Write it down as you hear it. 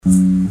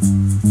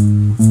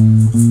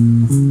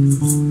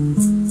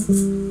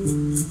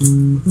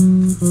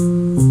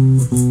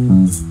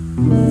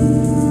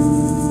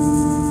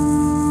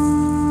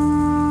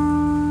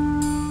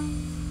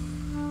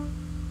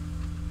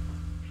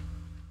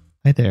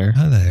there.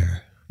 Hi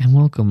there. And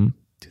welcome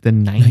to the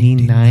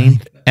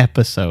 99th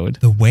episode.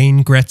 The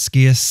Wayne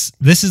Gretzkyist.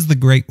 This is the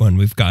great one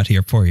we've got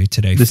here for you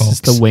today, This folks.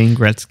 is the Wayne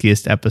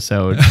Gretzkyist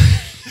episode.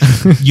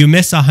 You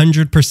miss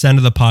 100%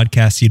 of the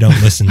podcasts you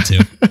don't listen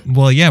to.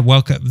 Well, yeah,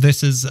 welcome.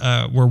 This is,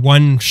 we're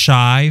one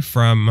shy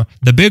from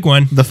the big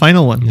one. The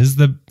final one. Is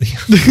the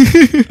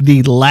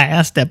The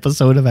last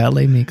episode of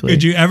LA Meekly.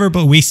 Could you ever,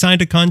 but we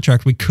signed a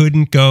contract. We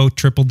couldn't go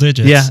triple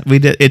digits. Yeah, we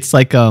did. It's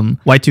like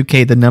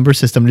Y2K, the number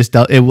system, just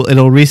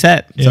it'll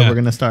reset. So Yeah. we're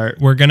going to start.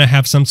 We're going to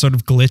have some sort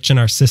of glitch in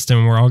our system,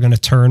 and we're all going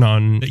to turn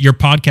on your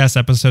podcast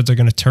episodes are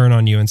going to turn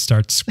on you and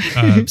start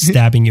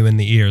stabbing you in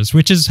the ears,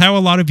 which is how a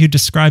lot of you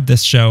describe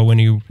this show when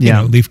you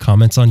know, leave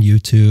comments on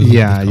YouTube.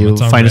 Yeah, you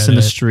find us in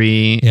the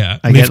street. Yeah,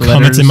 I leave get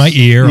comments in my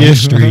ear on the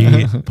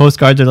street.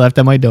 Postcards are left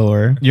at my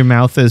door. Your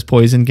mouth is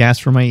poison gas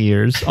for my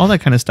ears. All that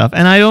kind of stuff.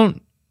 And I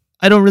don't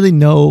really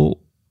know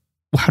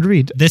how to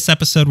read. This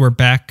episode, we're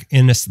back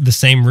in the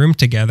same room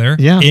together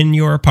in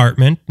your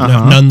apartment,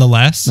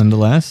 nonetheless.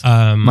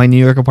 My New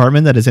York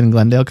apartment that is in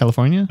Glendale,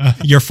 California.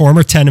 Your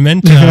former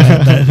tenement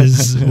that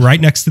is right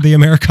next to the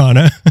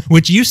Americana,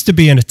 which used to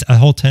be in a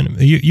whole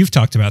tenement. You've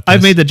talked about this.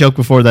 I've made the joke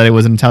before that it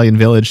was an Italian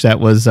village that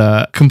was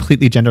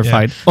completely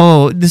gentrified. Yeah.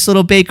 Oh, this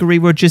little bakery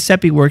where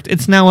Giuseppe worked,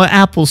 it's now an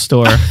Apple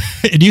store.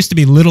 It used to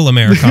be Little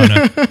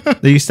Americana.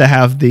 They used to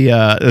have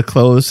the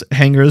clothes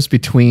hangers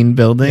between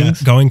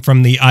buildings. Yeah, going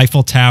from the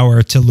Eiffel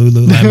Tower to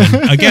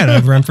Lululemon. Again, I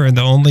remember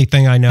the only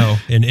thing I know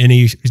in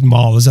any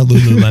mall is a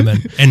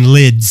Lululemon. And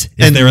lids.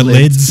 Is there a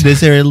lids?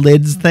 Is there a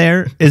lids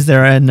there? Is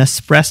there an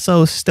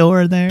espresso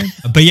store there?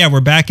 But yeah,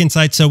 we're back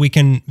inside so we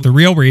can... The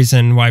real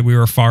reason why we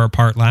were far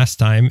apart last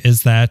time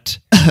is that...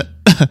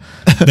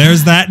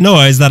 There's that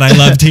noise that I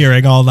loved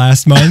hearing all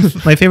last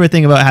month. My favorite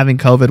thing about having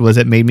COVID was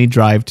it made me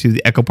drive to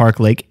the Echo Park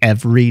Lake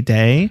every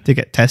day to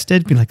get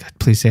tested. Be like,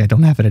 please say I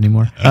don't have it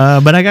anymore.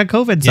 But I got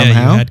COVID somehow.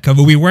 Yeah, you had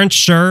COVID. We weren't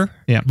sure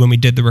when we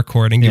did the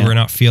recording. You were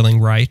not feeling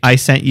right. I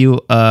sent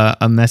you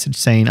a message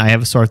saying I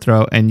have a sore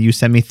throat, and you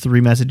sent me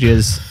 3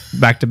 messages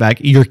back to back.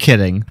 You're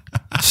kidding.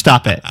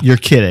 Stop it. You're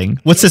kidding.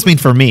 What's this mean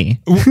for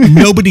me?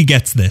 Nobody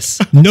gets this.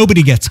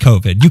 Nobody gets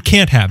COVID. You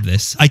can't have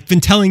this. I've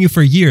been telling you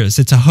for years.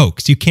 It's a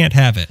hoax. You can't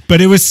have it.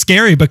 But it was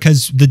scary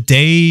because the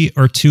day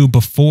or two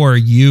before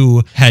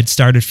you had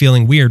started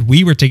feeling weird,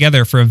 we were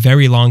together for a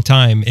very long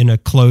time in a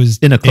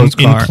closed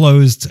car.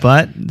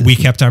 But we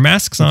kept our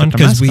masks on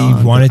because we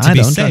wanted to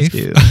be safe.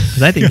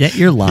 Because I think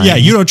you're lying. Yeah,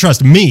 you don't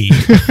trust me.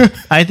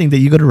 I think that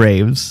you go to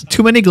raves.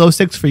 Too many glow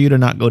sticks for you to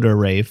not go to a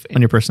rave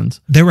on your persons.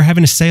 They were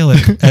having a sale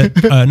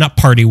at not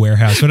Party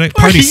Warehouse, but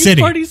Party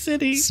City. Party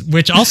City.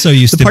 Which also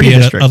used to be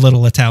a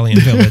little Italian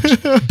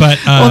village. But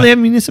they have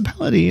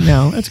municipality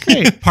now. That's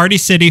great. Party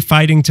City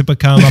fighting to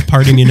become a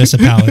party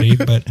municipality.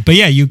 But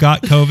yeah, you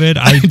got COVID.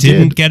 I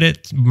didn't get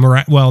it.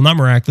 Not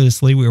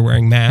miraculously. We were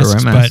wearing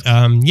masks. But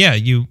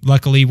you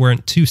luckily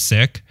weren't too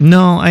sick.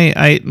 No,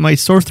 my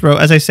sore throat,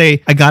 as I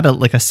say, I got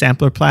a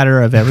sampler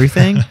platter of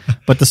everything,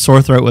 but the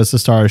sore throat was the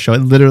star of the show.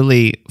 It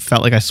literally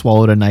felt like I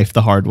swallowed a knife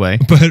the hard way.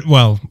 But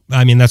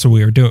that's what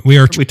we were doing.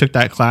 We took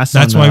that class.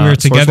 That's why we were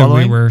together.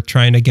 We were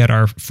trying to get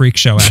our freak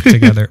show act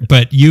together.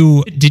 But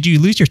did you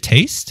lose your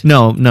taste?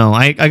 No.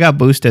 I got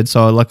boosted.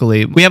 So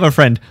luckily we have a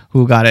friend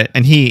who got it,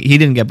 and he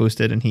didn't get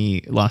boosted, and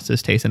he lost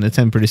his taste, and it's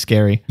been pretty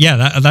scary.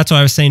 Yeah, that's what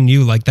I was saying to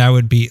you. Like that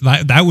would be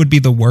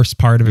the worst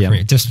part of it for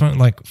me. Just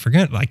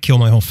forget kill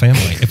my whole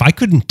family. If I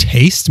couldn't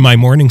taste my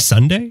morning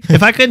sundae,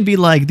 if I couldn't be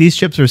like, these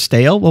chips are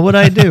stale, what would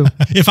I do?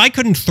 If I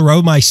couldn't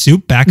throw my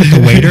soup back at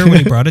the waiter when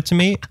he brought it to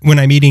me when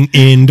I'm eating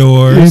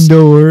indoors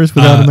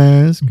without a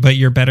mask. But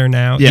you're better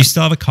now. You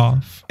still have a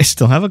cough. I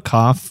still have a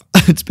cough.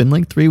 It's been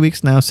like 3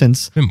 weeks now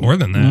since. It's been more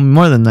than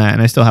that.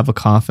 And I still have a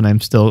cough, and I'm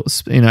still,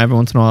 every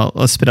once in a while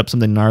I'll spit up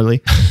something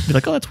gnarly. Be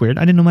like, oh, that's weird.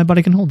 I didn't know my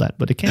body can hold that,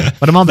 but it can.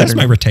 But I'm all better. That's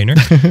my retainer.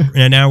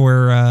 And now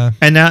we're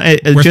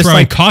just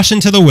throwing caution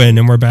to the wind,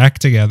 and we're back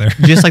together.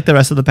 Just like the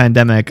rest of the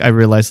pandemic, I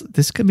realized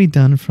this could be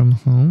done from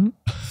home.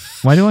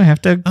 Why do I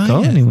have to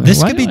go anywhere?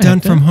 This could be done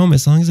from home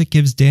as long as it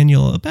gives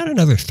Daniel about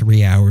another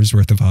 3 hours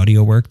worth of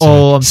audio work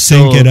to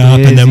sync it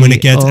up. And then when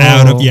it gets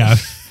out of,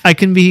 I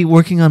can be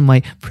working on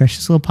my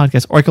precious little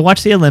podcast, or I could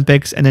watch the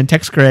Olympics and then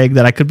text Greg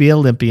that I could be an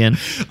Olympian.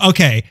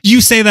 Okay,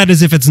 you say that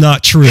as if it's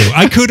not true.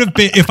 I could have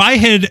been,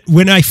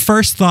 when I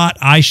first thought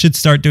I should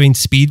start doing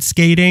speed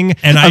skating,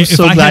 and I'm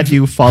so glad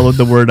you followed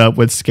the word up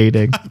with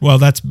skating. Well,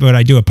 that's what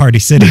I do at Party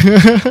City.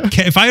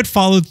 Okay, if I had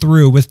followed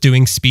through with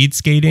doing speed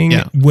skating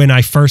when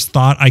I first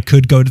thought I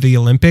could go to the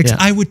Olympics,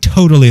 I would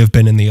totally have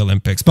been in the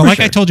Olympics. But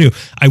I told you,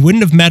 I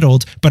wouldn't have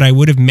medaled, but I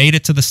would have made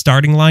it to the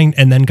starting line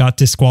and then got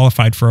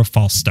disqualified for a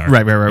false start.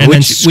 Right. And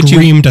then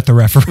screamed at the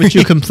referee. Which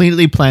you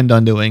completely planned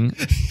on doing.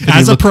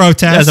 As a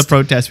protest.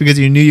 Because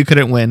you knew you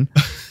couldn't win.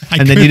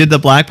 And then you did the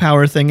Black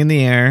Power thing in the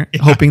air,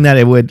 hoping that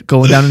it would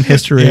go down in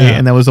history. Yeah.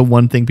 And that was the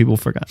one thing people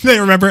forgot. They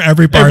remember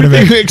every part of it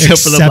Everything except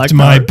except for the Black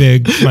my Power.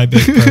 big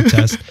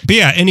protest. But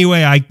yeah,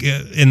 anyway,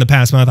 in the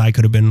past month I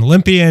could have been an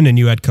Olympian and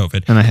you had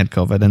COVID. And I had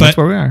COVID, and But that's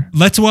where we are.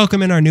 Let's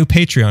welcome in our new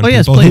Patreon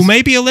yes, people please. who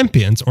may be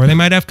Olympians or they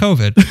might have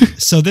COVID.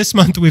 So this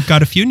month we've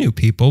got a few new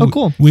people. Oh,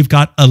 cool. We've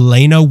got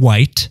Elena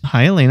White.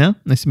 Hi, Elena.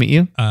 Nice to meet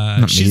you.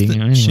 Not she's meeting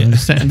the-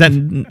 you.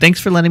 Anyway. Thanks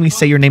for letting me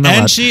say your name out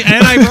loud.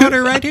 And I brought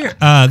her right here.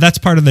 That's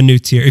part of the new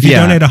tier. If you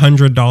Yeah. donate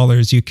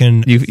 $100, you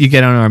can. You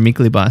get on our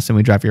Meekly bus, and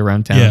we drive you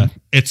around town. Yeah,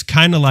 it's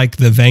kind of like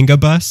the Venga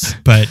bus,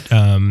 but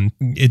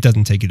it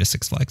doesn't take you to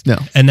Six Flags. No.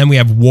 And then we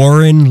have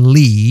Warren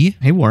Lee,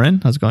 Hey,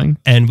 Warren. How's it going?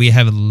 and we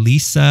have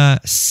Lisa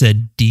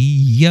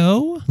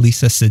Cedillo.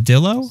 Lisa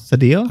Cedillo.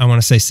 Sadio? I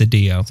want to say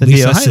Cedillo.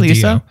 Cedillo. Hi,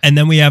 Lisa. And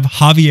then we have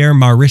Javier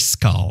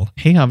Mariscal.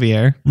 Hey,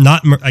 Javier.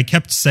 I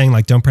kept saying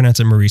like, don't pronounce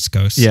it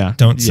Mariscos. Yeah.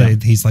 Don't say Yeah.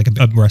 he's like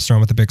a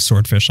restaurant with a big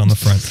swordfish on the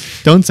front.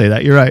 Don't say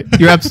that. You're right.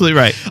 You're absolutely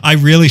right. I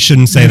really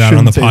shouldn't say that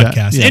on the shouldn't say that.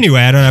 podcast. Yeah.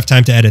 Anyway, I don't have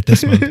time to edit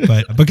this month,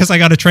 but because I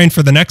got to train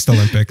for the next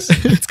Olympics,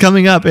 It's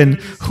coming up in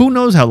who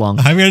knows how long.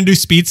 I'm going to do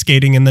speed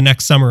skating in the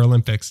next Summer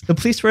Olympics. The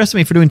police arrested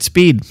me for doing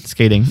speed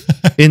skating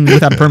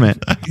without a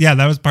permit. Yeah,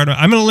 that was part of it.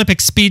 I'm an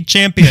Olympic speed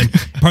champion.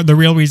 The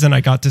real reason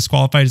I got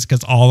disqualified is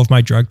because all of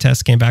my drug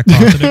tests came back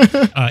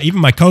positive, even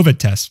my COVID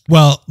test.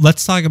 Well,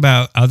 let's talk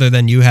about, other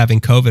than you having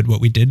COVID,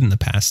 what we did in the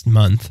past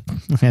month.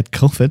 I had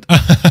COVID.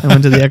 I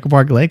went to the Echo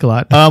Park Lake a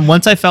lot.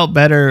 Once I felt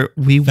better,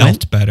 we went.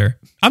 Felt better.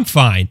 I'm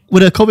fine.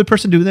 Would a COVID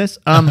person do this?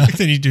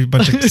 Then you do a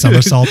bunch of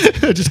somersaults.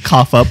 Just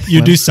cough up.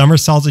 You do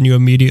somersaults and you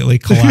immediately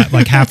collapse.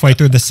 Like halfway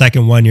through the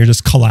second one, you're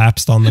just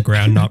collapsed on the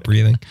ground, not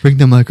breathing. Bring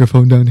the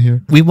microphone down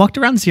here. We walked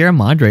around Sierra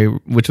Madre,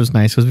 which was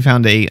nice because we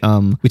found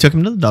we took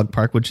him to the dog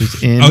park, which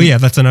is in. Oh yeah,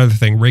 that's another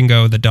thing.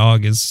 Ringo, the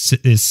dog, is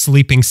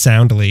sleeping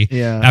soundly.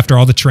 Yeah. After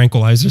all the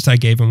tranquilizers I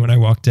gave him when I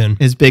walked in.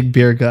 His big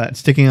beer gut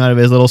sticking out of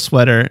his little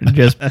sweater,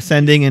 just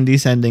ascending and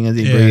descending as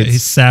he Yeah, breathes.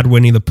 he's sad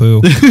Winnie the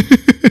Pooh.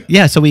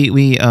 Yeah, so we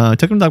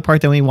took him to the dog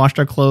park, then we washed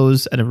our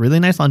clothes at a really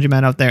nice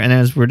laundromat out there, and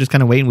as we're just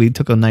kind of waiting, we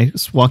took a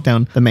nice walk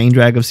down the main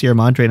drag of Sierra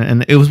Madre,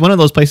 and it was one of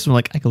those places where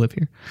like, I could live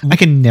here. I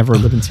can never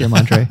live in Sierra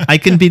Madre. I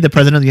can be the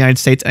president of the United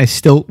States, I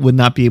still would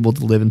not be able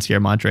to live in Sierra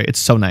Madre. It's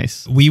so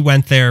nice. We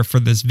went there for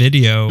this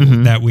video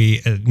Mm-hmm. that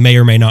we may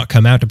or may not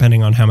come out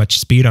depending on how much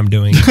speed I'm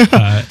doing.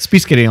 Speed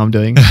skating I'm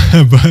doing.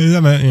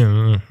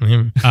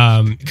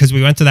 Because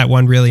we went to that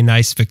one really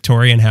nice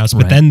Victorian house,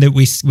 but Right. then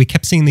we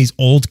kept seeing these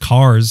old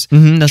cars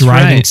that's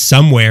driving right.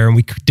 somewhere, and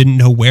we didn't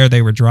know where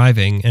they were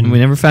driving, and We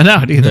never found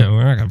out either. no,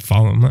 we're not gonna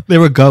follow them. They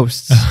were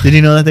ghosts. Did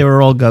you know that they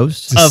were all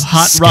ghosts of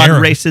hot rod Scare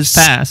 'em. races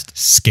past?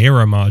 Scare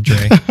 'em,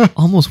 Madre.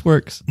 Almost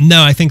works.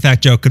 No, I think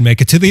that joke could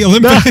make it to the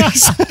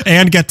Olympics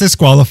and get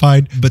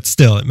disqualified, but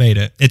still, it made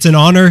it. It's an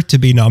honor to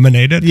be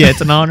nominated. Yeah,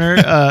 it's an honor.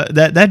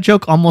 That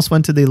joke almost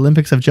went to the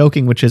Olympics of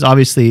joking, which is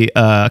obviously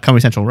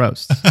Comedy Central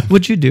roast.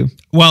 What'd you do?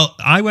 Well,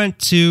 I went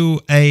to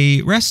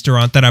a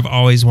restaurant that I've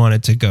always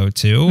wanted to go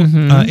to.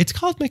 Mm-hmm. It's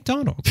called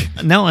McDonald's.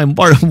 Now I'm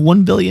part of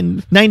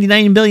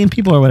 99 billion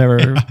people or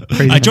whatever.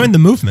 Crazy I joined the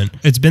movement.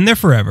 It's been there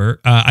forever.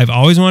 I've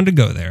always wanted to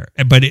go there,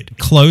 but it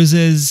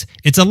closes.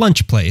 It's a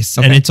lunch place,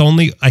 and Okay. it's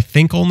I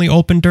think only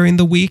open during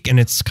the week, and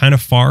it's kind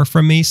of far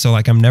from me, so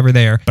like I'm never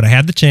there. But I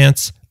had the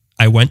chance.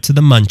 I went to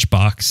the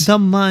Munchbox The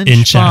Munch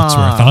in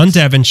Chatsworth Box. on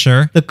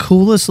Devonshire. The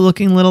coolest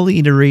looking little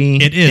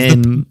eatery. It is.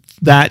 in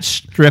that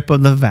strip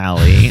of the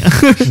valley.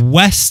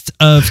 West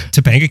of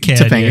Topanga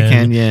Canyon, Topanga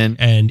Canyon.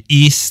 and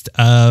east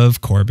of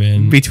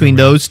Corbin. Between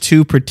those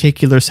two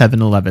particular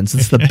 7-Elevens.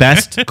 It's the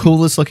best,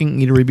 coolest looking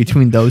eatery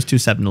between those two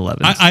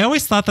 7-Elevens. I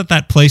always thought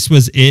that place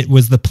was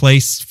the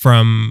place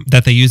from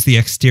that they used the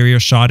exterior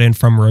shot in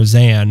from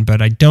Roseanne,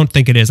 but I don't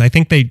think it is. I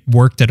think they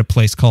worked at a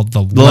place called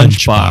the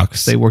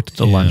Lunchbox. They worked at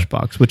the Yeah.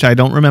 Lunchbox, which I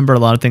don't remember a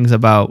lot of things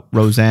about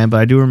Roseanne,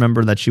 but I do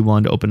remember that she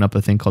wanted to open up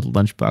a thing called the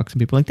Lunchbox, and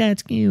people were like,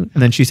 that's cute.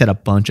 And then she said a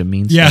bunch of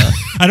mean Yeah, stuff.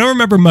 I don't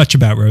remember much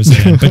about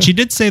Roseanne, but she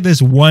did say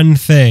this one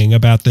thing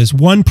about this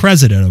one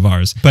president of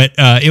ours. But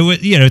it was,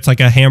 it's like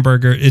a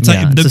hamburger. It's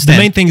Yeah, like it's a the stand.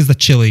 main thing is the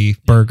chili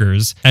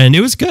burgers, and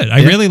it was good.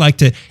 I really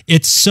liked it.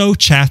 It's so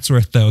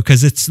Chatsworth though,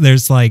 because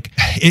it's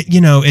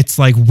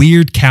like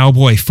weird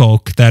cowboy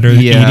folk that are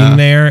Yeah. eating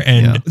there,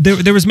 and Yeah.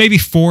 there was maybe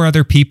 4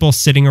 other people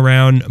sitting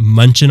around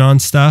munching on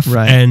stuff,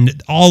 Right.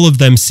 and all of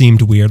them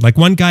seemed weird. Like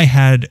one guy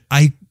had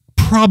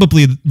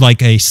probably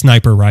like a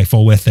sniper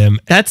rifle with him.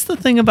 That's the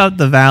thing about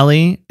the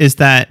valley is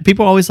that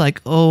people are always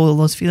like, oh,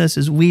 Los Feliz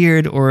is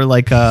weird, or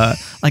like oh,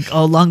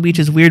 Long Beach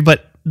is weird,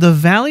 but the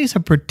valley is a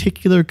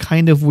particular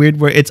kind of weird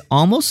where it's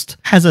almost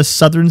has a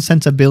southern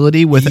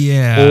sensibility with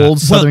old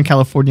Southern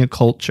California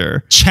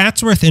culture.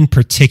 Chatsworth in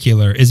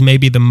particular is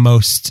maybe the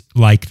most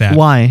like that.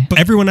 Why? But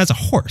everyone has a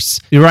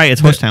horse. You're right.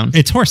 It's Horsetown.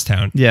 It's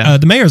Horsetown. Yeah.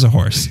 The mayor's a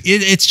horse.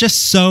 It's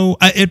just so.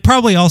 It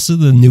probably also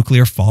the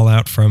nuclear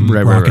fallout from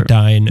Right.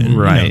 Rocketdyne. And,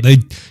 Right.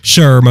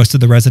 Most of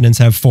the residents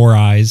have 4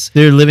 eyes.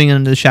 They're living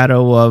under the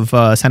shadow of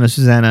Santa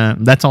Susana.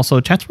 That's also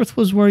Chatsworth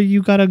was where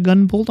you got a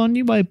gun pulled on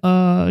you by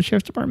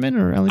sheriff's department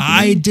or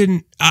LAPD? I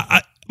didn't.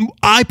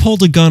 I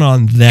pulled a gun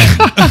on them.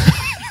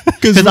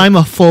 Because I'm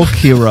a folk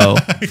hero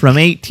from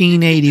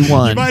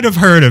 1881. You might have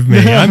heard of me.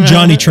 I'm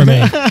Johnny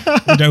Tremaine,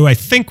 who I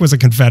think was a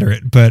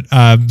Confederate, but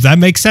that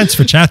makes sense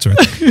for Chatsworth.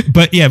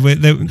 But yeah,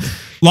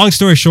 long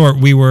story short,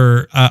 we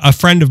were a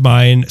friend of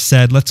mine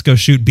said, let's go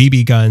shoot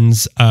BB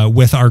guns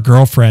with our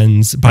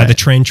girlfriends by the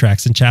train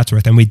tracks in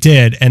Chatsworth. And we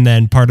did. And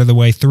then part of the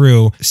way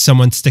through,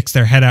 someone sticks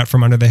their head out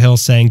from under the hill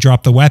saying,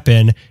 drop the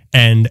weapon.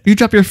 And you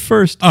drop your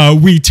first.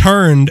 We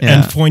turned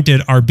and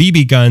pointed our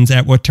BB guns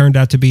at what turned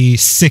out to be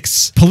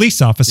 6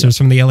 police officers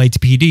from the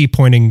LAPD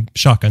pointing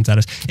shotguns at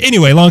us.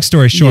 Anyway, long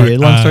story short.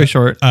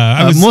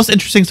 Most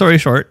interesting story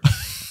short.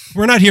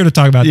 We're not here to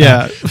talk about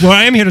that. What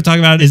I am here to talk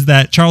about is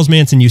that Charles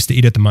Manson used to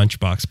eat at the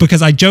Munchbox,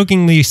 because I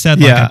jokingly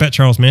said, I bet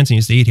Charles Manson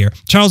used to eat here.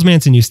 Charles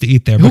Manson used to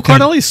eat there. Who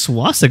caught all these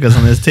swastikas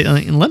on his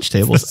lunch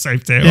tables? The same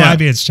table. Well,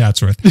 maybe it's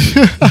Chatsworth.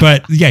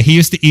 But yeah, he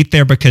used to eat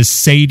there because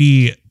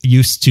Sadie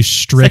used to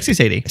strip.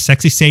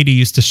 Sexy Sadie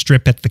used to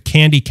strip at the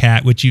Candy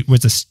Cat, which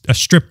was a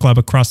strip club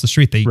across the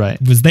street. They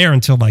was there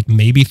until like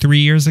maybe 3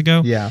 years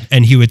ago. Yeah.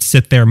 And he would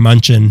sit there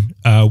munching,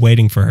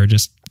 waiting for her,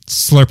 just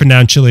slurping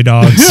down chili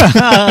dogs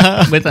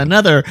with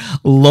another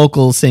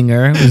local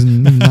singer who's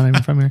not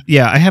even from here.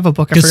 Yeah, I have a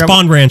book. Because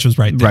Spawn Ranch was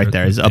right there. Right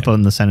there. It's up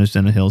on the Santa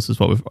Susana Hills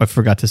is what I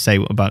forgot to say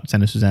about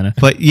Santa Susana.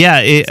 But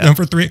yeah.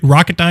 Number 3,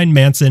 Rocketdyne,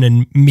 Manson,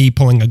 and me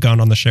pulling a gun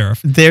on the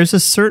sheriff. There's a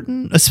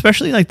certain,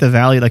 especially like the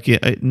Valley, like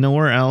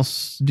nowhere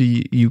else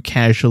do you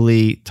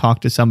casually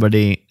talk to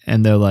somebody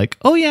and they're like,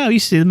 oh yeah, we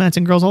see the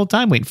Manson girls all the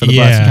time waiting for the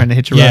bus and trying to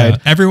hitch a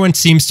ride. Everyone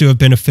seems to have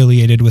been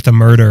affiliated with a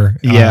murder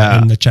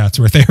in the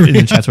Chatsworth area. In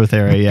the Chatsworth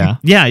area,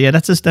 yeah.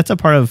 That's a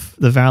part of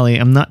the Valley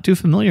I'm not too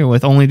familiar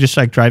with, only just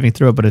like driving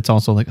through it, but it's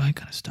also like, oh, I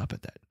gotta stop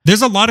at that.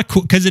 There's a lot of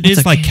cool, because it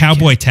is like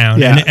cowboy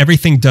town and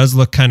everything does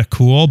look kind of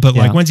cool, but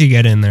like once you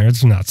get in there,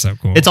 it's not so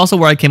cool. It's also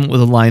where I came up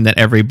with a line that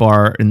every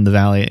bar in the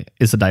Valley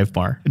is a dive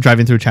bar.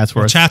 Driving through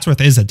Chatsworth. Well,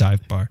 Chatsworth is a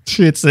dive bar.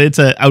 It's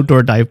an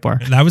outdoor dive bar.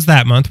 That was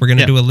that month. We're going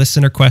to do a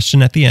listener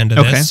question at the end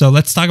of this. So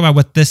let's talk about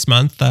what this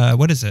month,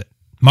 what is it?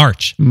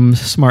 March.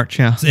 March,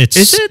 yeah.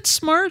 Is it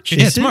March?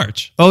 It's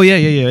March. Oh, yeah.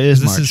 It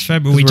is March. This is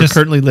February. We're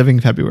currently living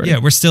February. Yeah,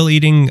 we're still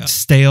eating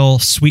stale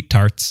sweet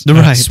tarts.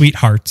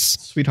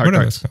 Sweethearts. Sweetheart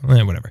tarts.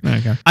 Whatever.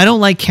 Okay. I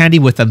don't like candy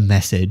with a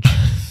message.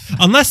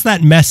 Unless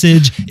that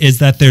message is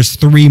that there's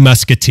 3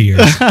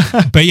 musketeers.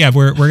 But yeah,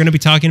 we're going to be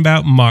talking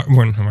about March.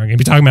 We're going to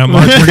be talking about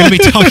March. We're going to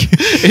be talking.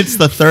 It's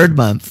the 3rd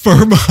month.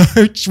 For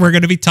March, we're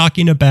going to be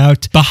talking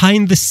about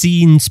behind the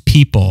scenes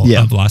people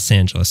of Los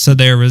Angeles. So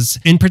there was,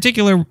 in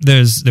particular, there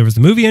was the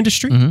movie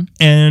industry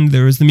and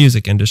there was the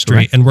music industry.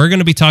 Correct. And we're going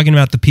to be talking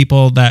about the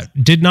people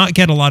that did not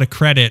get a lot of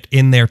credit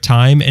in their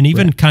time and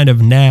even kind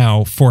of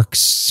now for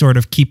sort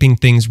of keeping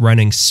things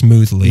running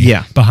smoothly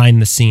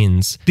behind the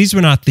scenes. These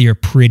were not your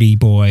pretty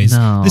boys.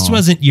 No. This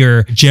wasn't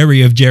your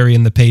Jerry of Jerry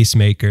and the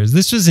Pacemakers.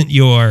 This wasn't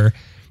your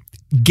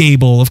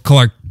Gable of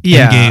Clark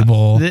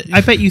Gable.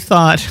 I bet you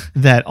thought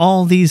that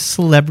all these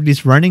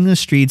celebrities running the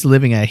streets,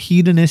 living a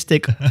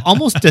hedonistic,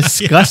 almost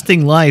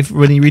disgusting life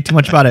when you read too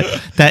much about it,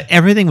 that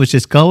everything was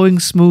just going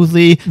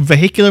smoothly.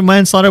 Vehicular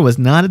manslaughter was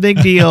not a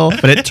big deal,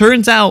 but it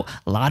turns out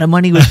a lot of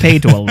money was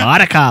paid to a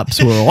lot of cops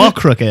who were all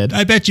crooked.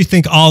 I bet you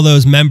think all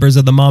those members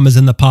of the Mamas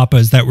and the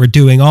Papas that were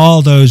doing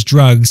all those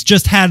drugs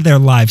just had their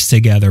lives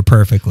together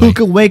perfectly. Who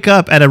could wake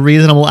up at a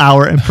reasonable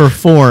hour and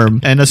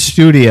perform in a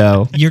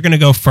studio. You're going to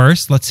go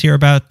first. Let's hear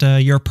about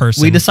your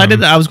person. We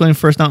decided that I was going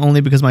first not only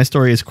because my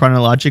story is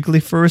chronologically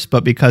first,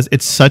 but because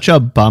it's such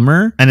a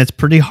bummer and it's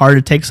pretty hard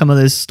to take some of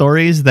these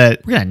stories that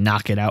we're going to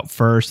knock it out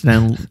first and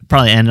then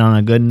probably end on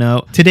a good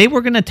note. Today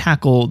we're going to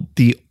tackle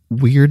the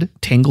weird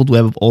tangled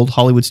web of old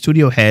Hollywood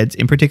studio heads,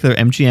 in particular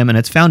MGM and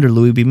its founder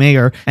Louis B.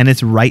 Mayer and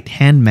its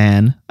right-hand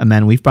man, a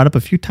man we've brought up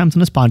a few times on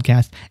this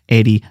podcast,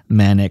 Eddie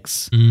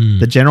Mannix,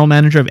 the general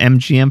manager of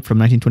MGM from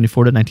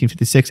 1924 to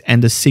 1956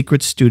 and a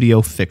secret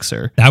studio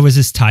fixer. That was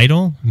his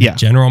title? Yeah.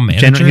 General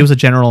manager? He was a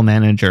general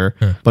manager,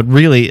 but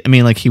really, I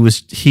mean, like he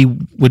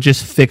would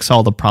just fix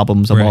all the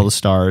problems of all the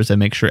stars and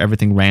make sure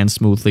everything ran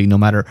smoothly no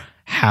matter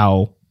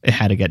how it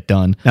had to get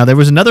done. Now, there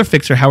was another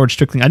fixer, Howard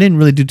Strickling. I didn't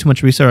really do too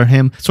much research on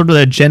him. Sort of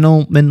a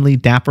gentlemanly,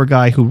 dapper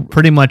guy who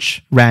pretty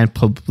much ran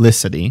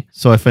publicity.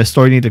 So if a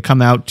story needed to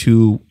come out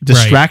to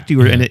distract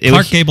you, and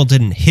Clark Gable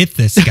didn't hit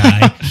this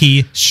guy;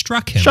 he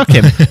struck him.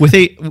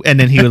 And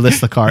then he would list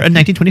the car. In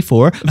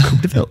 1924,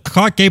 Coupe de Ville.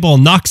 Clark Gable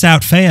knocks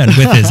out Fan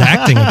with his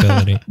acting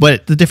ability.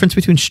 But the difference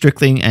between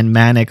Strickling and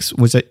Mannix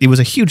was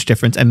a huge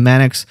difference. And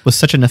Mannix was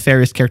such a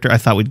nefarious character. I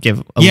thought we'd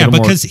give a little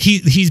more. Yeah, because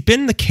he's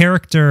been a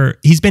character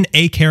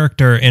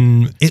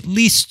in at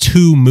least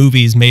 2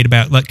 movies made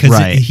about, like,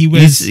 because he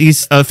was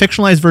he's a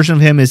fictionalized version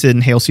of him is in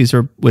Hail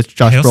Caesar with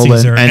Josh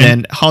Brolin, and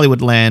then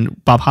Hollywoodland.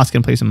 Bob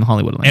Hoskin plays him in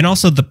Hollywoodland, and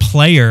also The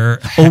Player,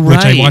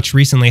 which I watched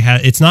recently.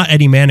 It's not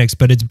Eddie Mannix,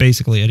 but it's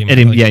basically Eddie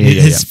Mannix.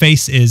 His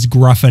face is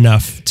gruff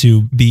enough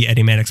to be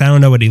Eddie Mannix. I don't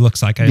know what he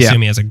looks like. I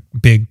assume he has a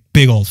big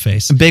big old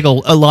face.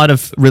 A lot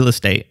of real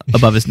estate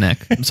above his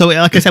neck. So,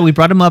 like I said, we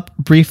brought him up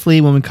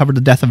briefly when we covered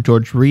the death of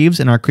George Reeves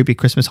in our Creepy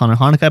Christmas Haunted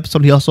Hanukkah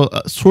episode. He also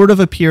sort of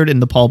appeared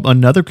in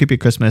another Creepy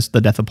Christmas,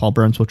 the death of Paul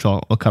Burns, which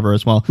I'll cover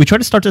as well. We try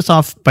to start this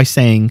off by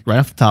saying right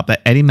off the top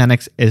that Eddie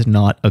Mannix is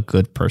not a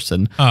good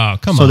person. Oh,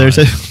 come on. So there's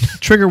a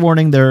trigger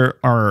warning. There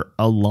are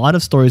a lot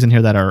of stories in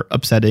here that are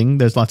upsetting.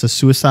 There's lots of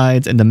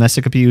suicides and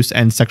domestic abuse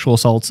and sexual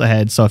assaults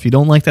ahead. So if you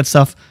don't like that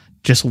stuff,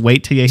 just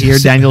wait till you hear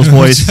Daniel's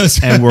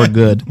voice and we're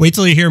good. Wait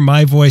till you hear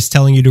my voice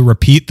telling you to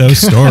repeat those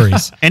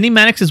stories. Eddie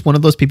Mannix is one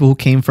of those people who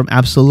came from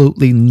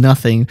absolutely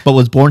nothing, but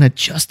was born at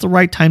just the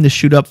right time to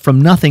shoot up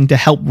from nothing to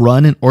help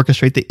run and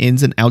orchestrate the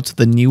ins and outs of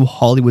the new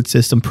Hollywood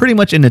system pretty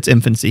much in its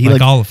infancy.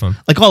 Like all of them.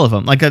 Like all of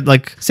them.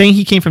 Like saying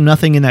he came from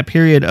nothing in that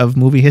period of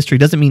movie history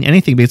doesn't mean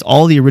anything because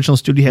all the original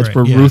studio heads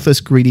were ruthless,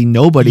 greedy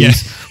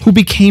nobodies who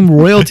became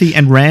royalty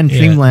and ran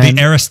Dreamland.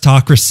 The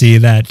aristocracy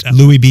that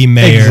Louis B.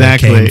 Mayer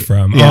came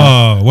from.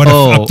 Yeah.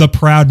 Oh, what the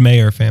proud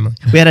Mayer family.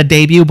 We had a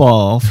debut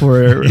ball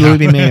for Louis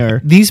B. Mayer.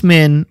 These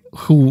men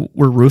who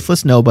were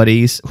ruthless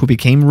nobodies who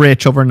became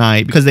rich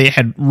overnight because they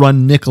had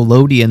run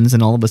Nickelodeons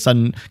and all of a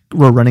sudden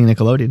were running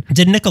Nickelodeon.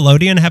 Did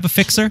Nickelodeon have a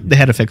fixer? They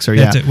had a fixer,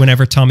 yeah.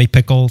 Whenever Tommy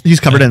Pickle... He's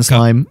covered in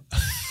slime.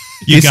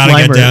 You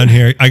gotta get down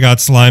here. I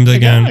got slimed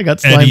again. I got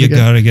slimed Eddie, you again.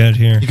 Gotta get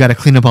here. You gotta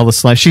clean up all the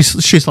slime. She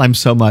slimed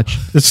so much.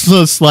 There's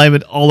slime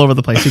all over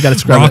the place. You gotta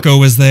scrub Rocco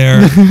was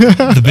there.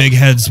 The big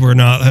heads were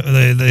not.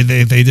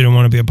 They didn't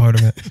want to be a part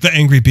of it. The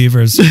Angry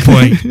Beavers,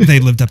 boy, they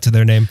lived up to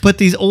their name. But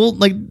these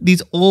old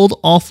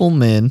awful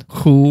men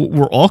who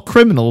were all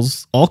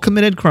criminals, all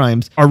committed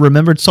crimes, are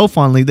remembered so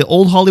fondly. The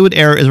old Hollywood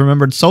era is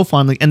remembered so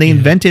fondly, and they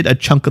invented a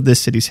chunk of this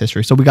city's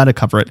history. So we got to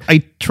cover it.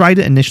 I tried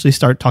to initially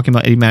start talking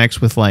about Eddie Mannix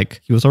with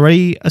he was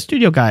already a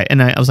studio guy,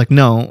 and I was like,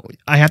 no,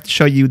 I have to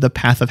show you the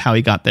path of how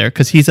he got there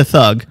because he's a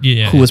thug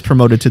who was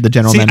promoted to the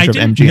general manager of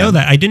MGM.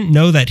 I didn't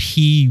know that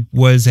he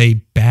was a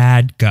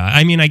bad guy.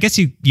 I mean, I guess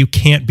you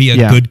can't be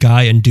a good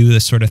guy and do the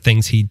sort of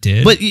things he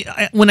did. But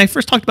when I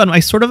first talked about him, I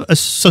sort of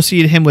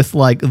associated him with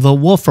the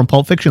wolf from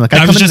Pulp Fiction.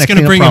 I was just going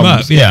to bring him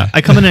up. Yeah,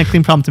 I come in and I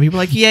clean problems, and people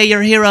are like, "Yeah,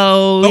 you're a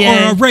hero."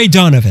 Or Ray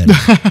Donovan.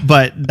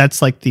 But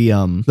that's like the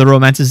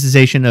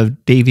romanticization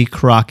of Davy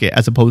Crockett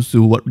as opposed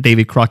to what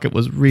Davy Crockett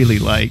was really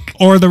like,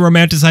 or the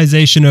romanticization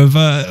of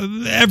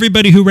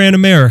everybody who ran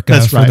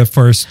America for the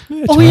first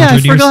 200 I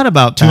years. Forgot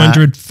about that.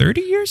 230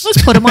 years?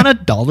 Let's put him on a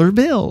dollar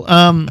bill.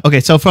 Okay,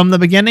 so from the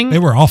beginning... They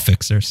were all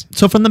fixers.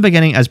 So from the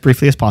beginning, as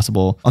briefly as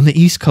possible, on the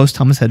East Coast,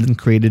 Thomas Edison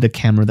created a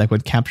camera that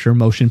would capture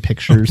motion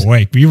pictures. Oh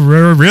boy, we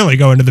were really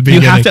going to the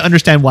beginning. You have to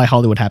understand why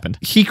Hollywood happened.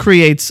 He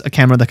creates a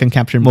camera that can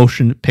capture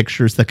motion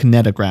pictures, the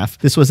kinetograph.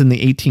 This was in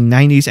the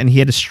 1890s, and he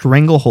had a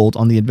stranglehold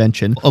on the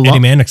invention. Eddie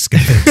Mannix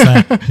gets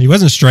that. He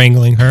wasn't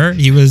strangling her.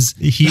 He was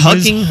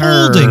holding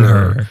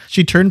her.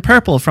 She turned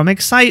purple from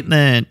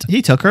excitement.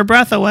 He took her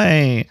breath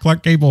away.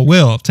 Clark Gable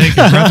will take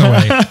your breath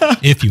away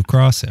if you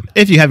cross him.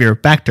 If you have your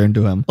back turned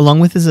to him. Along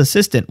with his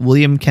assistant,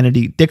 William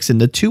Kennedy Dixon,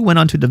 the two went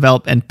on to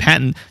develop and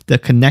patent the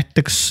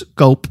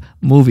Kinetoscope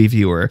movie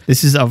viewer.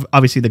 This is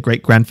obviously the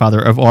great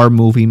grandfather of our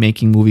movie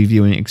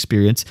viewing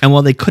experience. And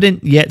while they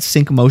couldn't yet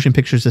sync motion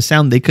pictures to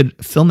sound, they could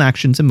film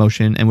actions in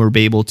motion and were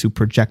able to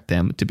project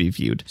them to be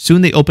viewed.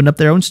 Soon they opened up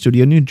their own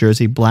studio in New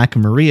Jersey. Black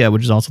Maria,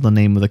 which is also the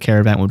name of the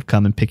caravan, would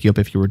come and pick you up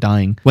if you were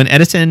dying. When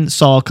Edison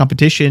saw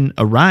competition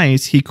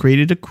arise, he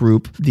created a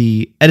group,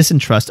 the Edison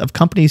Trust, of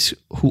companies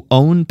who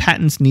own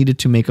patents needed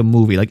to make a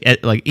movie.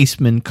 Like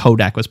Eastman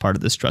Kodak was part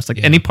of this trust.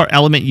 Any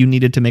element you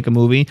needed to make a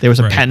movie, there was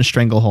a patent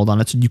stranglehold on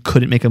it, so you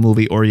couldn't make a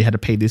movie or you had to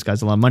pay these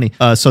guys a lot of money.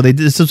 So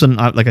this was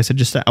like I said,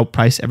 just to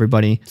outprice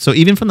everybody. So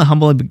even from the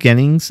humble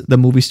beginnings, the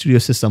movie studio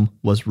system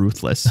was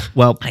ruthless.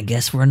 Well, I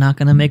guess we're not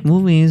going to make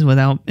movies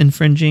without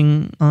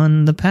infringing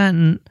on the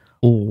patent.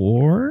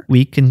 Or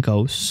we can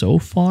go so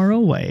far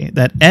away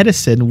that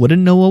Edison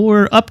wouldn't know what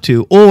we're up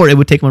to, or it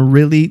would take him a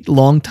really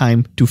long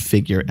time to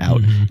figure it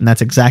out. Mm-hmm. And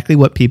that's exactly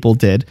what people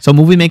did. So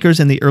movie makers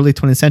in the early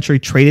 20th century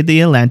traded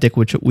the Atlantic,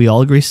 which we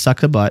all agree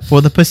sucked a butt,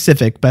 for the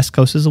Pacific, best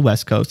coast is the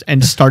west coast,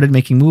 and started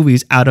making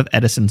movies out of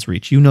Edison's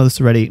reach. You know this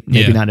already.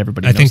 Maybe not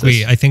everybody knows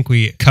this. I think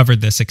we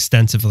covered this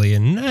extensively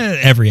in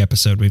every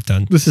episode we've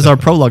done. This is our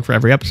prologue for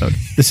every episode.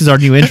 This is our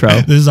new intro.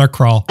 This is our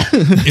crawl.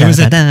 It was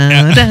the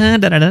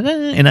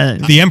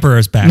Emperor's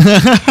back.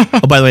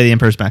 Oh, by the way, the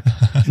Emperor's back.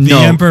 The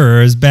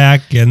Emperor's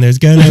back, and there's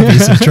gonna be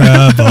some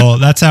trouble.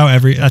 That's how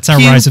pew,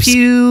 Rise of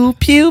pew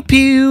pew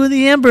pew.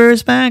 The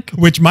Emperor's back,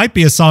 which might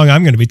be a song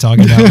I'm going to be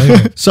talking about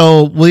later.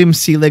 So William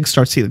Selig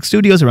starts Selig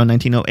Studios around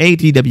 1908.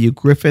 D.W.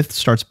 Griffith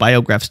starts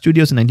Biograph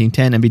Studios in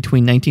 1910, and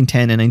between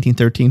 1910 and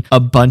 1913, a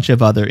bunch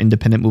of other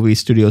independent movie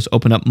studios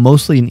open up,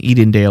 mostly in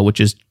Edendale, which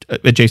is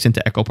adjacent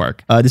to Echo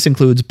Park. This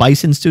includes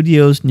Bison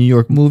Studios, New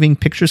York Moving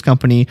Pictures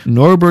Company,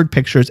 Norberg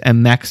Pictures,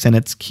 and Mack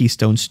Sennett's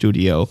Keystone Studios.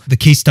 studio. The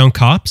Keystone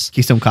Cops?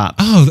 Keystone Cops.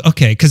 Oh,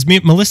 okay. Because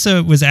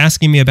Melissa was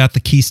asking me about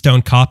the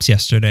Keystone Cops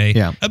yesterday.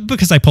 Yeah.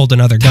 Because I pulled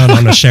another gun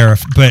on a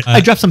sheriff. But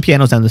I dropped some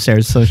pianos down the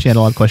stairs, so she had a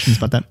lot of questions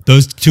about that.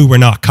 those two were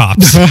not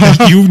cops.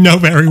 You know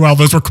very well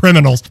those were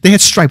criminals. They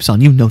had stripes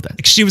on, you know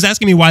that. She was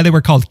asking me why they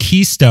were called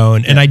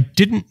Keystone, and I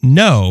didn't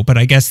know, but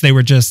I guess they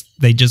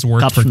just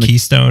worked Cops for from the-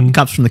 Keystone.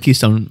 Cops from the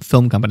Keystone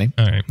Film Company.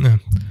 All right.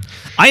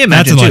 I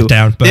imagine That's a too.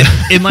 letdown, but-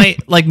 it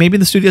might, like, maybe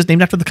the studio's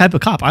named after the type of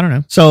cop. I don't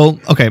know. So,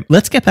 okay,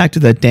 let's get back to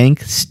the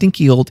dank,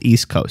 stinky old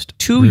East Coast.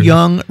 Two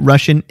young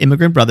Russian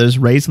immigrant brothers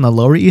raised on the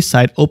Lower East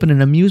Side opened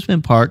an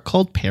amusement park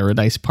called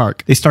Paradise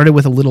Park. They started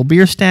with a little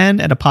beer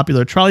stand at a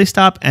popular trolley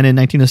stop, and in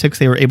 1906,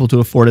 they were able to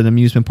afford an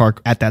amusement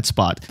park at that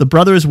spot. The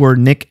brothers were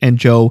Nick and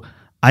Joe.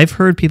 I've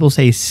heard people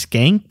say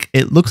skank.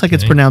 It looks like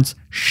it's pronounced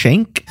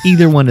shank.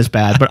 Either one is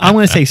bad, but I'm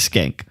going to say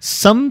skank.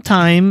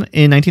 Sometime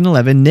in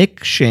 1911,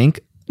 Nick Shank.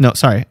 No,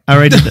 sorry. I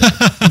already did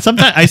that.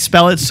 Sometime I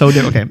spell it so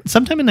different. Okay.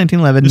 Sometime in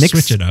 1911,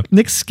 switch it up.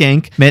 Nick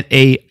Skank met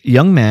a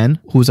young man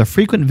who was a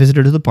frequent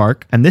visitor to the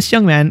park, and this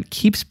young man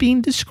keeps being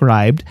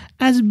described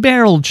as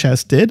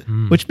barrel-chested,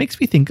 which makes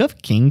me think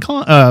of King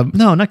Kong.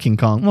 No, not King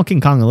Kong. Well,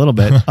 King Kong a little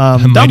bit.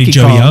 Mighty Donkey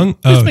Joe Kong. Young?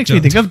 This Oh, makes me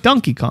think of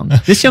Donkey Kong.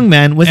 This young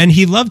man was And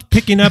he loved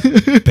picking up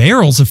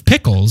barrels of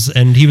pickles,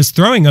 and he was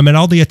throwing them at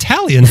all the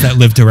Italians that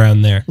lived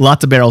around there.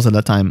 lots of barrels at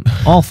that time,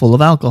 all full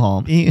of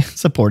alcohol. He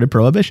supported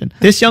prohibition.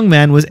 This young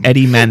man was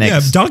Eddie Mannix.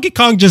 Yeah, Donkey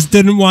Kong just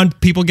didn't want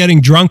people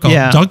getting drunk.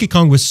 Yeah. Donkey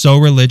Kong was so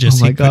religious.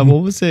 Oh my He God, couldn't-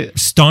 what was it?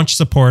 Staunch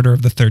supporter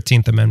of the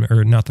 13th Amendment,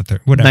 or not the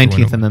third, whatever.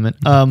 19th Amendment.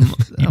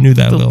 You knew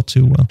that a little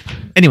too well.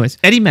 Anyways,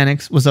 Eddie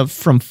Mannix was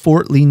from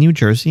Fort Lee, New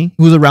Jersey.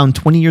 He was around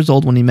 20 years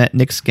old when he met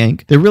Nick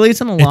Skank. There really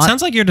isn't a It lot.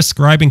 sounds like you're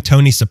describing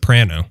Tony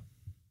Soprano.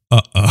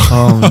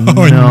 Oh,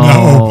 no.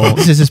 no.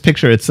 This is his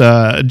picture. It's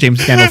James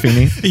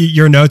Gandolfini.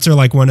 Your notes are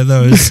like one of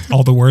those,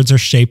 all the words are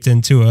shaped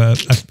into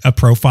a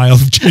profile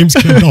of James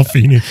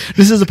Gandolfini.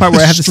 This is the part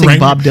where I have to sing Strang-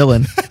 Bob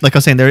Dylan. Like I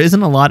was saying, there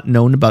isn't a lot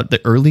known about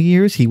the early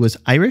years. He was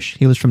Irish.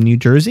 He was from New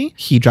Jersey.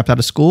 He dropped out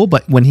of school,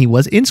 but when he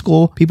was in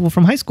school, people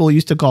from high school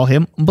used to call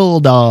him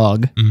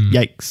Bulldog.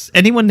 Yikes.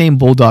 Anyone named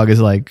Bulldog is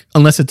like,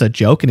 unless it's a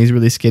joke and he's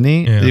really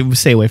skinny,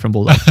 stay away from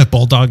Bulldog.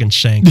 Bulldog and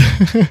Shank.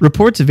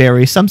 Reports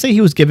vary. Some say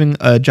he was given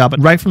a job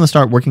right from the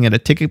start working at a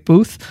ticket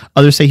booth.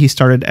 Others say he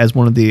started as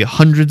one of the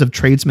hundreds of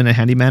tradesmen and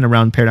handyman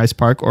around Paradise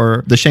Park,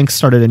 or the Shanks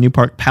started a new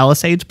park,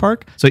 Palisades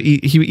Park. So he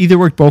either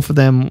worked both of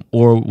them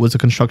or was a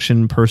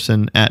construction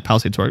person at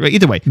Palisades Park. But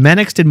either way,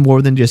 Mannix did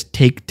more than just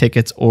take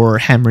tickets or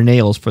hammer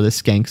nails for the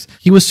Skanks.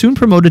 He was soon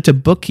promoted to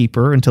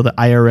bookkeeper until the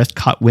IRS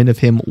caught wind of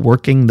him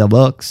working the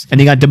books,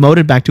 and he got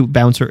demoted back to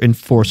bouncer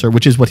enforcer,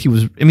 which is what he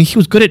was. I mean, he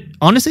was good at,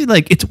 honestly,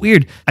 like, it's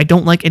weird. I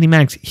don't like Eddie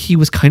Mannix. He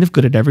was kind of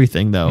good at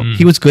everything, though.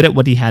 He was good at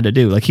what he had to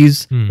do. Like,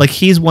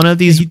 he's one of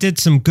these He did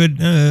some good,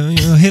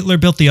 Hitler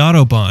built the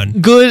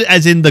Autobahn. good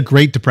as in the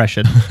Great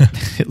Depression.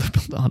 Hitler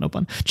built the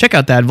Autobahn. Check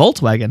out that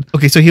Volkswagen.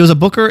 Okay, so he was a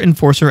booker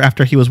enforcer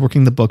after he was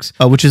working the books,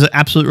 which is an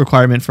absolute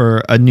requirement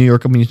for a New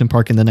York amusement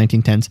park in the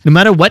 1910s. No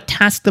matter what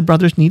task the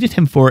brothers needed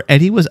him for,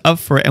 Eddie was up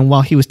for it, and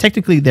while he was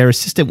technically their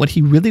assistant, what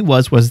he really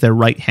was their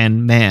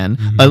right-hand man,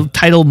 a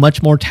title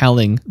much more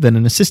telling than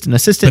an assistant.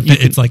 Assistant,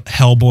 But it's like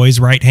Hellboy's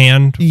right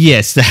hand.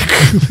 yes,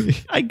 exactly.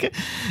 I get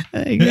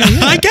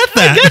I get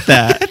that. I get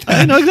that.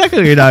 I know exactly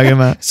what you're talking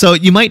about. So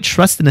you might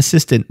trust an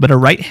assistant, but a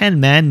right-hand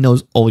man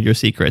knows all your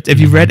secrets. If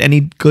you've read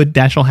any good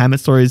Dashiell Hammett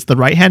stories, the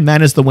right-hand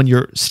man is the one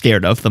you're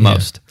scared of the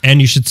most.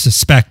 And you should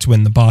suspect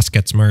when the boss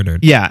gets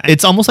murdered. Yeah,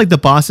 it's almost like the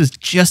boss is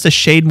just a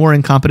shade more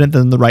incompetent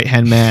than the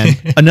right-hand man.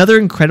 Another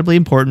incredibly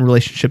important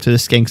relationship to the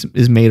Skanks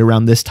is made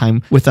around this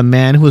time with a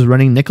man who was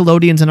running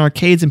Nickelodeons and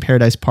arcades in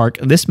Paradise Park.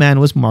 This man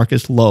was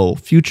Marcus Lowell,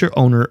 future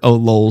owner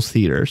of Lowell's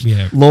Theaters.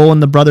 Yeah. Lowell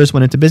and the brothers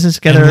went into business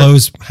together. And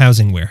Lowe's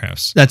Housing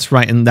Warehouse. That's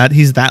right, and that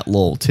he's that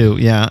Lowell too.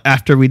 Yeah.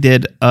 After we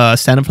did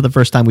stand up for the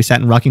first time, we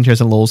sat in rocking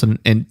chairs and Lowell's and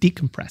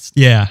decompressed.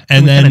 Yeah.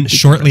 And we then kinda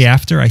shortly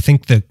after, I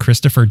think the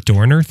Christopher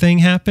Dorner thing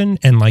happened,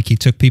 and like he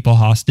took people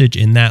hostage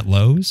in that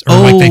Lowe's, or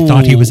like they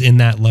thought he was in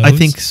that Lowe's. I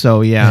think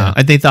so. Yeah.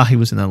 They thought he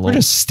was in that We're Lowell.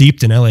 just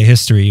steeped in LA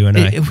history, you and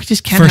I. We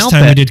just can't First help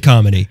time it. we did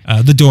comedy,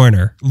 the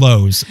Dorner,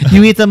 Lowe's.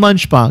 You eat the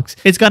Munchbox.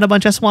 It's got a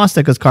bunch of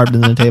swastikas carved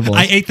in the table.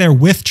 I ate there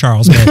with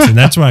Charles Manson.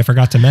 That's what I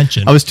forgot to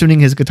mention. I was tuning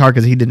his guitar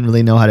because he didn't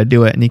really know how to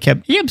do it, and he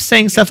kept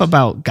saying stuff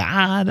about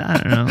God. I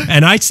don't know.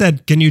 And I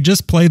said, "Can you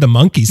just play the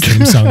Monkees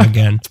theme song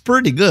again?" It's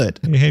pretty good.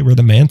 Hey, we're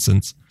the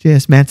Mansons.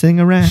 Just mancing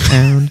around.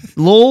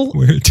 Lowell.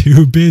 We're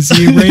too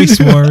busy race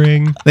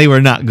warring. They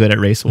were not good at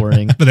race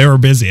warring. But they were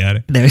busy at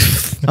it. They-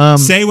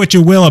 Say what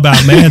you will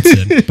about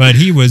Manson, but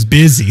he was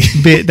busy.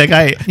 that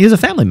guy, he was a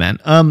family man.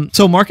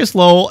 So Marcus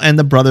Lowell and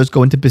the brothers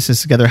go into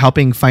business together,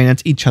 helping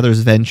finance each other's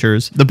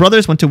ventures. The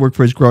brothers went to work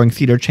for his growing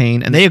theater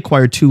chain, and they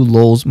acquired 2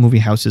 Lowell's movie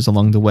houses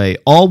along the way,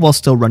 all while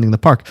still running the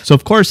park. So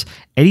of course,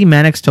 Eddie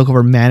Mannix took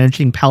over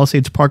managing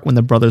Palisades Park when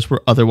the brothers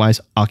were otherwise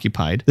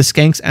occupied. The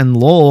Skanks and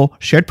Lowell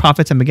shared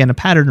profits and began a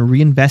pattern pattern of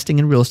reinvesting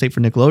in real estate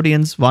for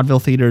Nickelodeon's vaudeville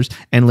theaters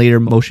and later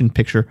motion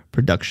picture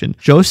production.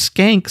 Joe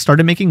Skank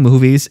started making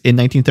movies in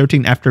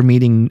 1913 after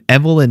meeting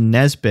Evelyn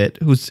Nesbit,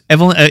 who's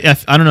Evelyn.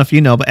 I don't know if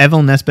you know, but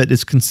Evelyn Nesbit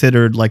is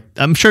considered like,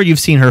 I'm sure you've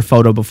seen her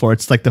photo before.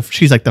 It's like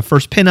she's like the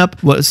first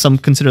pinup. What some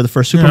consider the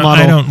first supermodel.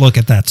 I don't look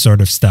at that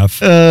sort of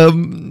stuff.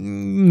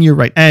 You're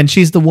right. And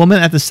she's the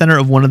woman at the center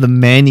of one of the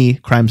many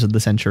crimes of the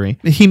century.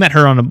 He met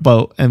her on a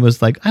boat and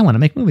was like, I want to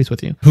make movies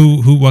with you.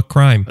 What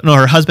crime? No,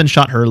 her husband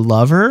shot her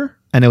lover,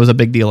 and it was a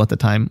big deal at the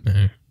time.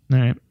 All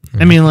right.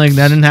 I mean, like,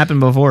 that didn't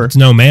happen before. It's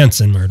no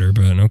Manson murder,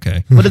 but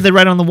okay. What did they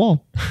write on the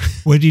wall?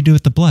 What did you do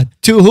with the blood?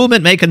 To whom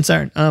it may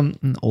concern.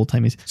 Old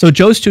timey. So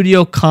Joe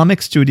Studio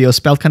Comic Studio,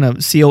 spelled kind of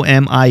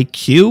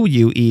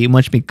Comique,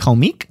 much be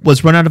comique,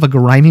 was run out of a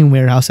grimy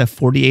warehouse at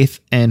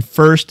 48th and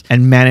 1st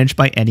and managed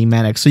by Eddie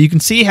Mannix. So you can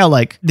see how,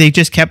 like, they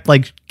just kept,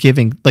 like,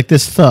 giving, like,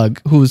 this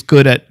thug who was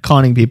good at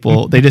conning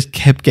people, they just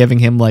kept giving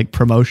him, like,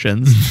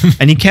 promotions.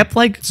 And he kept,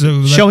 like,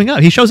 showing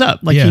up. He shows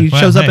up. Like, he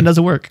shows up and does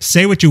the work.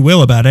 Say what you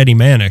will about Eddie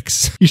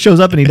Mannix. He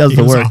shows up and he does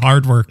the work. He's a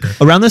hard worker.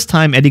 Around this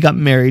time, Eddie got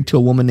married to a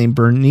woman named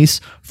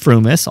Bernice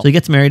Frumis. So he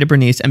gets married to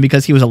Bernice, and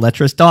because he was a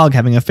lecherous dog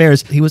having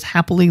affairs, he was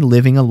happily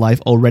living a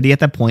life already at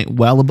that point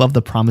well above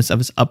the promise of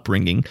his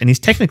upbringing. And he's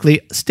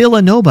technically still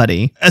a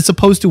nobody as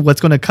opposed to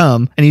what's going to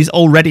come, and he's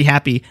already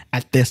happy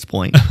at this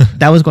point.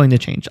 That was going to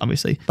change,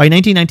 obviously. By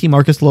 1919,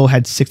 Marcus Lowe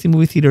had 60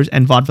 movie theaters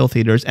and vaudeville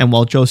theaters, and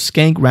while Joe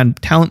Skank ran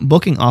talent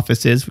booking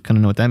offices, we kind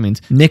of know what that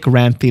means, Nick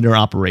ran theater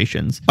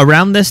operations.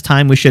 Around this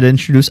time, we should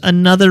introduce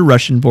another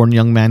Russian-born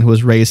young man who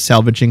was raised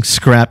salvaging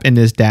scrap in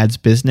his dad's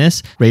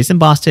business. Raised in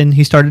Boston,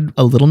 he started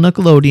a little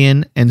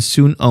Nickelodeon and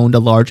soon owned a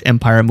large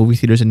empire of movie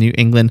theaters in New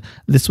England.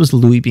 This was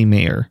Louis B.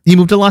 Mayer. He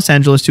moved to Los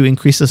Angeles to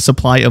increase the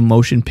supply of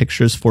motion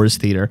pictures for his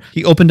theater.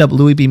 He opened up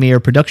Louis B. Mayer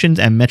Productions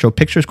and Metro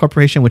Pictures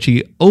Corporation, which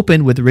he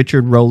opened with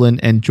Richard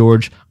Rowland and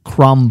George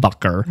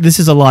Crombacher. This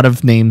is a lot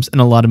of names and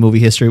a lot of movie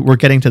history. We're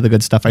getting to the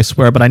good stuff, I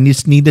swear, but I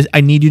need this.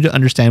 I need you to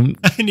understand.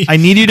 I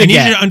need you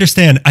to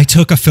understand. I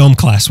took a film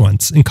class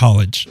once in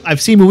college.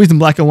 I've seen movies in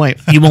black and white.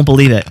 You won't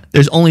believe it.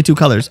 There's only two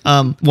colors.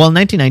 Well, in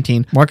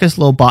 1919, Marcus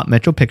Lowe bought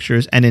Metro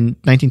Pictures, and in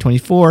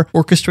 1924,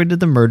 orchestrated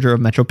the merger of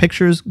Metro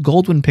Pictures,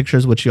 Goldwyn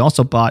Pictures, which he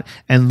also bought,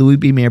 and Louis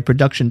B. Mayer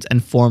Productions,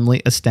 and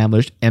formally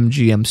established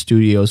MGM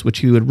Studios, which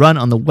he would run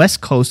on the West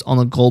Coast on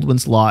the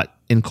Goldwyn's lot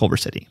in Culver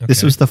City. Okay.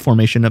 This was the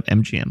formation of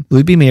MGM.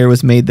 Louis B. Mayer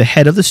was made the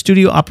head of the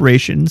studio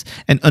operations,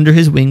 and under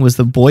his wing was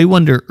the boy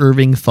wonder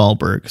Irving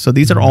Thalberg. So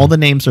these are all the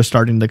names are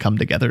starting to come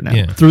together now.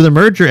 Yeah. Through the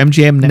merger,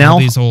 MGM now... All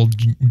these old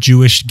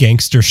Jewish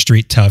gangster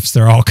street toughs,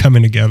 they're all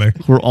coming together.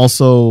 We're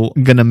also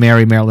going to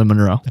marry Marilyn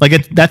Monroe.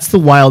 Like, that's the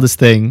wildest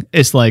thing.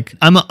 It's like,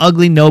 I'm an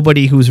ugly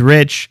nobody who's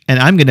rich, and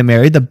I'm going to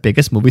marry the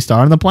biggest movie star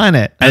on the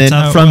planet. And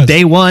then from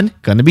day one,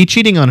 going to be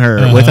cheating on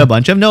her with a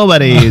bunch of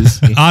nobodies.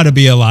 Ought to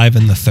be alive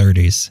in the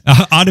 30s.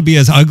 Ought to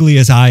be as ugly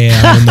as I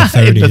am in the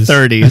 30s. In the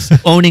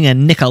 30s, owning a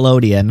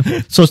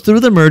Nickelodeon. So through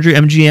the merger,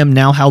 MGM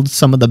now held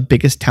some of the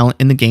biggest talent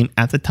in the game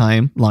at the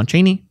time. Lon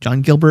Chaney,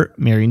 John Gilbert,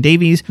 Marion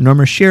Davies,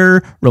 Norma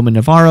Shearer, Roman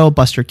Navarro,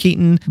 Buster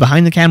Keaton.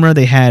 Behind the camera,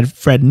 they had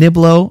Fred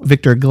Niblo,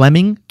 Victor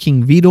Glemming,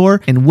 King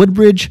Vidor, and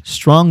Woodbridge,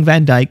 Strong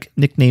Van Dyke,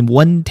 nicknamed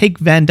One Take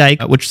Van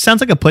Dyke, which sounds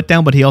like a put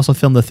down, but he also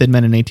filmed The Thin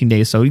Man in 18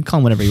 Days, so you can call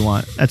him whatever you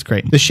want. That's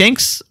great. The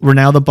Shanks were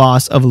now the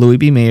boss of Louis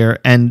B. Mayer,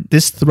 and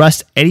this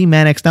thrust Eddie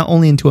Mannix not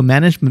only into a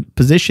management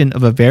position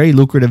of a very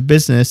lucrative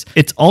business,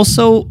 it's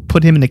also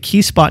put him in a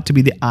key spot to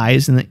be the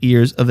eyes and the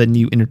ears of the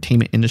new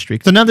entertainment industry.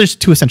 So now there's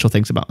two essential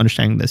things about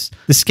understanding this.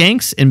 The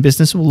Skanks in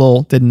business with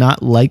Lowell did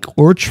not like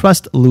or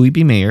trust Louis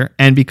B. Mayer,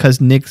 and because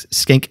Nick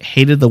Skank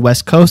hated the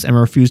West Coast and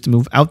refused to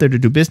move out there to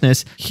do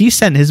business, he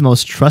sent his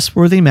most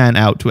trustworthy man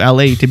out to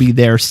LA to be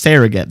their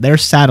surrogate, their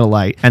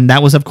satellite, and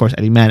that was, of course,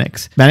 Eddie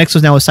Mannix. Mannix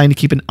was now assigned to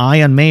keep an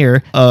eye on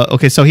Mayer.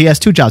 So he has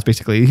two jobs,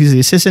 basically. He's the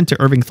assistant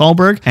to Irving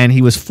Thalberg, and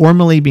he was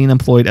formerly being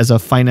employed as a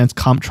finance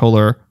comptroller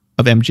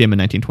of MGM in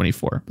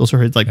 1924. Those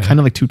are his kind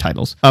of like two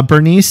titles.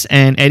 Bernice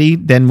and Eddie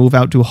then move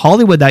out to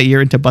Hollywood that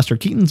year into Buster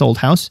Keaton's old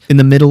house in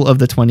the middle of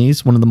the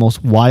 20s. One of the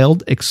most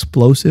wild,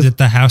 explosive. Is it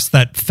the house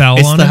that fell on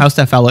It's the house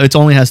that fell. It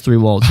only has 3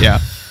 walls. Yeah.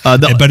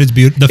 But it's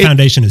beautiful. The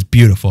foundation is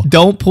beautiful.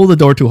 Don't pull the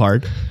door too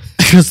hard.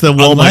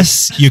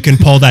 Unless you can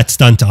pull that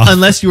stunt off.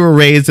 Unless you were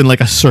raised in like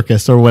a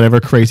circus or whatever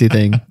crazy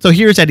thing. So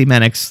here's Eddie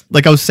Mannix.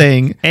 Like I was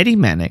saying, Eddie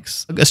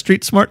Mannix, a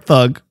street smart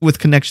thug with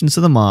connections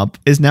to the mob,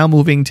 is now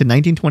moving to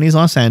 1920s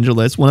Los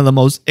Angeles, one of the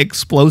most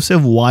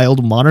explosive,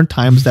 wild, modern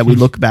times that we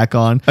look back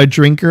on. A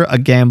drinker, a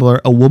gambler,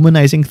 a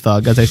womanizing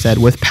thug, as I said,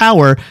 with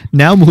power,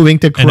 now moving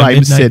to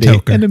Crime City.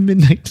 Toker. And a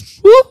midnight.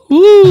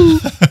 Woo-hoo.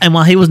 And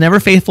while he was never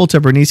faithful to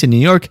Bernice in New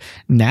York,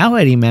 now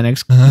Eddie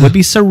Mannix would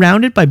be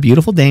surrounded by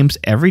beautiful dames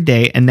every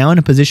day, and now in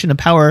a position of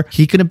power,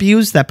 he can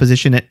abuse that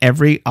position at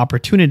every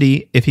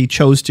opportunity if he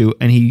chose to,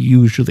 and he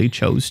usually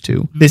chose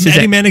to.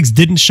 Eddie Mannix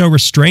didn't show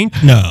restraint?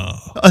 No.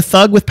 A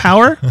thug with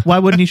power? Why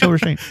wouldn't he show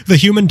restraint? The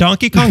human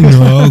Donkey Kong?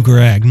 No,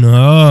 Greg,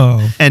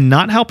 no. And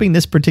not helping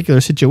this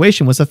particular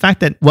situation was the fact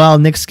that while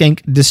Nick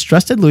Skank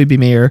distrusted Louis B.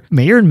 Mayer,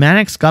 Mayer and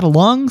Mannix got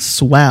along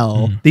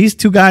swell. These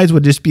two guys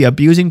would just be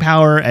abusing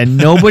power, and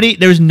nobody,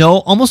 there's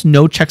almost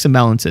no checks and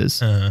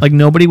balances. Like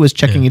nobody was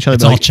checking each other.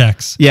 It's all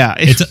checks. Yeah.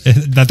 It's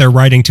that they're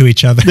writing to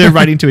each other. They're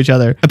writing to each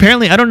other.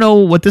 Apparently, I don't know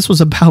what this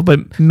was about,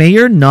 but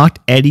Mayer knocked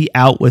Eddie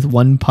out with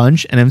one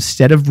punch, and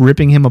instead of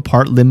ripping him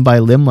apart limb by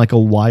limb like a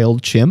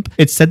wild chimp,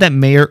 it said that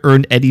Mayer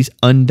earned Eddie's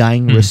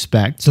undying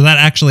respect. So that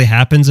actually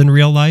happens in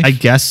real life? I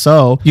guess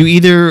so. You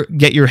either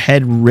get your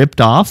head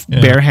ripped off,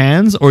 bare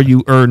hands, or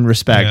you earn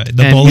respect.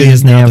 Yeah, the bully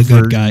is now the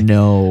good guy.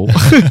 No.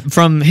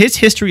 From his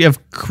history of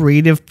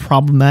creative,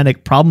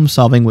 problematic problem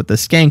solving with the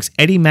Skanks,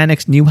 Eddie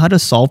Mannix knew how to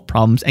solve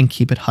problems and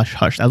keep it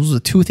hush-hush. Those were the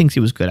two things he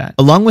was good at.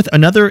 Along with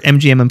another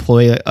MGM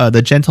employee,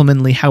 the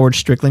gentlemanly Howard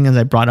Strickling, as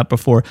I brought up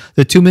before,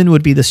 the two men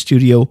would be the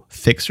studio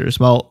fixers.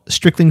 While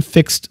Strickling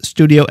fixed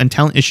studio and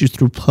talent issues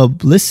through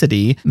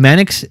publicity,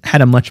 Mannix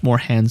had a much more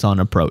hands-on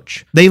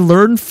approach. They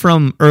learned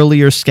from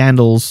earlier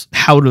scandals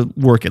how to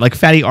work it. Like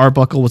Fatty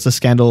Arbuckle was a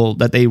scandal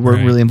that they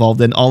weren't really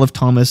involved in. Olive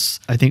Thomas,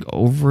 I think,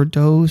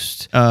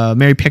 overdosed.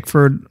 Mary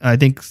Pickford, I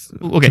think.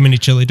 Okay. Too many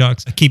chili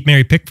dogs. I keep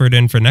Mary Pickford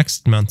in for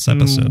next month's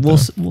episode.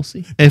 We'll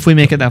see if we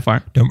make it that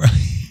far. Don't worry.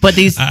 But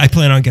these, I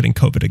plan on getting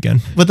COVID again.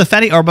 But the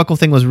Fatty Arbuckle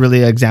thing was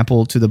really an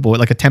example to the boy,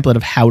 like a template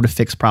of how to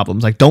fix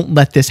problems. Like, don't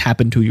let this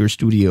happen to your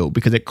studio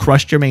because it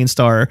crushed your main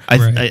star.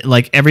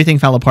 Like everything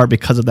fell apart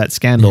because of that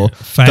scandal. Yeah.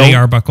 Fatty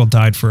Arbuckle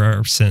died for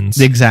our sins.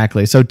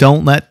 Exactly. So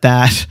don't let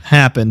that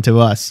happen to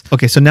us.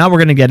 Okay, so now we're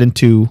going to get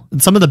into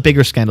some of the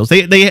bigger scandals.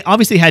 They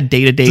obviously had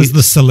day-to-day.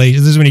 This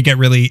is when you get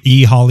really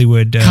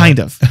Hollywood. Kind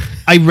of.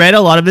 I read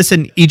a lot of this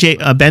in E.J.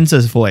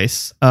 Benza's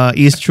voice.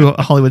 E's True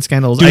Hollywood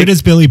Scandals. Do it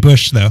as Billy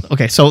Bush, though.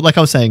 Okay, so like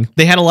I was saying,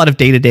 they had a lot of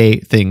day-to-day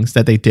things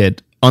that they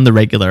did on the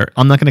regular.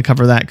 I'm not going to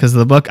cover that because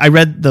the book I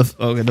read,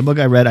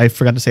 I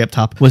forgot to say up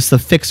top, was The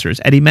Fixers,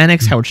 Eddie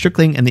Mannix, Howard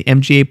Strickling, and the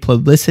MGA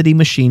Publicity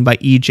Machine by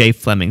E.J.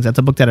 Flemings. That's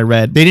a book that I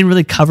read. They didn't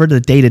really cover the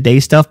day-to-day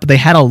stuff, but they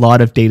had a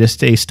lot of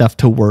day-to-day stuff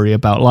to worry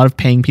about. A lot of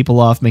paying people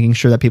off, making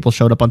sure that people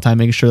showed up on time,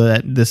 making sure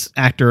that this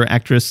actor or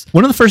actress...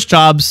 One of the first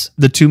jobs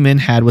the two men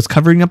had was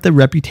covering up the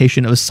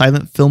reputation of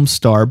silent film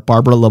star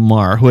Barbara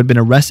Lamar, who had been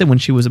arrested when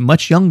she was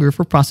much younger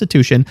for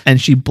prostitution,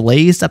 and she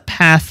blazed a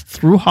path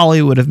through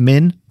Hollywood of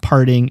men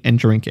partying and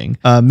drinking.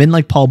 Men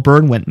like Paul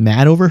Byrne went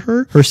mad over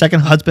her. Her second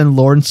husband,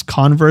 Lawrence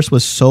Converse,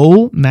 was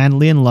so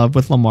madly in love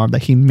with Lamar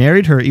that he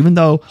married her even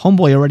though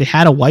homeboy already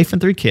had a wife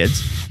and 3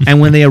 kids.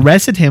 And when they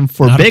arrested him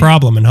for a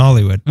problem in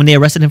Hollywood. When they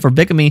arrested him for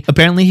bigamy,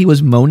 apparently he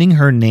was moaning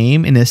her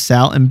name in his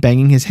cell and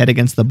banging his head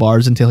against the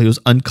bars until he was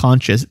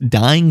unconscious,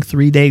 dying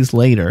 3 days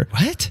later.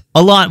 What?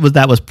 A lot was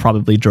that was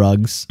probably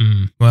drugs.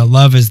 Well,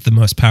 love is the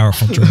most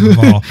powerful drug of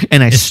all.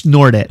 And I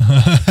snort it.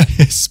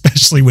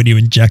 Especially when you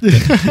inject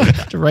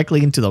it.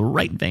 Directly into the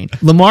right vein.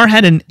 Lamar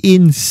had an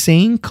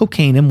insane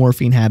cocaine and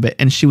morphine habit,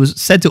 and she was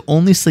said to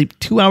only sleep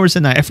 2 hours a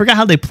night. I forgot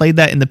how they played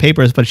that in the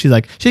papers, but she's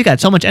like, she's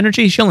got so much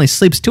energy, she only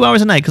sleeps 2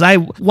 hours a night because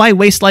why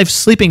waste life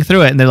sleeping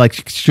through it? And they're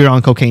like, you're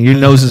on cocaine, your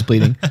nose is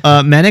bleeding.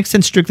 Mannix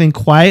and Strickland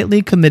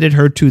quietly committed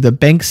her to the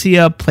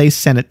Banksia Place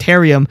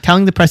Sanitarium,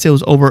 telling the press it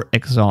was over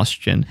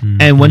exhaustion.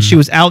 And when she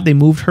was out, they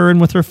moved her in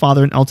with her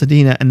father in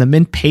Altadena, and the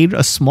men paid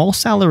a small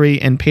salary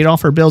and paid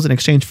off her bills in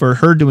exchange for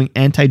her doing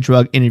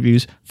anti-drug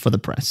interviews for the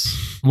press.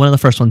 One of the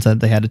first ones that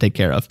they had to take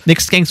care of. Nick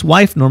Skank's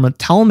wife, Norma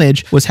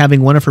Talmadge, was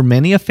having one of her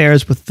many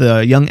affairs with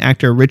the young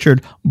actor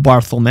Richard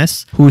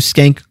Barthelmess, who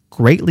Skank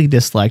greatly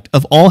disliked.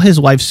 Of all his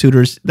wife's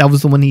suitors, that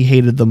was the one he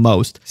hated the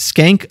most.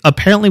 Skank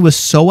apparently was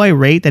so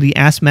irate that he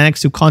asked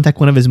Mannix to contact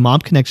one of his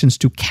mob connections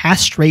to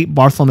castrate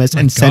Barthelmess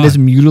and send his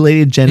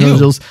mutilated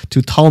genitals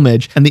to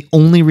Talmadge. And the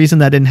only reason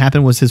that didn't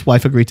happen was his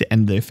wife agreed to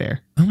end the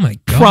affair. Oh my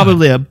God.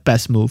 Probably a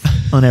best move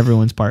on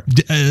everyone's part.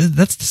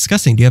 That's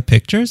disgusting. Do you have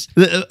pictures?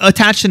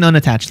 Attached and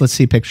unattached. Let's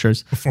see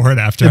pictures. Before and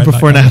after.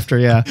 Before and after,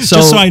 yeah.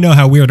 Just so I know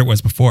how weird it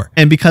was before.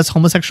 And because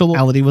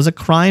homosexuality was a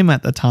crime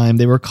at the time,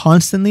 they were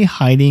constantly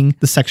hiding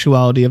the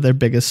sexuality of their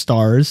biggest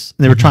stars.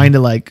 And they were trying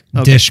to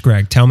Dish,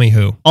 Greg, tell me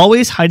who.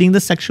 Always hiding the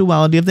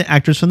sexuality of the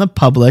actors from the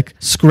public,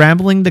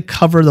 scrambling to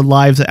cover the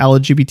lives of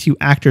LGBT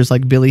actors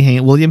like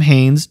William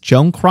Haynes,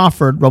 Joan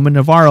Crawford, Roman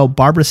Navarro,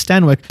 Barbara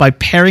Stanwyck by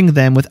pairing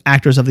them with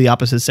actors of the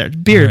opposite sex.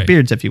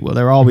 Beards, if you will.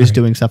 They were always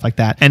doing stuff like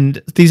that.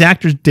 And these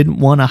actors didn't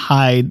want to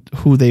hide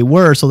who they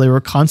were, so they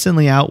were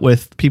constantly out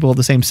with people of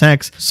the same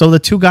sex. So the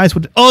two guys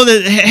would,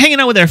 they're hanging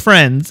out with their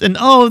friends. And,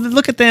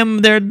 look at them.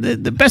 They're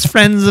the best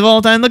friends of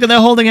all time. Look at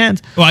them holding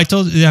hands. Well,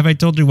 have I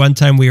told you one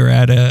time we were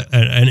at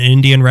an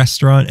Indian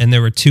restaurant and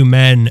there were two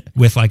men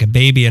with like a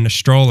baby in a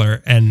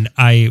stroller, and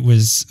I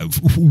was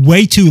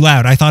way too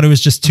loud. I thought it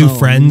was just two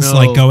friends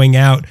like going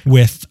out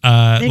with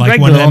like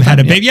one of them had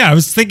a baby. Yeah, I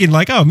was thinking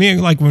like,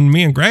 when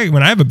me and Greg,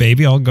 when I have a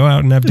baby, I'll go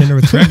out and have dinner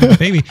with Greg with a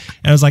baby.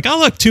 And I was like, oh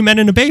look, two men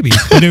and a baby.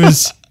 But it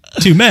was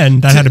two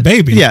men that had a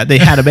baby. Yeah, they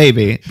had a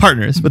baby,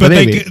 partners with But a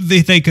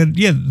baby. they could,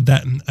 yeah,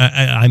 that,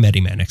 I'm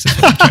Eddie Mannix, is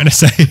what I'm trying to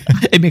say.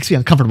 It makes me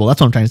uncomfortable. That's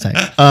what I'm trying to say.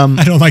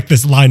 I don't like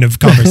this line of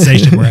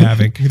conversation we're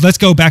having. Let's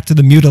go back to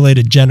the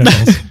mutilated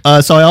genitals.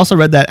 So I also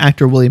read that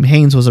actor William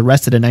Haynes was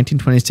arrested in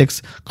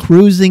 1926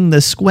 cruising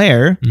the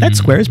square. That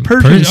square is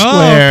Pershing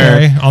Square.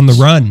 Okay. On the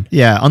run.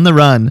 Yeah, on the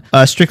run.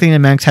 Strickland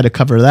and Mannix had to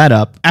cover that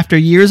up. After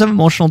years of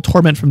emotional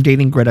torment from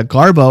dating Greta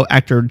Garbo,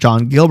 actor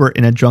John Gilbert,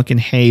 in a drunken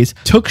haze,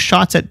 took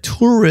shots at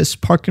tourists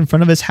parked in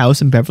front of his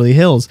house in Beverly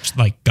Hills.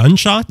 Like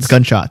gunshots?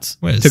 Gunshots.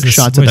 What is Took this?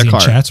 shots What at is their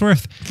he, car.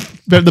 Chatsworth?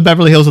 The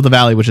Beverly Hills of the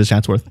Valley, which is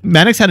Chatsworth.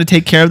 Mannix had to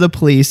take care of the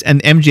police,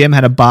 and MGM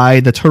had to buy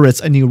the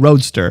tourists a new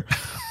roadster.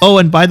 Oh,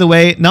 and by the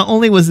way, not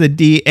only was the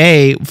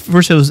DA,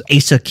 first it was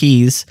Asa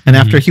Keys, and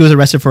after he was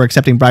arrested for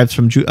accepting bribes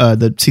from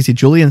the CC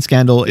Julian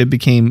scandal, it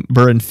became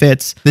Burr and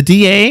Fitz. The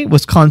DA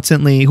was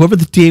constantly, whoever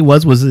the DA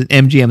was in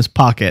MGM's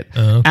pocket,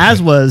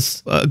 as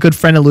was a good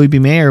friend of Louis B.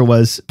 Mayer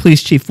was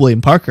Police Chief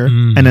William Parker,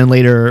 and then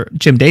later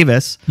Jim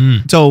Davis.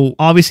 So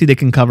obviously they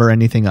can cover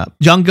anything up.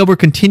 John Gilbert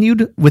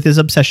continued with his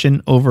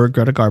obsession over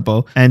Greta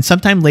Garbo, and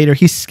sometime later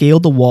he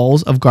scaled the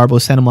walls of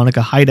Garbo's Santa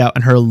Monica hideout,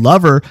 and her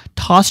lover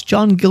tossed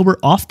John Gilbert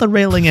off the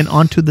railing and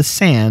onto the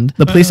sand.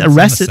 The police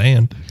arrested.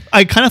 Sand.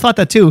 I kind of thought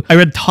that too. I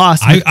read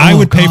tossed. I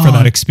would pay for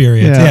that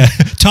experience. Yeah.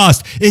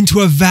 Tossed into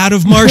a vat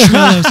of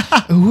marshmallows.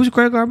 Who's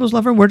Greta Garbo's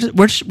lover? Where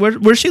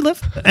does she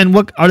live? And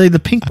what are they? The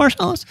pink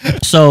marshmallows?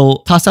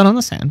 So tossed out on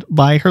the sand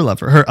by her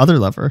lover, her other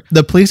lover.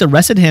 The police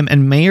arrested him,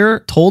 and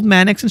Mayer told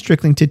Mannix and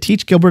Strickland to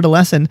teach Gilbert a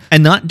lesson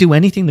and not do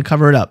anything to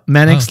cover it up.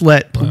 Mannix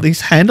let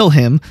police handle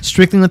him.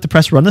 Strickland let the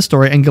press run the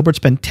story, and Gilbert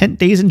spent 10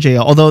 days in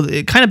jail. Although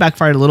it kind of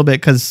backfired a little bit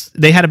because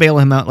they had to bail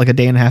him out like a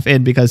day and a half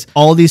in because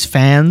all these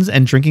fans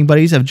and drinking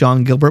buddies of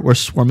John Gilbert were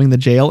swarming the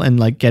jail and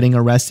like getting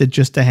arrested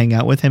just to hang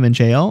out with him in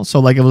jail. So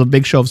like it was a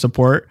big show of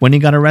support when he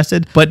got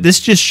arrested. But this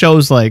just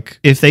shows like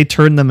if they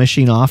turn the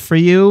machine off for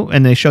you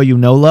and they show you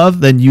no love,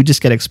 then you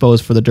just get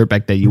exposed for the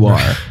dirtbag that you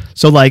are.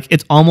 So like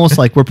it's almost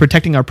like we're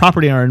protecting our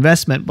property and our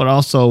investment, but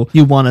also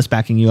you want us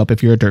backing you up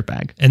if you're a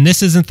dirtbag. And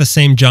this isn't the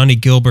same Johnny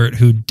Gilbert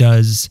who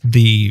does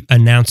the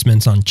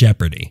announcements on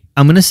Jeopardy.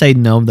 I'm going to say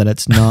no, that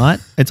it's not.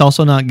 It's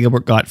also not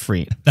Gilbert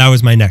Gottfried. That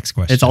was my next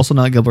question. It's also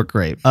not Gilbert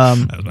Grape. That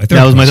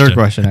was was my my third third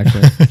question,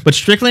 actually. But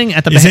Strickling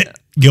at the Is it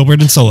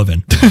Gilbert and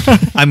Sullivan?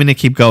 I'm going to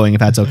keep going if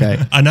that's okay.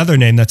 Another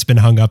name that's been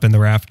hung up in the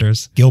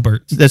rafters.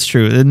 Gilbert. That's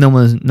true. There's no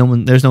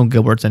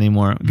Gilberts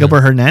anymore.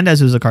 Gilbert Hernandez,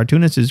 who's a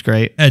cartoonist, is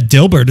great.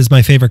 Dilbert is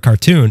my favorite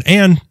cartoon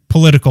and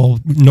political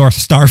North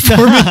Star for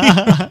me.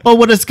 Well,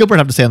 what does Gilbert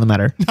have to say on the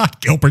matter? Not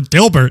Gilbert,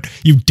 Dilbert.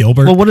 You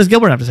Dilbert. Well, what does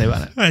Gilbert have to say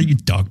about it? You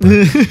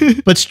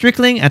dogbert. But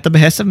Strickling, at the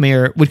behest of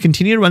Mayer, would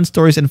continue to run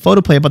stories and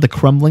photoplay about the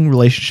crumbling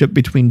relationship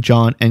between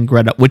John and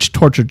Greta, which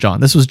tortured John.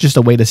 This was just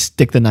a way to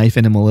stick the knife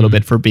in him a little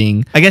bit for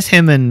being, I guess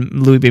him and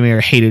Louis B. Mayer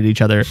hated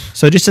each other.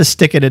 So just to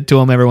stick it to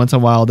him every once in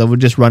a while, they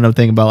would just run a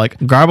thing about like,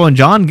 Garbo and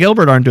John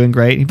Gilbert aren't doing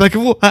great. He'd be like,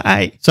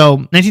 why? So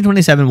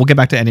 1927, we'll get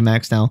back to Eddie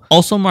Mannix now,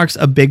 also marks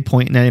a big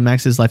point in Eddie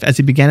Mannix's life as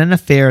he began an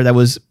affair that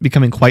was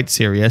becoming quite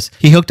serious.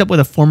 He hooked up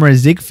with a former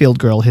Ziegfeld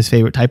girl, his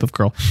favorite type of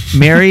girl,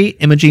 Mary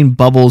Imogene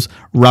Bubbles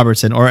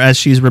Robertson, or as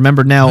she's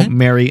remembered now,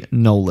 Mary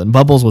Nolan.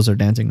 Bubbles was her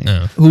dancing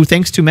name. Who,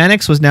 thanks to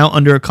Mannix, was now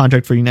under a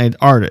contract for United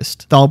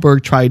Artists.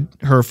 Thalberg tried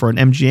her for an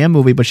MGM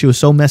movie, but she was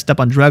so messed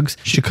up on drugs,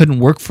 she couldn't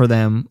work for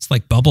them. It's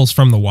like Bubbles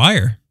from The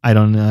Wire. I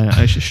don't know.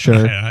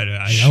 Sure.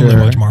 I only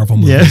watch Marvel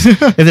movies. Yeah.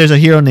 If there's a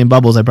hero named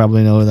Bubbles, I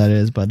probably know who that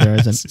is, but there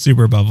isn't.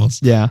 Super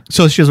Bubbles. Yeah.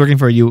 So she was working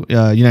for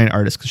United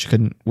Artists because she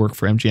couldn't work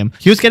for MGM.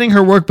 He was getting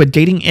her work, but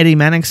dating Eddie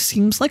Mannix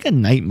seems like a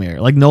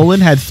nightmare. Like Nolan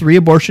had 3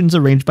 abortions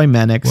arranged by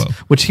Mannix,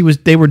 which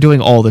they were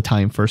doing all the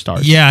time for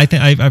stars. Yeah, I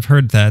think I've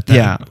heard that.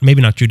 Yeah.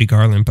 Maybe not Judy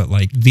Garland, but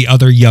like the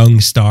other young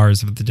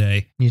stars of the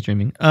day. He's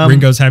dreaming.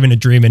 Ringo's having a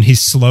dream and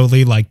he's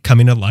slowly like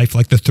coming to life,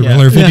 like the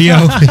Thriller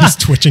video. He's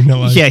twitching to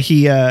life. Yeah,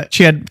 she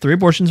had 3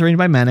 abortions arranged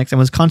by Mannix and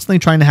was constantly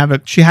trying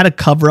to she had to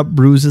cover up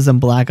bruises and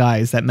black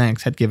eyes that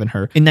Mannix had given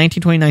her. In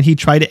 1929, he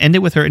tried to end it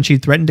with her and she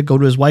threatened to go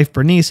to his wife,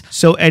 Bernice,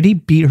 so Eddie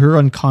beat her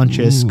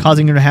unconscious,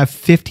 causing her to have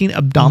 15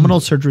 abdominal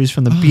surgeries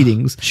from the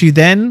beatings. She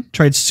then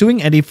tried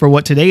suing Eddie for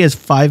what today is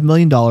 $5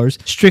 million.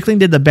 Strickling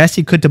did the best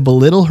he could to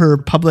belittle her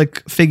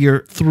public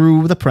figure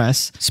through the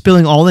press,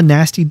 spilling all the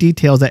nasty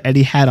details that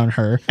Eddie had on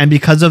her. And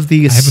because of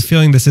these... I have a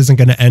feeling this isn't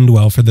going to end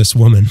well for this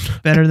woman.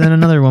 Better than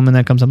another woman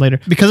that comes up later.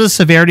 Because of the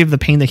severity of the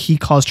pain that he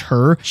caused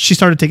her, she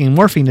started taking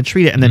morphine to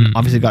treat it and then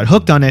obviously got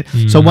hooked on it.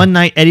 So one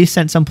night, Eddie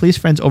sent some police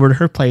friends over to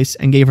her place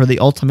and gave her the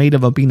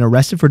ultimatum of being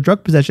arrested for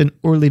drug possession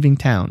or leaving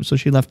town. So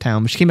she left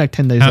town, but she came back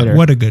 10 days later.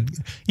 What a good...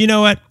 You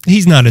know what?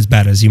 He's not as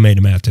bad as you made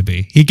him out to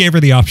be. He gave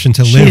her the option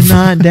to live. She's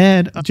not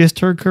dead, just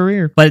her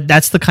career. But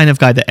that's the kind of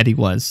guy that Eddie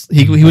was.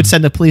 He would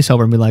send the police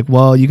over and be like,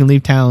 well, you can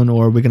leave town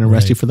or we're going to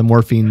arrest you for the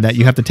morphine that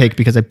you have to take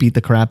because I beat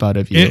the crap out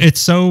of you.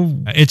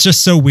 It's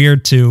just so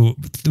weird to,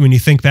 when you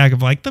think back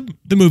of like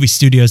the movie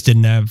studios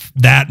didn't have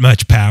that much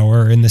much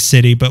power in the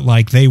city, but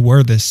like they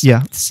were this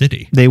Yeah.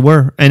 city. They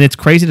were. And it's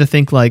crazy to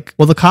think like,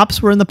 well, the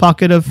cops were in the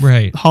pocket of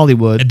Right.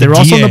 Hollywood. And They the were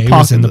also in DA the was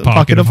pocket, in the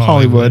pocket of of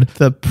Hollywood. Hollywood.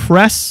 The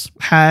press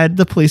had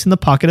the police in the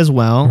pocket as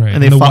well. Right.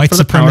 And they the fought white for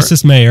the power.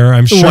 supremacist mayor,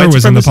 I'm The sure, white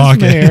was in the supremacist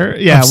pocket. mayor,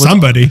 yeah, of was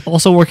somebody.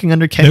 Also working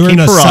under Ken They were, King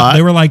Parat.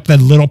 they were like the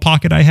little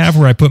pocket I have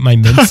where I put my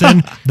mints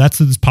in. That's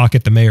the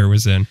pocket the mayor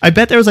was in. I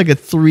bet there was like a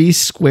 3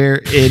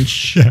 square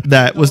inch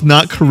that was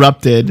not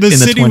corrupted The in the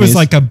city 20s. was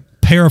like a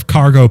pair of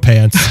cargo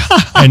pants,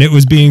 and it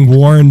was being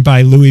worn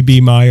by Louis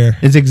B. Meyer.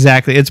 It's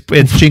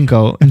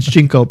Jinko. It's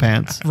Jinko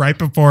pants. Right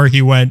before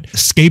he went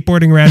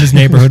skateboarding around his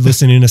neighborhood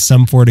listening to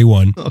Sum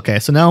 41. Okay,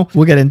 so now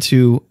we'll get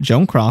into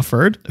Joan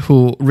Crawford,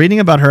 who, reading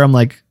about her, I'm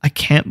like, I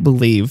can't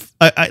believe.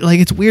 I like,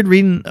 it's weird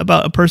reading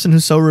about a person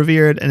who's so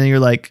revered, and then you're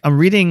like, I'm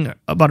reading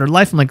about her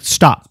life. I'm like,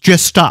 stop.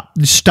 Just stop.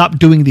 Just stop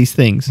doing these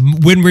things.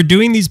 When we're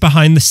doing these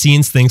behind the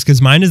scenes things,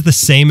 because mine is the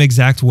same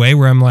exact way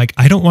where I'm like,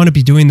 I don't want to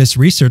be doing this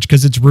research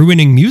because it's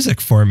ruining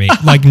music for me.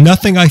 Like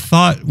nothing I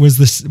thought was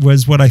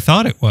what I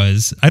thought it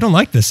was. I don't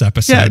like this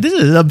episode. Yeah, this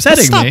is upsetting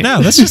Let's stop me. now.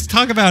 Let's just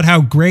talk about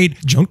how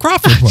great Joan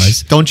Crawford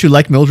was. Don't you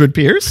like Mildred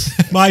Pierce?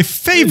 My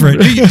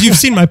favorite. You've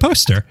seen my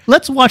poster.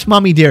 Let's watch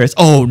Mommy Dearest.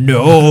 Oh,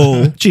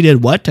 no. She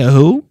did what to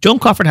who? Joan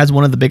Crawford has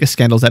one of the biggest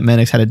scandals that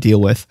Mannix had to deal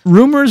with.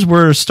 Rumors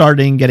were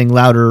getting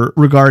louder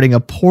regarding a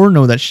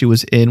porno that she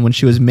was in when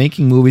she was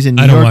making movies in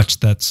New I don't York. watch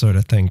that sort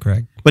of thing,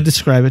 Greg. But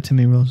describe it to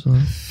me,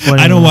 Rosa.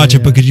 I don't watch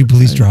it, but could you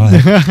please draw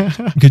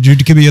it? Could you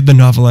give me the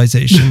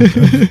novelization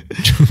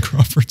of Joan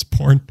Crawford's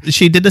porn?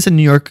 She did this in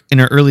New York in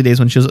her early days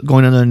when she was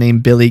going under the name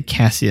Billy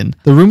Cassian.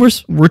 The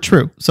rumors were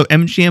true. So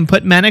MGM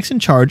put Mannix in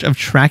charge of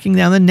tracking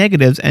down the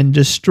negatives and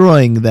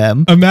destroying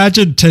them.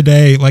 Imagine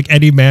today, like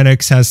Eddie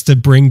Mannix has to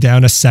bring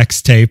down a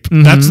sex tape.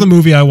 That's the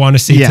movie I want to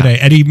see Yeah. today.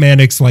 Eddie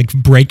Mannix like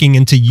breaking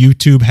into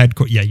YouTube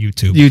headquarters. Yeah,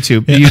 YouTube.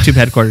 YouTube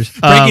headquarters.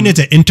 Breaking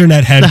into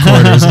internet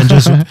headquarters and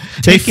just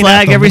They taking out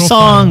flag the every little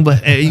song, file.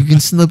 but you can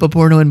slip a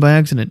porno in by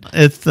accident.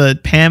 It's the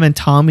Pam and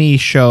Tommy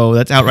show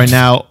that's out right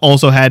now.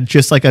 Also had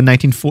just like a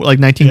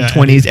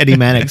 1920s Eddie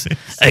Mannix.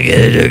 I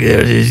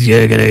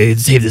gotta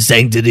save the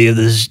sanctity of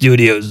the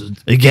studios.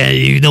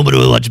 Nobody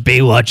will watch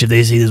Baywatch if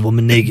they see this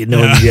woman naked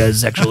knowing she has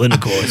sexual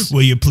intercourse.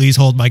 Will you please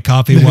hold my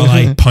coffee while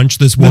I punch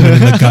this woman in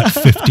the gut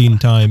 15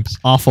 times?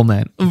 Awful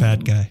man.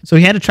 Bad guy. So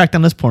he had to track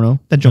down this porno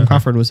that Joan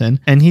Crawford was in,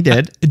 and he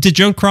did. Did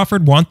Joan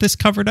Crawford want this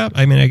covered up?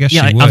 I mean, I guess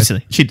Yeah, she would.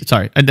 obviously.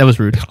 Sorry, that was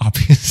rude.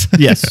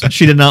 Obviously. Yes,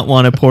 she did not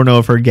want a porno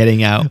of her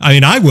getting out. I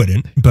mean, I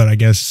wouldn't, but I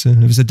guess it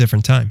was a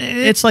different time.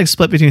 It's like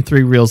split between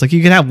 3 reels. Like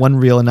you can have one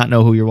reel and not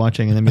know who you're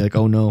watching, and then be like,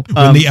 "Oh no."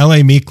 When the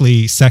LA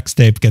Meekly sex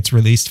tape gets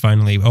released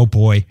finally, oh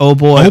boy. Oh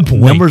boy, Oh boy.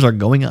 numbers are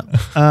going up.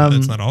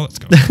 That's not all it's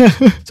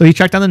going. So he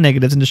tracked down the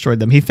negatives and destroyed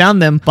them. He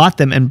found them, bought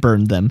them, and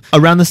burned them.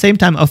 Around the same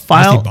time, a Unless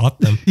file. he bought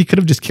them. He could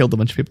have just killed a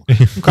bunch of people.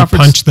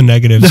 Punched the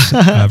negatives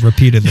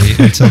repeatedly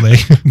until they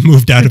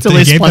moved out of Until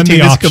they gave them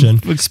the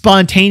option.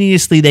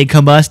 Spontaneously, they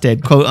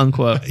combusted, quote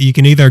unquote. You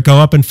can either go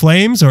up in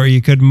flames or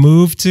you could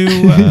move to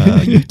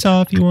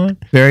Utah if you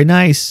want. Very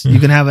nice. You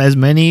can have as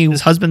many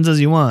husbands as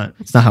you want.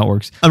 It's not how it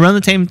works. Around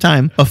the same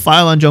time, a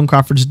file on Joan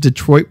Crawford's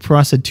Detroit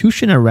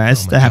prostitution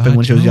arrest that happened God,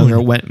 when she was Joan.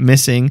 younger went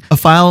missing. A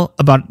file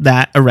about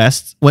that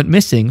arrest went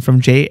missing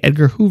from J.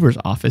 Edgar Hoover's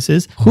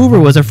offices. Hoover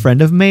was a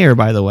friend of Mayer,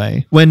 by the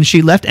way. When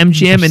she left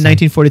MGM in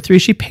 1943,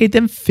 she paid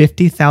them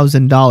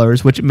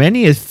 $50,000, which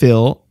many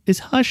feel is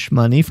hush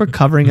money for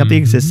covering up the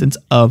existence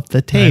of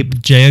the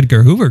tape. J.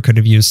 Edgar Hoover could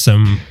have used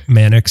some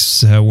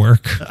Mannix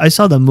work. I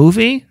saw the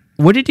movie.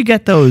 Where did you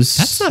get those?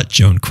 That's not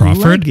Joan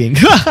Crawford. leggings?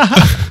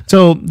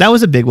 So that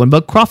was a big one,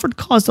 but Crawford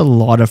caused a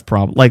lot of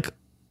problems.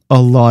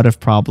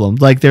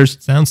 Like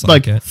there's Sounds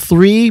like it.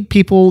 3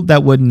 people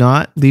that would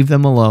not leave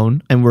them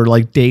alone and were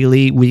like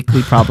daily,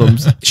 weekly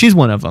problems. She's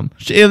one of them.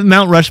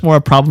 Mount Rushmore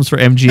of problems for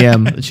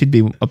MGM. She'd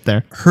be up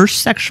there. Her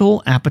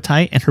sexual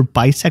appetite and her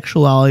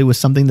bisexuality was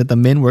something that the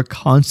men were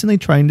constantly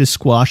trying to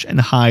squash and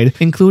hide,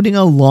 including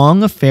a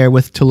long affair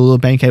with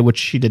Tallulah Bankhead, which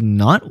she did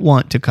not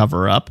want to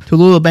cover up.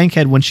 Tallulah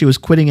Bankhead, when she was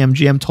quitting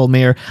MGM, told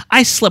Mayer,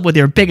 "I slept with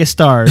your biggest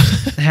stars."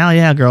 Hell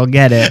yeah, girl,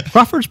 get it.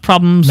 Crawford's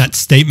problems. That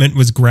statement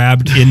was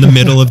grabbed in the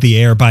middle of the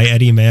air by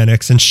Eddie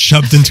Mannix and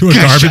shoved into a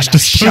garbage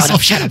disposal.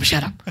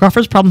 Shut up.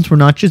 Crawford's problems were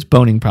not just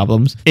boning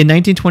problems. In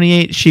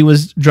 1928, she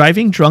was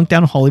driving drunk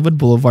down Hollywood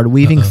Boulevard,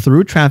 weaving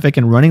through traffic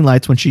and running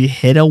lights when she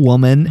hit a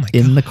woman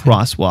in the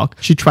crosswalk.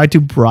 She tried to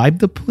bribe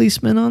the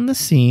policeman on the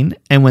scene,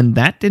 and when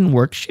that didn't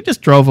work, she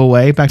just drove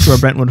away back to her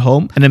Brentwood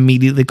home and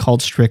immediately called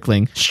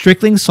Strickling.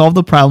 Strickling solved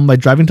the problem by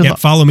driving to Can't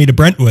follow me to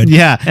Brentwood.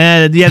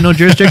 no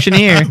jurisdiction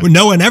here.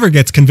 No one ever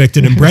gets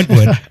convicted in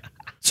Brentwood.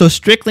 So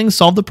Strickling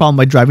solved the problem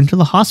by driving to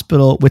the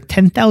hospital with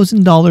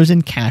 $10,000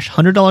 in cash,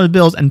 $100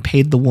 bills, and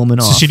paid the woman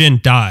off. So she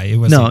didn't die. It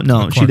wasn't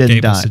No, a she Clark didn't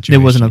Gable die. situation.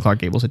 It wasn't a Clark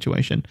Gable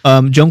situation.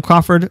 Joan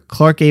Crawford,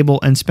 Clark Gable,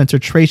 and Spencer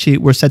Tracy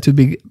were said to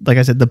be, like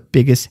I said, the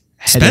biggest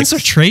Spencer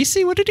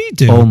Tracy? What did he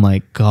do? Oh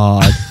my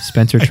God,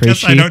 Spencer I Tracy.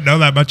 guess I don't know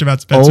that much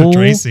about Spencer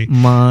Tracy.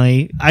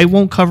 I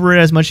won't cover it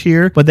as much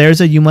here, but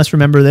there's a you must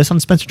remember this on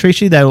Spencer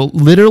Tracy that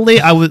literally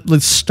I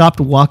was stopped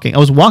walking. I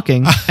was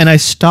walking and I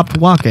stopped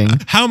walking.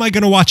 How am I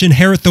going to watch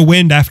Inherit the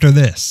Wind after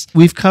this?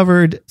 We've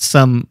covered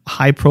some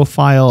high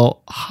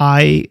profile,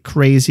 high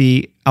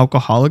crazy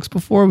alcoholics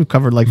before. We've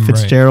covered like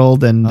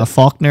Fitzgerald and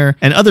Faulkner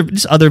and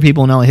other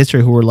people in LA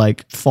history who were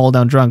like fall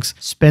down drunks.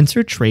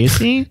 Spencer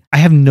Tracy, I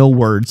have no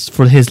words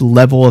for his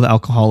level of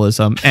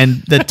alcoholism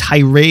and the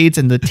tirades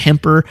and the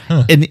temper.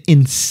 An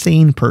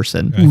insane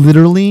person.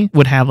 Literally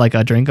would have like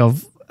a drink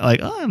of like,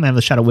 oh, I'm gonna have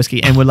a shot of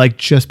whiskey and would like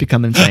just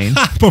become insane.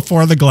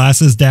 Before the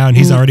glass is down,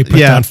 he's already put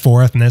down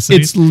 4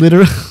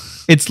 ethnicities.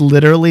 It's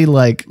literally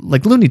like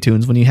Looney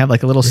Tunes when you have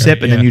like a little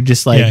sip and then you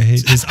just like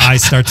his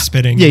eyes start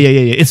spitting.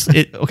 Yeah.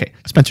 Okay.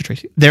 Spencer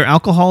Tracy. Their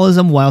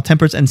alcoholism, wild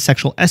tempers, and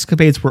sexual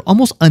escapades were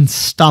almost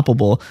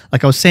unstoppable.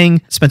 Like I was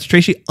saying, Spencer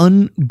Tracy,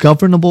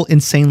 ungovernable,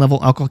 insane level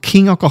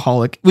king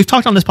alcoholic. We've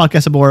talked on this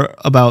podcast before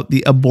about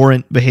the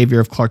abhorrent behavior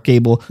of Clark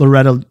Gable.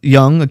 Loretta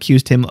Young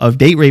accused him of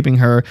date raping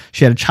her.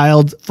 She had a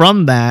child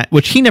from that,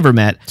 which he never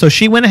met. So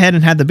she went ahead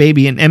and had the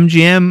baby, and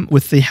MGM,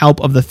 with the help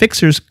of the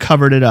fixers,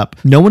 covered it up.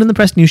 No one in the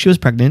press knew she was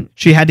pregnant.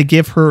 She had to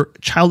give her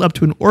child up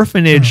to an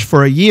orphanage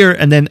for a year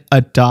and then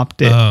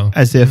adopt it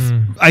as if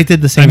I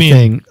did the same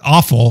thing.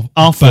 Awful.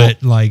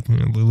 But like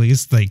at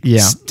least they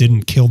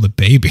didn't kill the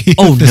baby.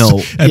 Oh,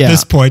 At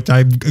this point,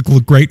 I'm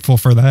grateful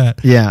for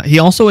that. Yeah. He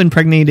also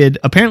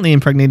apparently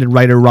impregnated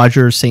writer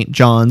Roger St.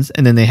 John's,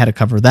 and then they had to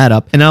cover that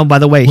up. And now, by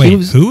the way,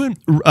 who?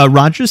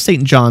 Roger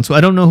St. John's. So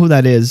I don't know who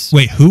that is.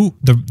 Wait, who?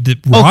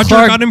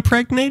 Roger got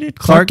impregnated?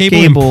 Clark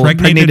Gable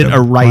impregnated a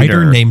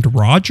writer named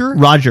Roger?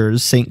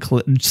 Rogers St.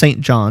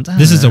 John's.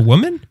 This is a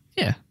woman?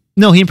 Yeah.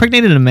 No, he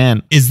impregnated a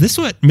man. Is this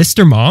what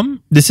Mr.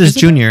 Mom? This is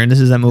Junior, and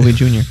this is that movie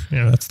Junior.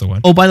 Yeah, that's the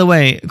one. Oh, by the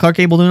way, Clark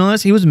Gable doing all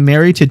this, he was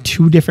married to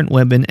 2 different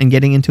women and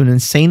getting into an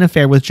insane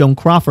affair with Joan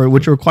Crawford,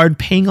 which required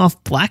paying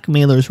off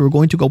blackmailers who were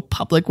going to go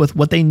public with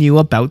what they knew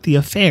about the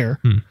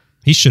affair.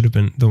 He should have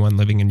been the one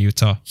living in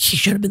Utah.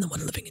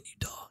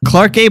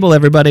 Clark Gable,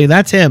 everybody,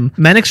 that's him.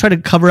 Mannix tried to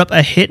cover up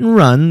a hit and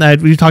run that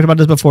we've talked about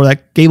this before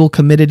that Gable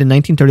committed in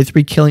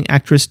 1933, killing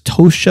actress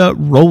Tosha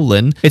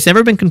Rowland. It's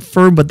never been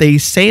confirmed, but they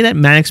say that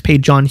Mannix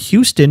paid John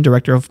Huston,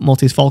 director of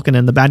Maltese Falcon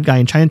and The Bad Guy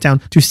in Chinatown,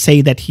 to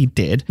say that he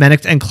did.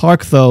 Mannix and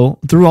Clark, though,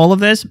 through all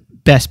of this,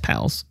 best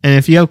pals. And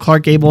if you have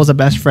Clark Gable as a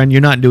best friend, you're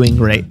not doing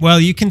great.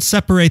 Well, you can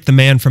separate the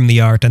man from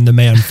the art and the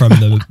man from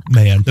the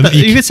man.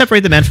 You can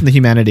separate the man from the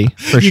humanity,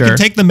 for sure. You can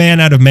take the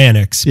man out of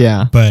Mannix.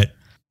 Yeah. But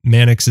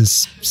Mannix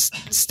is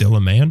still a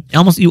man.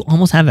 You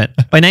almost have it.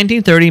 By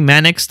 1930,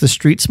 Mannix, the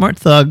street smart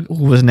thug,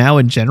 who was now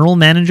a general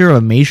manager of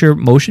a major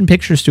motion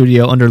picture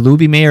studio under Louis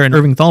B. Mayer and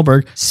Irving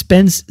Thalberg,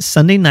 spends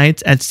Sunday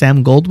nights at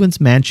Sam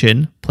Goldwyn's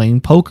mansion playing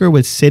poker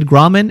with Sid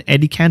Grauman,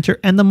 Eddie Cantor,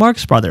 and the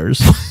Marx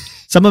Brothers.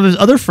 Some of his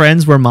other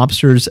friends were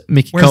mobsters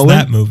Mickey Cohen. Where's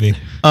that movie?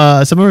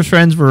 Some of his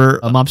friends were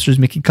mobsters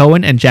Mickey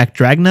Cohen and Jack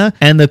Dragna,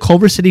 and the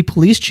Culver City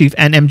police chief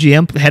and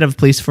MGM, head of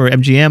police for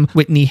MGM,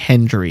 Whitney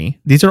Hendry.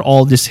 These are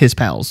all just his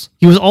pals.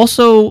 He was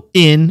also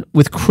in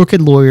with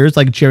crooked lawyers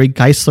like Jerry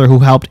Geisler, who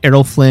helped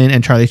Errol Flynn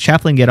and Charlie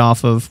Chaplin get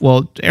off of,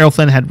 well, Errol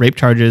Flynn had rape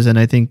charges, and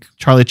I think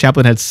Charlie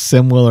Chaplin had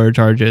similar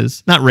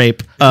charges. Not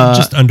rape.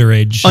 Just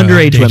underage.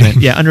 Underage women.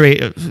 Yeah,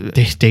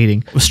 underage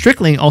dating.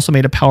 Strickling also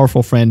made a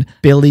powerful friend,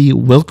 Billy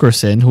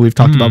Wilkerson, who we've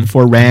talked about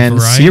before, ran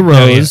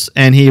Zeros,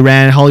 and he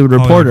ran Hollywood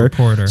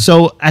Reporter.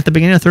 So at the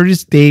beginning of the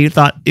 30s, they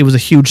thought it was a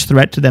huge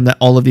threat to them that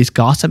all of these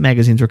gossip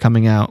magazines were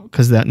coming out,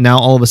 because now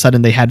all of a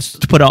sudden they had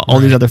to put out all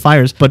these other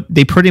fires. But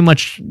they pretty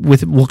much,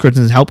 with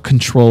Wilkerson's help,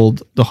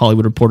 controlled the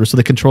Hollywood Reporter. So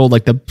they controlled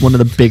like one of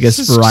the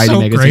biggest variety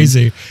magazines.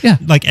 Crazy. Yeah.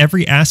 Like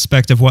every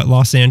aspect of what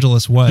Los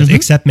Angeles was,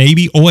 except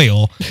maybe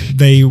oil,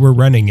 they were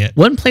running it.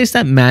 One place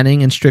that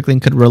Manning and Strickling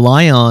could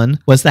rely on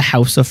was the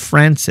House of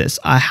Francis,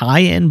 a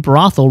high-end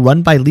brothel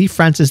run by Lee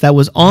Francis that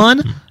was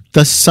on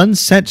the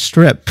Sunset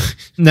Strip.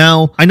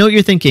 Now, I know what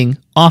you're thinking,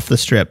 off the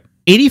strip.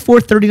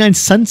 8439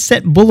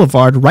 Sunset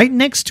Boulevard, right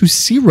next to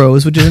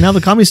Ciro's, which is now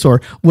the Comedy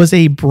Store, was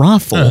a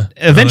brothel.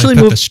 Eventually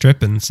moved moved the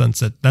Strip in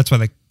Sunset. That's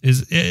why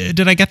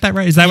did I get that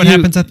right? Is that what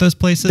happens at those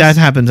places? That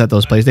happens at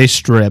those places. They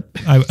strip.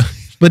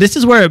 But this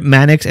is where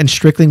Mannix and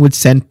Strickling would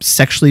send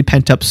sexually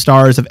pent-up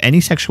stars of any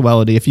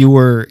sexuality. If you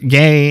were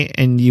gay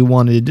and you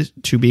wanted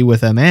to be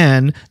with a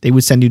man, they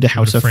would send you to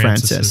House of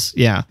Francis.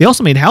 Yeah. They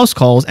also made house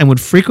calls and would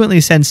frequently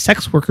send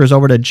sex workers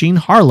over to Jean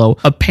Harlow.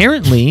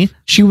 Apparently,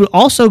 she would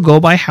also go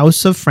by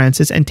House of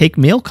Francis and take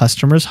male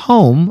customers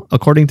home,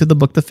 according to the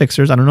book The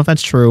Fixers. I don't know if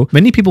that's true.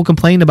 Many people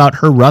complained about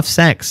her rough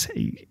sex.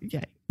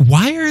 Yeah.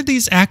 Why are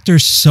these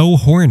actors so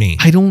horny?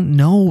 I don't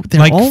know. They're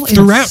Like, all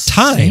throughout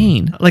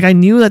insane. Like I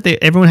knew that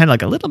everyone had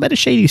like a little bit of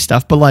shady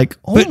stuff, but like,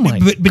 But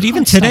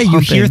even God, today, stop you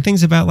hear humping.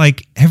 things about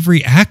like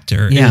every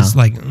actor Yeah. is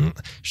like,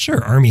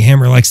 sure, Armie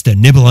Hammer likes to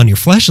nibble on your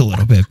flesh a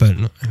little bit, but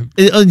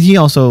He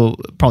also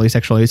probably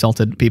sexually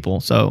assaulted people,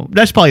 so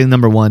that's probably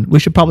number one. We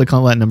should probably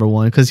call that number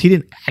one because he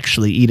didn't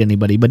actually eat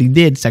anybody, but he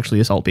did sexually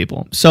assault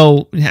people.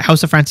 So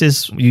House of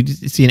Francis, you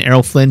see an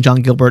Errol Flynn,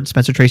 John Gilbert,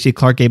 Spencer Tracy,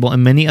 Clark Gable,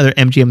 and many other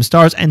MGM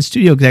stars and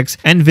studio execs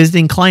and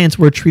visiting clients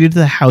were treated to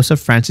the House of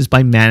Francis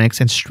by Mannix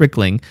and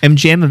Strickling.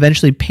 MGM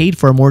eventually paid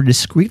for a more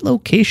discreet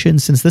location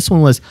since this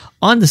one was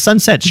on the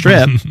Sunset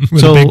Strip.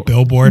 with a big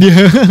billboard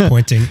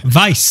pointing,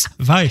 Vice.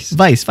 Vice,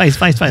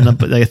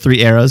 and like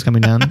 3 arrows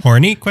coming down.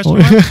 Horny? Question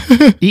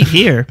mark? Eat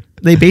here.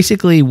 They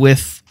basically,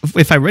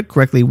 if I read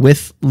correctly,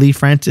 with Lee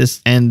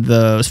Francis and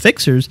the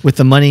Fixers, with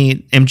the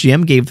money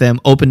MGM gave them,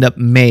 opened up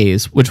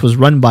Maze, which was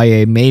run by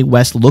a Mae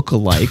West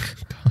lookalike.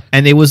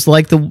 And it was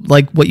like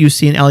what you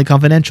see in LA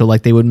Confidential.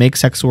 Like they would make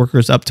sex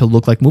workers up to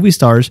look like movie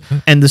stars.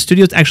 And the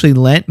studios actually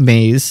lent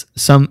Maze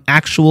some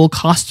actual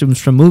costumes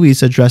from movies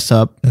to dress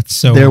up That's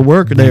so their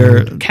work, their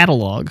weird.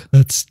 catalog.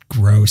 That's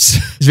gross.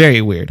 It's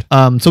very weird.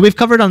 So we've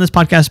covered on this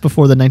podcast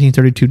before the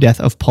 1932 death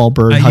of Paul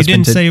Byrne. You husband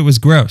didn't to- say it was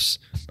gross.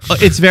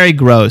 It's very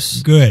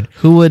gross. Good.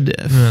 Who would?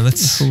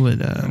 Let's. Who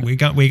would? We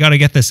got to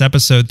get this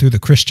episode through the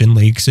Christian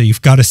League, so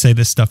you've got to say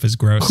this stuff is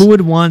gross. Who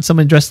would want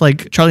someone dressed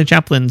like Charlie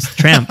Chaplin's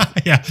tramp?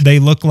 Yeah, they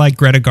look like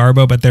Greta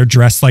Garbo, but they're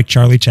dressed like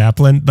Charlie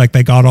Chaplin. Like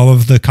they got all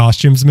of the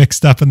costumes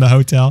mixed up in the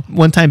hotel.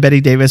 One time,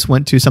 Betty Davis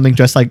went to something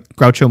dressed like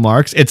Groucho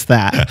Marx. It's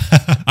that.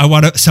 I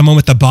want someone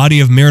with the body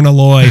of Myrna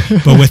Loy,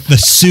 but with the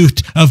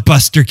suit of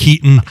Buster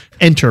Keaton.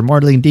 Enter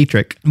Marlene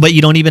Dietrich. But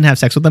you don't even have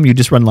sex with them. You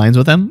just run lines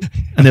with them,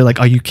 and they're like,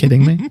 "Are you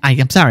kidding me?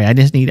 I'm sorry. I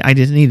just need it. I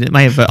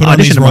have an Put on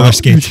these audition tomorrow." roller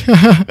skates.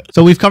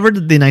 So we've covered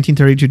the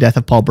 1932 death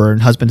of Paul Byrne,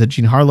 husband to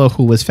Jean Harlow,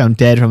 who was found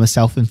dead from a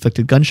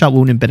self-inflicted gunshot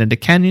wound in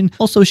Benedict Canyon.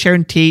 Also,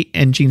 Sharon Tate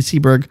and Jean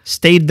Seberg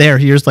stayed there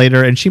years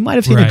later, and she might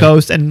have seen a Right.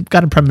 ghost and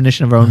got a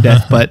premonition of her own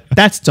death, but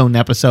that's its own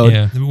episode.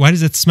 Yeah. Why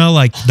does it smell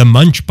like the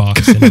Munch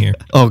box in here?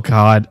 Oh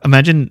God!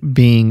 Imagine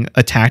being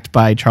attacked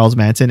by Charles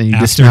Manson and you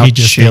just After smell he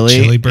just ate chili,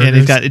 chili and burgers?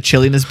 he's got a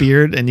chili in his beard,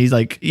 and he's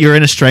like, you're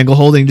in a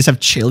stranglehold, and you just have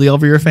chili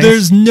over your face.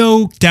 There's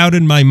no doubt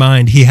in my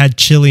mind he had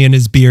chili in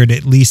his beard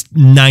at least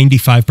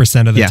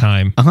 95% of the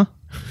time.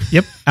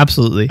 Yep,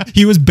 absolutely.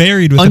 He was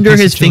buried with a Under piece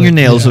his of chili.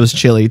 fingernails Yeah. was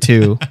chili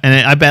too,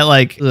 and I bet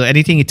like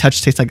anything he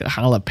touched tastes like a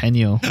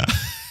jalapeno.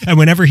 And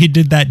whenever he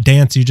did that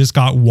dance, you just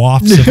got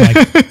wafts of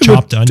like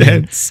chopped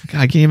onion.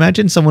 God, can you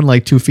imagine someone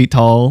like 2 feet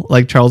tall,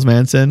 like Charles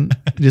Manson,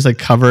 just like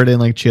covered in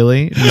like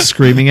chili, and just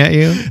screaming at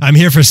you? I'm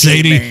here for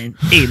Sadie.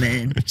 Hey,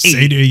 man.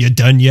 Sadie, are you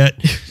done yet?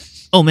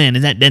 Oh, man,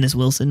 is that Dennis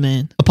Wilson,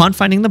 man? Upon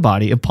finding the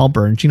body of Paul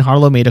Byrne, Jean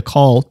Harlow made a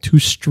call to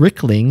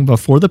Strickling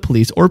before the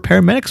police or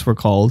paramedics were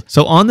called.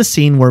 So on the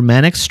scene were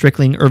Mannix,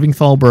 Strickling, Irving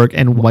Thalberg,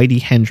 and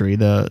Whitey Hendry,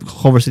 the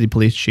Culver City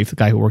police chief, the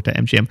guy who worked at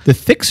MGM. The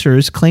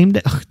Fixers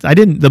claimed,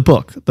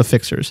 The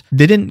Fixers,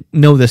 didn't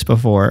know this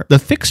before. The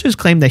Fixers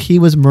claimed that he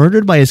was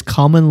murdered by his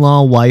common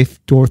law wife,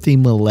 Dorothy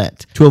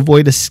Millette, to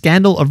avoid a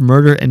scandal of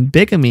murder and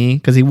bigamy,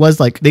 because he was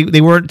like,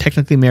 they weren't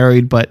technically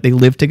married, but they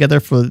lived together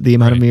for the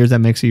amount of years that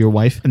makes her your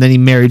wife. And then he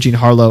married Jean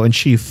Harlow, and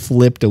she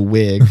flipped a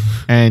wig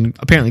and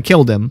apparently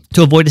killed him.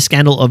 To avoid a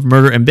scandal of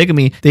murder and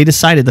bigamy,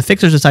 the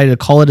Fixers decided to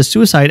call it a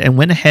suicide and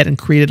went ahead and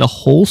created a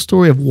whole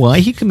story of why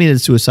he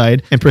committed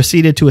suicide and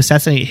proceeded to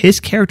assassinate his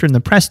character in the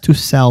press to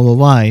sell the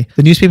lie.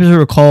 The newspapers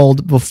were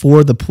called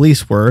before the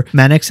police were.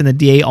 Mannix and the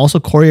DA also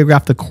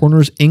choreographed the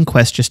coroner's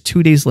inquest just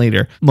 2 days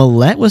later.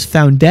 Millette was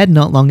found dead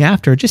not long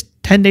after, just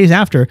 10 days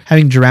after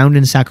having drowned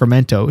in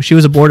Sacramento. She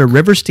was aboard a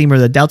river steamer,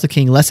 the Delta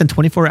King, less than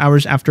 24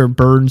 hours after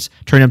Burns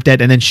turned up dead,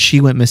 and then she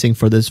went missing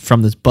from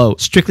this boat.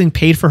 Strickling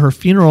paid for her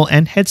funeral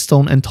and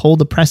headstone and told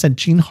the press that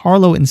Jean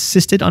Harlow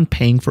insisted on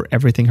paying for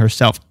everything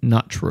herself.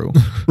 Not true.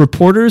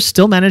 Reporters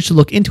still managed to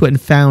look into it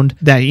and found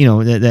that,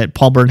 that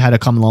Paul Byrne had a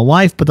common law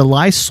wife, but the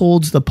lie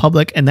sold to the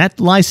public, and that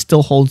lie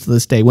still holds to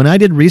this day. When I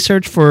did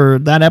research for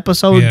that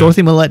episode,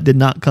 Dorothy Millette did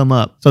not come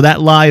up. So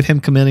that lie of him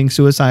committing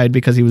suicide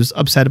because he was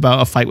upset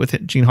about a fight with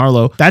Jean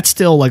Harlow, that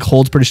still like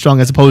holds pretty strong,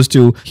 as opposed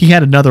to he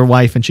had another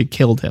wife and she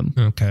killed him.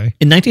 Okay.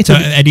 In So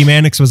 1930, Eddie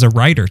Mannix was a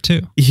writer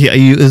too.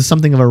 he was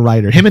something of a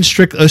writer. Him and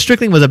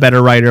Strickling was a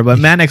better writer, but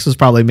Mannix was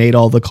probably made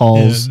all the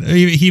calls.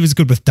 He was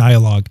good with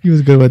dialogue. He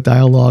was good with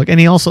dialogue, and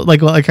he also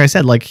like I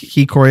said, like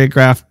he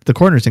choreographed the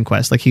coroner's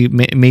inquest. Like he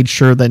made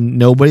sure that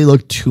nobody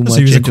looked too much. So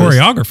he was a into his-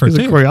 choreographer He was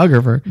too. a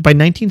choreographer. By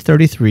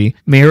 1933,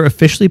 Mayer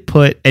officially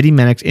put Eddie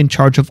Mannix in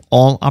charge of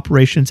all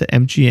operations at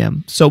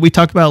MGM. So we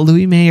talked about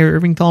Louis Mayer,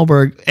 Irving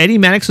Thalberg. Eddie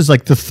Mannix was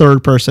like the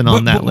third person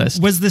on that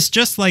list. Was this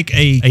just like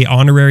a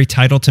honorary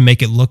title to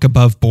make it look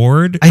above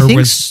board? I think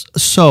was,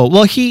 so.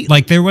 Well, he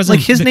like there wasn't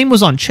like his name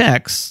was on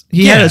checks.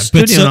 He had a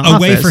studio, but so and an a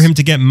way office. for him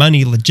to get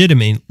money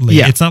legitimately.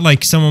 Yeah. It's not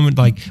like someone would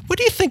like, what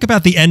do you think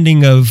about the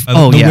ending of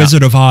Oh, The yeah.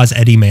 Wizard of Oz,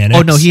 Eddie Mannix?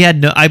 Oh no, he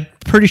had no. I'm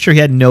pretty sure he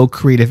had no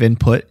creative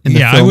input in the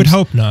Yeah, films. I would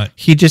hope not.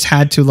 He just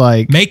had to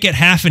like. Make it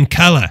half in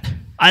color.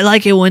 I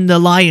like it when the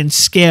lion's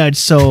scared,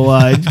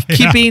 so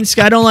keep being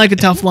scared. I don't like a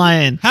tough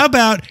lion. How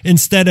about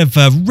instead of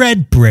a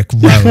red brick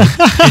road,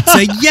 it's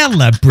a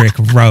yellow brick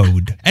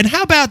road? And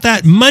how about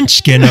that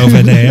munchkin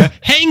over there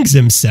hangs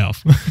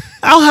himself?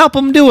 I'll help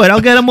him do it.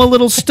 I'll get him a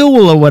little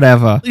stool or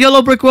whatever.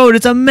 Yellow Brick Road,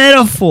 it's a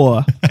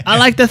metaphor. I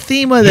like the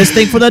theme of this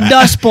thing for the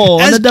Dust Bowl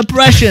and the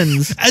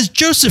depressions. As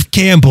Joseph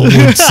Campbell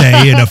would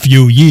say in a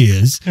few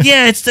years.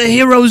 Yeah, it's the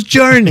hero's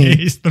journey.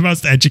 He's the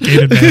most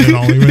educated man in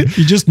Hollywood.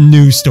 He just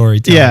knew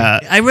storytelling. Yeah,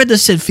 I read the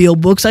Sid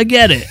Field books. I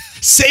get it.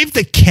 Save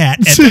the cat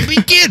at the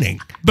beginning.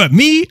 But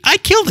me, I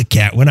kill the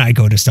cat when I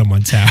go to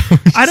someone's house.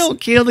 I don't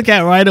kill the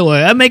cat right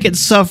away. I make it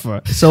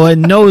suffer so it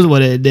knows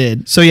what it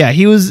did. So yeah,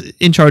 he was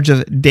in charge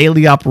of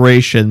daily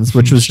operations,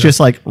 which was just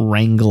like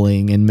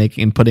wrangling and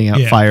making and putting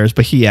out fires.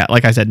 But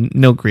like I said,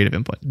 no creative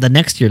input. The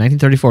next year,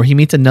 1934, he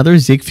meets another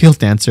Ziegfeld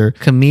dancer,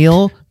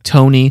 Camille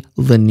Tony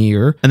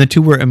Lanier, and the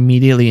two were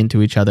immediately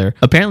into each other.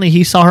 Apparently,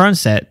 he saw her on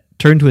set,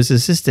 turned to his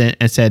assistant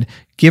and said,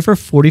 give her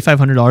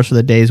 $4,500 for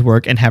the day's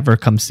work and have her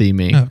come see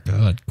me. Oh,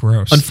 God,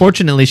 gross.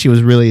 Unfortunately, she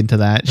was really into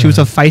that. She was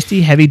a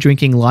feisty, heavy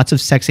drinking, lots of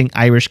sexing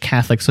Irish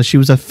Catholic, so she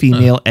was a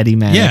female Eddie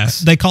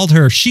Mannix. Yeah, they called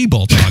her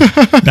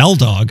she-bulldog, bell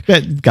dog.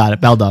 Got it,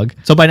 bell dog.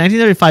 So by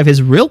 1935,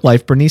 his real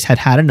wife, Bernice,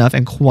 had enough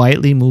and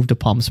quietly moved to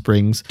Palm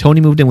Springs.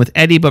 Tony moved in with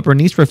Eddie, but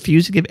Bernice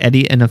refused to give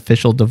Eddie an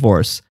official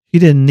divorce. She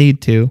didn't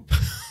need to.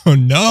 Oh,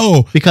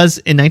 no. Because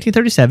in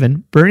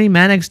 1937, Bernie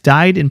Mannix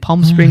died in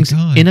Palm Springs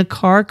in a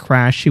car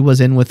crash she was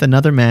in with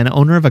another man,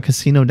 owner of a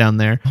casino down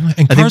there.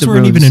 And cars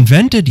weren't even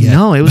invented yet.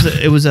 No, it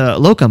was a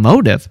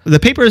locomotive. The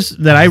papers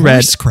that I read...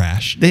 Horse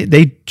crash.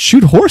 They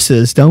shoot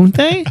horses, don't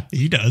they?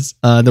 He does.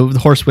 The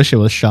horse wish it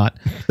was shot.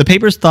 The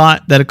papers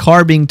thought that a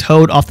car being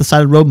towed off the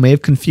side of the road may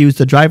have confused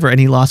the driver and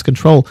he lost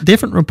control.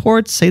 Different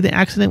reports say the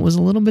accident was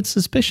a little bit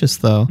suspicious,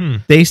 though.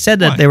 They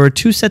said that there were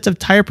 2 sets of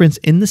tire prints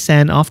in the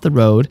sand off the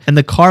road, and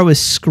the car was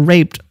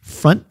scraped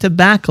front to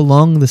back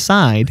along the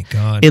side.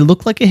 God. It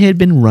looked like it had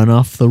been run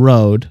off the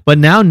road. But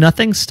now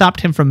nothing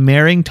stopped him from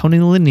marrying Tony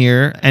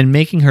Lanier and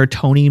making her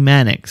Tony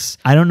Mannix.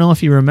 I don't know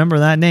if you remember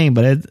that name,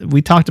 but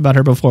we talked about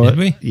her before. Did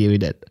we? Yeah, we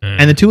did.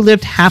 And the two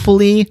lived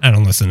happily. I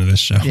don't listen to this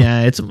show.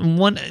 Yeah,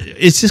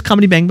 it's just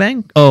Comedy Bang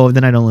Bang. Oh,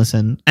 then I don't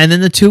listen. And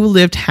then the two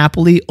lived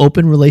happily,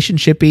 open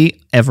relationshipy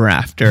ever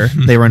after.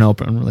 They were in an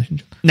open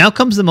relationship. Now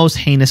comes the most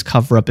heinous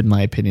cover-up, in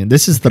my opinion.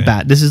 This is the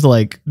bad. This is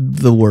like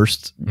the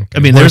worst. Okay. I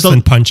mean, worse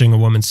than punching a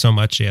woman so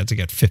much she had to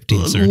get 15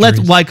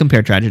 surgeries. Why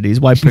compare tragedies?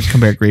 Why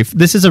compare grief?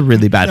 This is a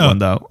really bad one,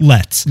 though.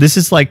 This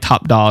is like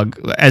top dog,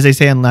 as they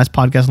say on the last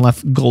podcast and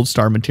left, gold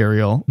star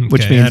material,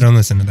 which means I don't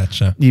listen to that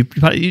show. You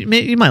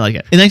might like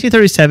it. In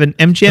 1937,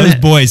 MGM... Those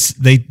boys,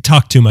 they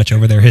talk too much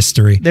over their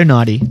history. They're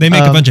naughty. They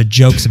make a bunch of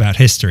jokes about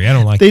history. I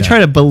don't like that. They try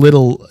to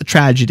belittle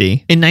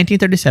tragedy. In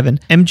 1937,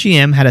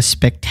 MGM had a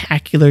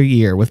spectacular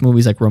year with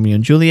movies like Romeo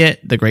and Juliet,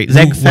 The Great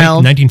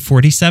Ziegfeld...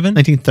 1947?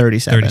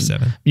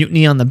 1937.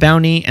 Mutiny on the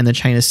Bounty, and The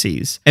China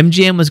Seas.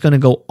 MGM was going to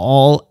go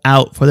all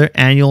out for their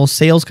annual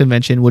sales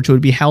convention, which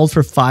would be held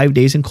for 5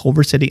 days in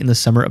Culver City in the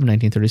summer of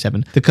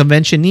 1937. The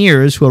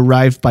conventioneers who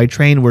arrived by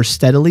train were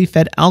steadily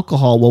fed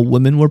alcohol while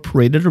women were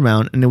paraded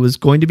around, and it was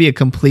going to be a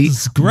complete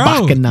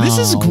bacchanal. This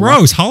is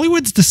gross.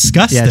 Hollywood's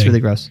disgusting. Yeah, it's really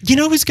gross. You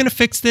know who's going to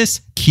fix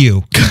this?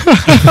 Q.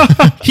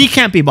 He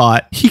can't be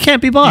bought. He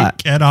can't be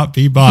bought. He cannot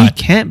be bought.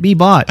 He can't be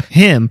bought.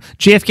 Him.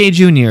 JFK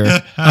Jr.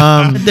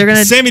 They're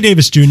gonna Sammy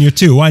Davis Jr.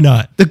 too. Why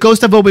not? The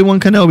ghost of Obi-Wan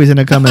Kenobi's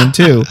gonna come in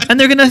too, and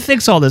they're gonna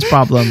fix all these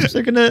problems.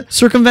 They're gonna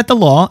circumvent the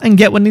law and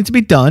get what needs to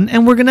be done,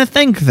 and we're gonna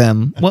thank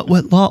them. What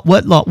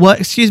law?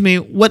 Excuse me.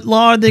 What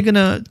law are they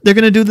gonna? They're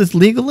gonna do this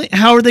legally?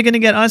 How are they gonna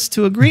get us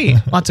to agree?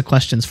 Lots of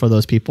questions for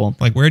those people.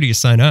 Like, where do you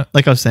sign up?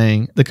 Like I was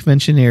saying, the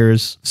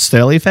conventioneers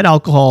steadily fed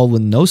alcohol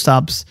with no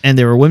stops, and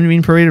there were women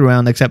being paraded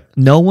around, except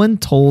no one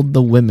told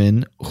the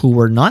women who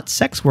were not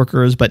sex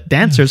workers but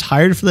dancers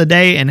hired for the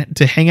day and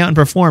to hang out and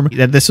perform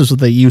that this was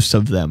the use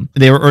of them.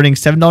 They were earning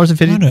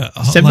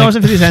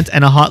 $7.50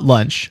 and a hot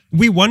lunch.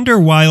 We wonder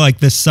why like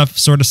this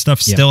sort of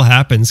stuff still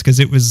happens, because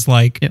it was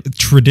like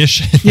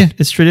tradition. Yeah,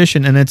 it's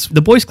tradition, and it's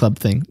the boys club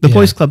thing. The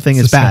boys club thing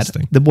is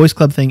disgusting. bad. The boys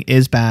club thing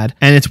is bad,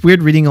 and it's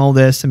weird reading all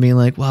this and being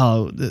like,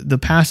 wow, the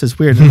past is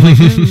weird. And like,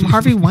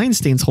 Harvey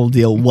Weinstein's whole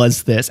deal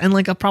was this, and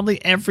like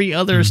probably every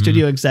other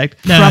studio exec.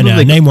 No,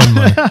 name one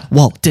more.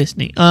 Walt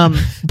Disney,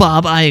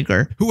 Bob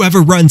Iger,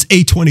 whoever runs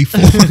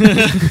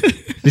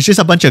A24. There's just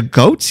a bunch of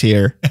goats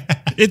here.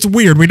 It's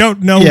weird. We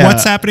don't know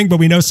what's happening, but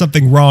we know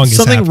something wrong is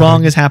happening. Something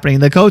wrong is happening.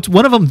 The goats,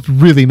 one of them's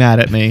really mad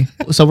at me.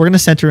 So we're going to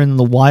center in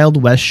the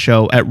Wild West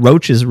show at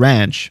Roach's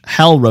Ranch,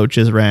 Hell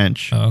Roach's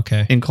Ranch. Oh,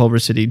 okay. In Culver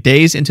City.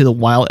 Days into the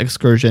wild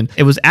excursion.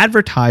 It was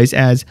advertised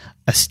as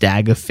a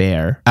stag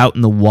affair out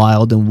in the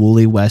wild and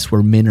woolly west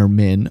where men are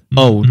men.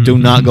 Oh, do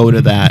not go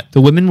to that.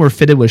 The women were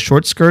fitted with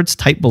short skirts,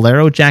 tight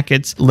bolero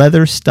jackets,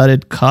 leather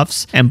studded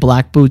cuffs, and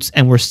black boots,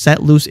 and were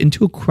set loose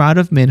into a crowd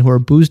of men who were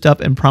boozed up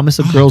and promised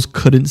the girls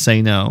couldn't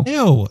say no.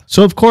 Ew.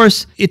 So, of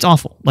course, it's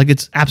awful. Like,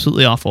 it's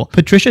absolutely awful.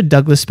 Patricia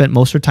Douglas spent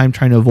most of her time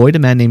trying to avoid a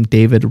man named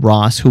David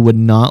Ross, who would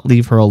not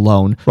leave her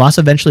alone. Ross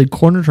eventually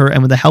cornered her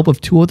and, with the help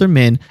of two other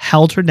men,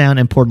 held her down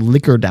and poured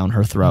liquor down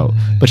her throat.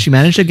 But she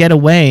managed to get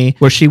away,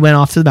 where she went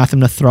off to the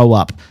bathroom to throw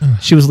up.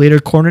 She was later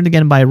cornered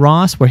again by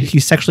Ross, where he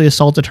sexually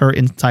assaulted her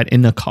inside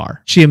in a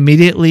car. She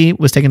immediately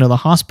was taken to the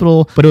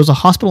hospital, but it was a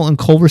hospital in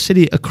Culver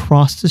City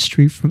across the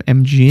street from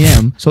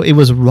MGM. So it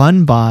was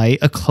run by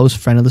a close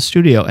friend of the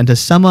studio. And to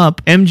sum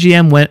up,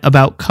 MGM went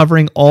about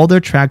covering all their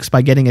tracks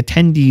by getting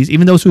attendees,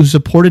 even those who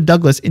supported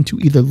Douglas, into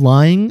either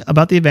lying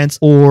about the events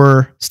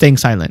or staying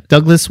silent.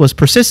 Douglas was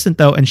persistent,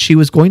 though, and she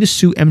was going to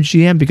sue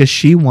MGM because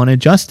she wanted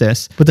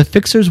justice. But the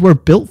fixers were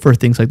built for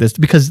things like this,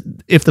 because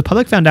if the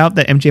public found out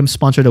that MGM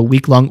sponsored a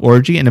week-long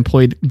orgy and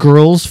employed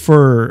girls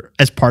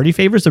as party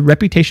favors, the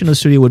reputation of the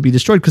studio would be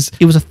destroyed, because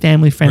it was a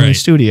family-friendly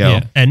studio.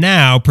 Yeah. And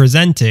now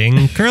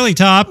presenting Curly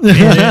Top.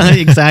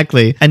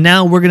 Exactly. And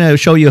now we're going to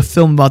show you a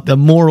film about the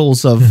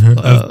morals of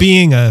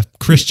being a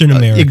Christian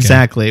American.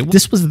 Exactly.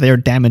 This was their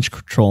damage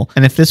control.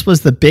 And if this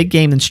was the big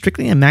game, then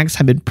Strictly and Max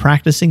had been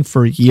practicing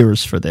for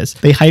years for this.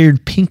 They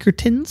hired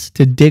Pinkertons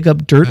to dig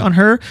up dirt on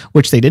her,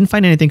 which they didn't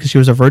find anything because she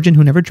was a virgin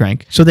who never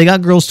drank. So they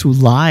got girls to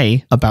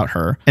lie about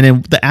her. And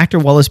then the actor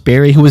Wallace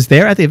Berry, who was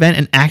there at the event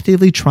and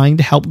actively trying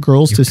to help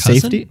girls to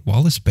safety.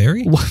 Wallace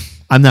Berry?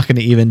 I'm not going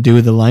to even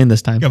do the line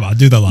this time. Come on,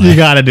 do the line. You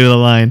got to do the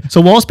line. So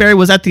Wallace Berry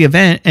was at the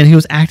event and he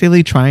was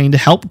actively trying to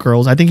help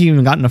girls. I think he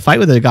even got in a fight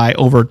with a guy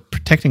over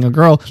protecting a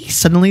girl. He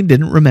suddenly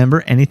didn't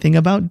remember anything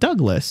about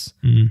Douglas.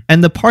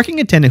 And the parking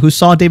attendant who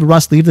saw David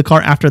Ross leave the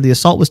car after the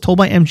assault was told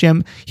by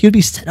MGM he would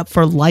be set up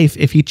for life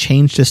if he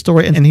changed his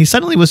story. And he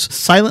suddenly was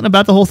silent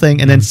about the whole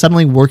thing and then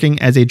suddenly working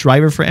as a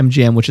driver for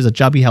MGM, which is a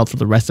job he held for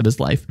the rest of his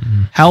life.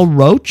 Hal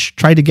Roach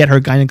tried to get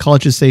her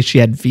gynecologist to say she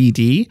had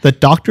VD. The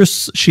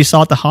doctors she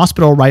saw at the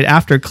hospital right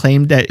after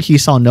claimed that he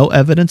saw no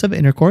evidence of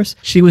intercourse.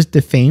 She was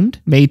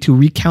defamed, made to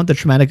recount the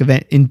traumatic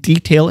event in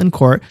detail in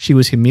court. She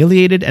was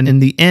humiliated, and in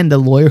the end, the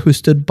lawyer who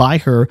stood by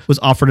her was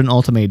offered an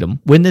ultimatum: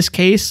 win this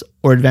case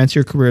or advance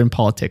your career in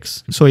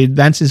politics. So he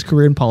advanced his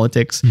career in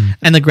politics,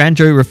 and the grand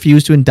jury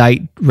refused to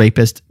indict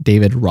rapist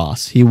David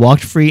Ross. He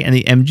walked free, and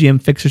the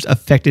MGM fixers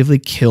effectively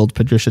killed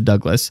Patricia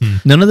Douglas.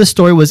 None of the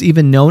story was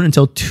even known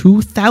until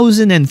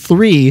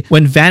 2003,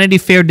 when Vanity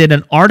Fair did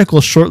an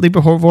article shortly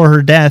before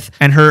her death,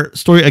 and her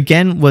story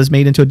again was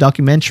made into a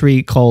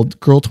documentary called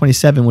Girl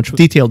 27, which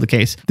detailed the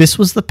case. This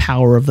was the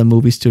power of the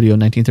movie studio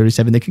in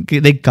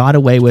 1937. They got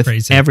away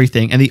with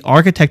everything, and the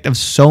architect of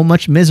so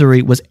much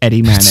misery was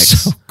Eddie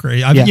Mannix. So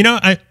great. You know,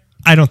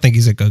 I don't think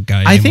he's a good guy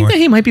anymore. I think that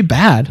he might be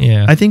bad.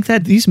 Yeah. I think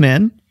that these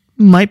men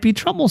might be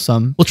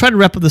troublesome. We'll try to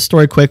wrap up the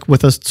story quick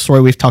with a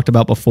story we've talked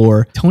about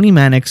before. Tony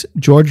Mannix,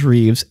 George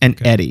Reeves, and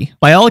Eddie.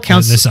 By all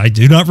accounts... I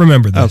do not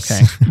remember this.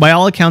 Okay. By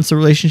all accounts, the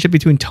relationship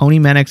between Tony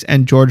Mannix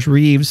and George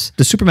Reeves,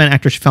 the Superman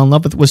actor she fell in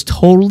love with, was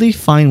totally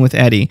fine with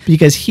Eddie,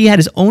 because he had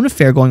his own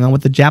affair going on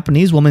with the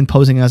Japanese woman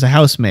posing as a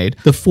housemaid.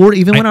 The four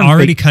even went on... I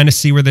already kind of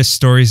see where this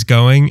story's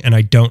going, and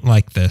I don't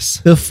like this.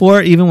 The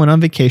four even went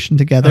on vacation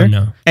together. Oh,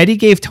 no. Eddie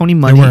gave Tony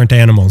money. There weren't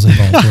animals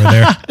involved, were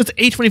there? It's an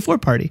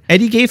A24 party.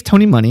 Eddie gave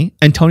Tony money,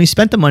 and Tony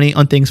spent the money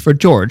on things for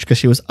George, because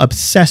she was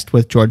obsessed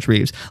with George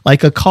Reeves,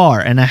 like a car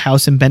and a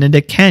house in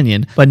Benedict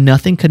Canyon, but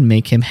nothing could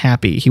make him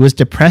happy. He was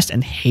depressed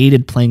and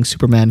hated playing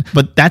Superman,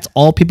 but that's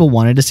all people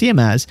wanted to see him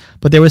as.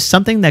 But there was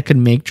something that could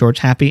make George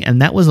happy,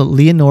 and that was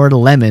Leonore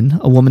Lemon,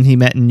 a woman he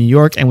met in New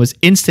York and was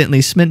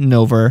instantly smitten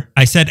over.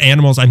 I said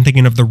animals. I'm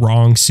thinking of the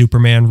wrong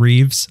Superman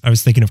Reeves. I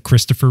was thinking of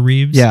Christopher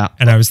Reeves. Yeah.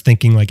 And I was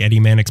thinking like Eddie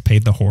Mannix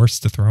paid the horse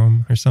to throw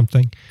him or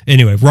something.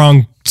 Anyway,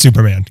 wrong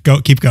Superman.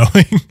 Keep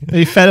going.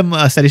 He fed him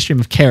a steady stream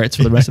of carrots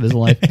for the rest of his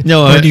life.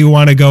 No, or do you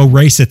want to go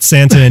race at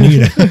Santa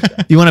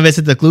Anita? You want to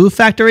visit the glue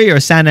factory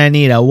or Santa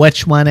Anita?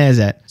 Which one is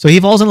it? So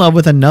he falls in love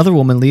with another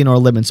woman, Leonore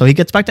Lemon. So he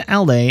gets back to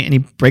LA and he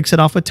breaks it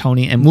off with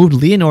Tony and moved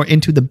Leonore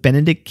into the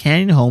Benedict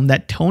Canyon home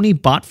that Tony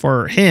bought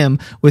for him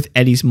with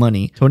Eddie's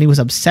money. Tony was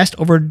obsessed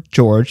over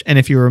George, and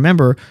if you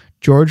remember,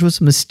 George was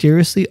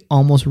mysteriously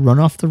almost run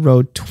off the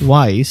road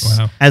twice,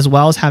 as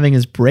well as having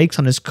his brakes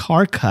on his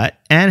car cut,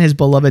 and his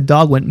beloved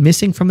dog went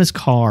missing from his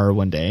car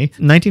one day.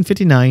 In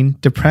 1959,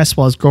 depressed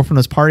while his girlfriend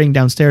was partying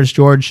downstairs,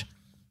 George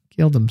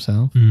killed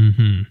himself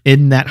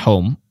in that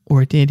home.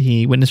 Or did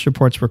he? Witness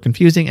reports were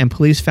confusing, and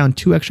police found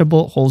 2 extra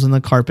bullet holes in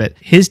the carpet.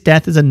 His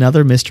death is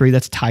another mystery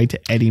that's tied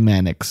to Eddie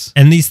Mannix.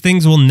 And these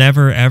things will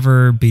never,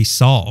 ever be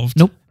solved.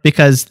 Nope.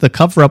 Because the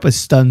cover-up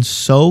was done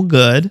so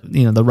good.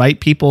 You know, the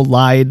right people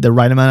lied the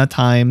right amount of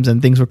times,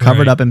 and things were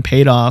covered up and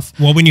paid off.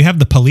 Well, when you have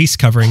the police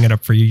covering it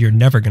up for you, you're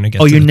never going to get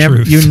to the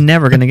truth. You're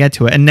never going to get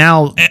to it. And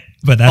now...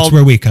 But that's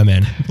where we come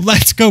in.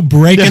 Let's go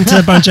break into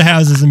a bunch of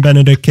houses in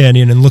Benedict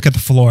Canyon and look at the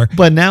floor.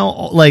 But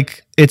now,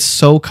 like, it's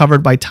so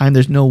covered by time.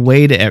 There's no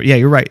way to. Yeah,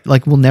 you're right.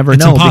 Like we'll never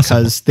It's know impossible.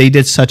 because they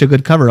did such a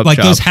good cover up Like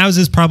job. those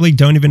houses probably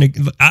don't even.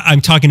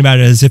 I'm talking about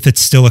it as if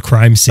it's still a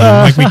crime scene.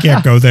 Like we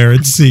can't go there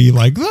and see.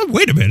 Like, oh,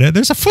 wait a minute,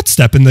 there's a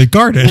footstep in the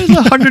garden. There's a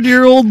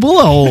 100-year-old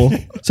bullet hole.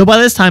 So by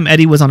this time,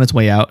 Eddie was on its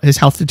way out. His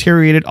health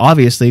deteriorated,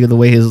 obviously, the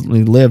way he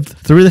lived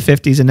through the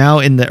 50s, and now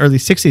in the early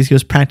 60s, he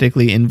was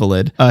practically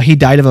invalid. He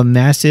died of a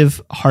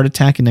massive heart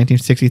attack in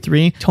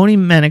 1963. Tony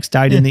Mannix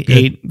died in the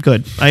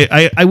Good.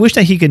 I wish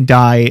that he could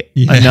die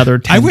another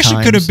 10 I wish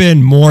times. it could have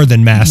been more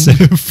than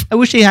massive. I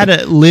wish he had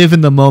to live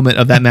in the moment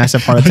of that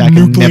massive heart attack.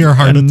 nuclear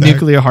heart attack.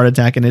 Nuclear heart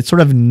attack, and it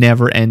sort of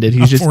never ended.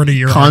 He's just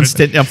 40-year heart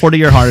constant, a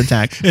 40-year heart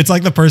attack. It's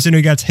like the person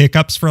who gets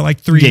hiccups for like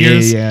 3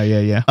 years.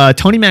 Yeah.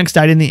 Tony Mannix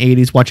died in the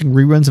 80s watching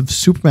reruns of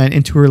Superman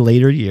into her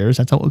later years.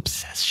 That's how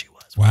obsessed she was.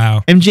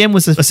 Wow. MGM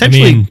was I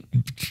essentially... mean,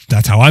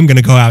 that's how I'm going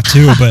to go out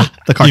too, but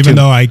The cartoon. even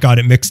though I got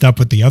it mixed up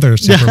with the other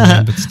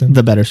Superman, but still.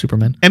 the better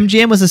Superman.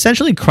 MGM was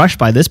essentially crushed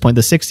by this point,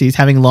 the 60s,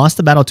 having lost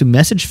the battle to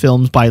message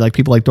films by like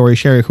people like Dory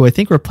Sherry, who I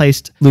think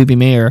replaced Louis B.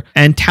 Mayer,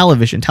 and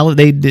television.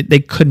 They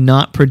could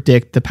not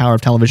predict the power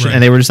of television, Right.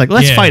 and they were just like,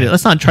 let's Yeah. fight it.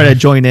 Let's not try to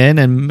join in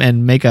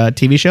and make a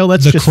TV show.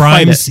 Let's The just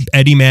fight crimes it.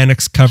 Eddie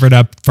Mannix covered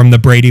up from the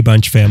Brady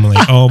Bunch family.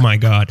 Oh my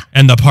God.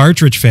 And the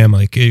Partridge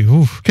family.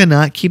 Oof.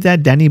 Cannot keep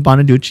that Danny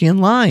Bonaducci in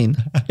line.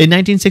 In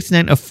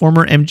 1969, a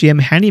former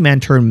MGM handyman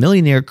turned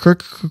millionaire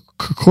Kirk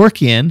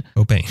Kerkorian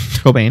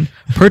Cobain.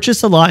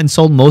 purchased the lot and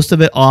sold most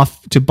of it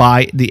off to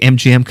buy the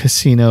MGM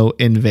casino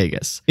in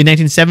Vegas. In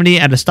 1970,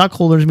 at a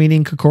stockholders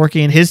meeting,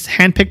 Kerkorian, his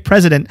handpicked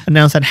president,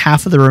 announced that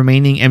half of the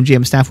remaining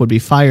MGM staff would be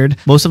fired.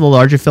 Most of the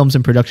larger films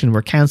in production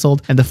were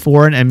canceled, and the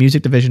foreign and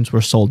music divisions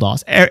were sold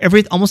off.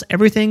 Almost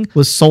everything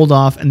was sold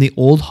off, and the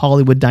old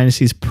Hollywood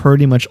dynasties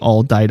pretty much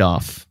all died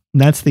off. And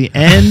that's the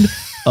end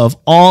of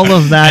all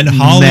of that. And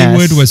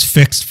Hollywood mess. was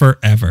fixed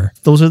forever.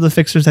 Those are the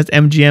fixers. That's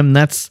MGM.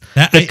 That's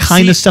the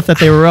kind of stuff that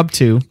they were up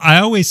to. I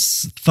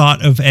always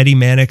thought of Eddie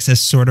Mannix as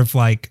sort of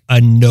like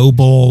a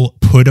noble,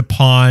 put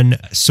upon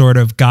sort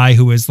of guy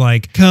who was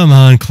like, come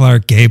on,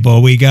 Clark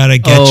Gable, we got to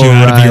get you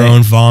out of your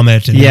own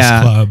vomit in this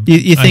club.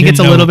 You I think it's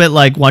a didn't little know- bit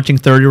like watching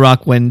 30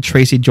 Rock when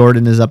Tracy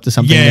Jordan is up to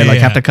something. Yeah, they like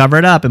yeah. have to cover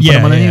it up and put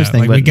him on the news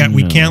thing. Like but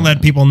we can't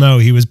let people know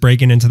he was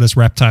breaking into this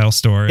reptile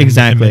store. at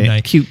exactly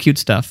midnight. cute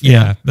stuff.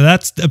 Yeah, but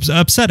that's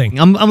upsetting.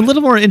 I'm a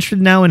little more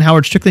interested now in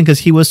Howard Strickland because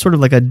he was sort of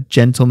like a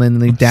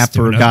gentlemanly, do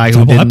dapper another guy who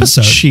double didn't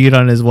episode. cheat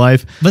on his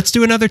wife. Let's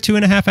do another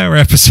 2.5-hour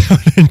episode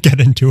and get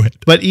into it.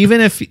 But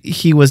even if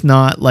he was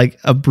not like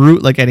a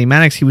brute like Eddie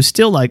Mannix, he was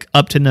still like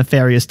up to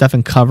nefarious stuff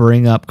and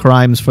covering up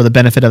crimes for the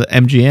benefit of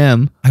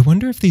MGM. I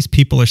wonder if these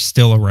people are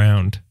still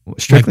around.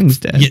 Strickland's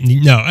dead.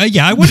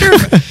 I wonder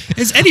if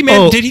is Eddie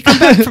Man. Did he come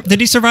back? Did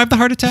he survive the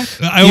heart attack?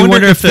 I You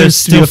wonder if there's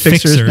still studio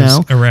fixers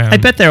fixers now. around. I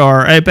bet there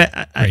are. I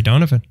bet Ray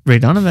Donovan, Ray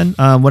Donovan,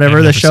 whatever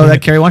I've the never show seen that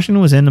it. Kerry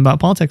Washington was in about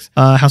politics.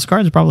 House of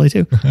Cards probably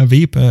too.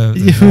 Veep,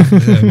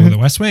 the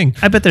West Wing.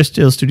 I bet there's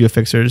still studio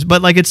fixers,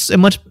 but like it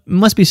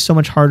must be so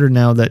much harder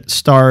now that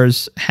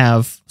stars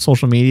have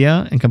social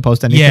media and can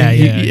post anything.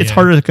 It's yeah.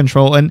 harder to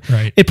control, and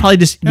Right. it probably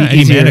just be Eddie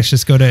easier. Mannix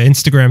just go to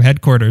Instagram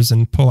headquarters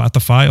and pull out the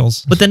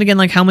files. But then again,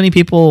 like how many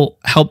people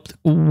helped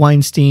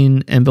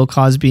Weinstein and Bill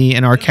Cosby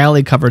and R.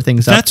 Kelly cover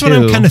things up That's too? what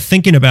I'm kind of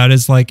thinking about.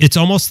 Is like it's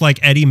almost like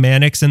Eddie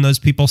Mannix and those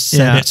people set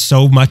Yeah. it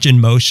so much in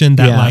motion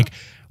that Yeah. like.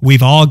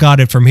 We've all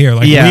got it from here.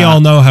 Like Yeah. we all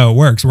know how it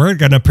works. We're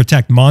gonna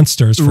protect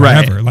monsters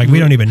forever. Right. Like we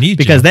don't even need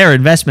because you. they're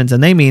investments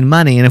and they mean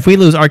money. And if we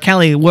lose R.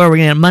 Kelly, where are we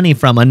going to get money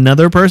from?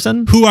 Another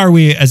person? Who are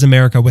we as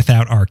America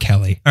without R.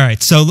 Kelly? All right,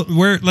 so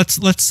let's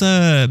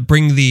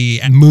bring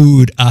the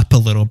mood up a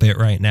little bit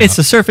right now. It's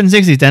the Surfing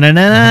Zigzags. Eddie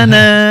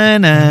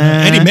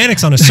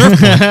Mannix on a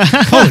surfboard.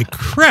 Holy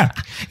crap!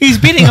 He's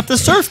beating up the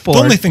surfboard.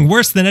 The only thing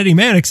worse than Eddie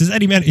Mannix is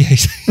Eddie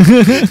Mannix.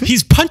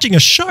 He's punching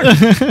a shark.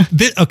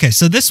 Okay,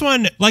 so this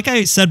one, like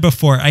I said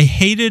before, I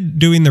hated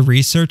doing the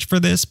research for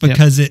this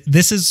because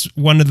this is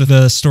one of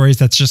the stories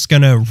that's just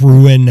going to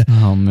ruin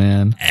Oh,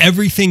 man.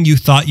 everything you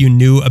thought you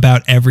knew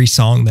about every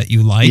song that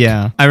you like.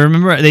 Yeah. I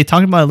remember they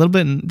talked about it a little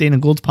bit in Dana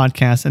Gould's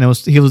podcast, and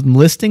he was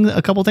listing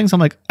a couple things. I'm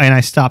like, and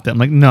I stopped it. I'm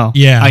like, no.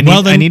 Yeah, I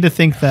well, then- need to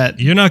think that.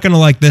 You're not going to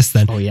like this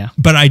then. Oh, yeah.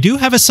 But I do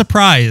have a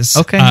surprise.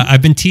 Okay.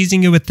 I've been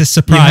teasing you with this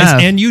You surprise.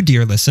 have. And you,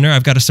 dear listener,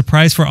 I've got a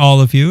surprise for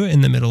all of you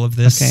in the middle of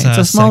this. Okay. It's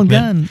a small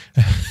segment.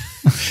 gun.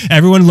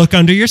 Everyone look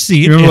under your seat.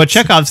 You remember what It's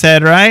Chekhov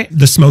said, right?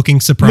 the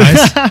smoking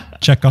surprise.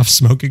 Chekhov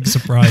smoking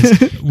surprise,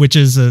 which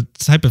is a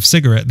type of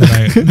cigarette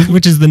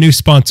which is the new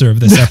sponsor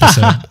of this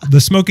episode. The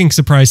Smoking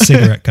Surprise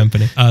Cigarette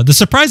Company. The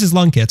surprise is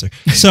lung cancer.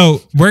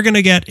 So we're going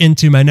to get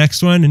into my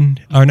next one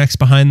and our next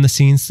behind the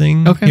scenes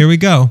thing. Okay. Here we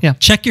go. Yeah.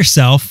 Check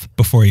yourself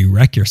before you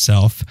wreck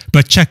yourself,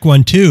 but check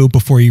one too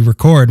before you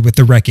record with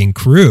the Wrecking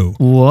Crew.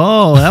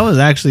 Whoa, that was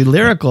actually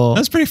lyrical.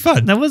 That's pretty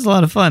fun. That was a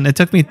lot of fun. It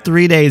took me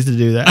 3 days to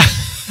do that.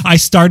 I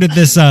started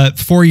this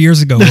 4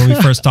 years ago when we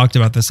first talked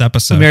about this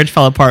episode. Marriage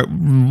fell apart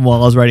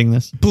while I was writing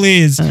this.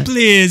 Please,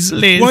 Please.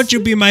 won't you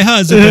be my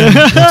husband?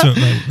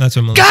 That's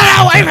what Get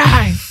away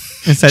from me!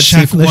 It's that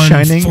scene Check from The 1,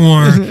 Shining. 4.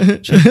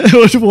 It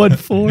was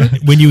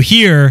 1-4. When you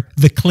hear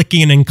the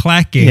clicking and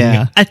clacking,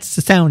 Yeah, that's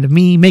the sound of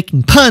me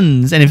making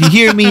puns. And if you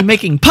hear me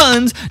making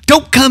puns,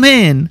 don't come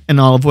in. And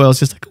Olive Oil's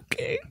just like,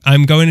 okay.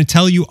 I'm going to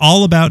tell you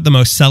all about the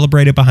most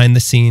celebrated behind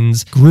the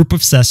scenes group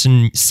of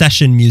session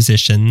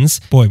musicians.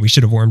 Boy, we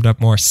should have warmed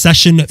up more.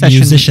 Session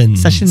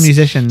musicians. Session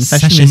musicians.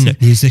 Session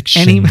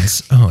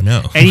musicians. Oh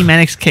no. Eddie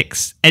Mannix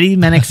kicks. Eddie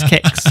Mannix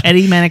kicks.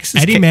 Eddie Mannix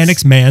Eddie kicks.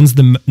 Mannix mans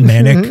the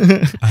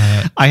manic.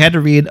 I had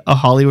to read a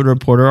Hollywood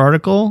Reporter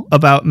article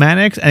about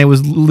Mannix, and it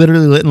was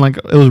literally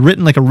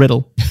written like a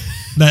riddle.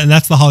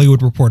 That's the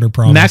Hollywood Reporter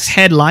problem. Max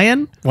Head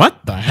Lion?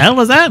 What the hell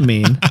does that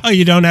mean? Oh,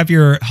 you don't have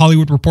your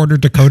Hollywood Reporter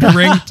decoder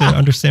ring to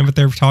understand what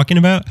they're talking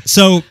about?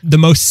 So, the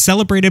most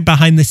celebrated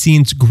behind the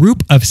scenes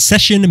group of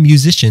session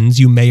musicians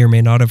you may or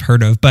may not have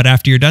heard of, but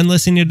after you're done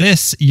listening to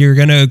this, you're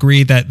going to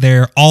agree that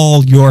they're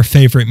all your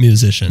favorite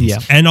musicians. Yeah.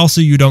 And also,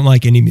 you don't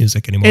like any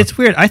music anymore. It's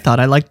weird. I thought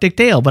I liked Dick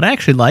Dale, but I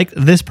actually like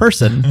this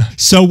person.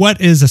 So,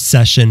 what is a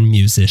session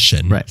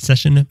musician? Right.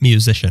 Session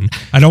musician.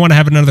 I don't want to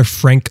have another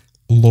Frank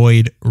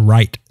Lloyd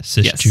Wright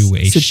Yes.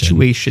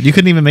 situation. You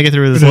couldn't even make it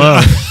through this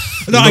low.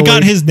 No, I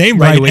got his name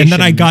right, and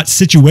then I got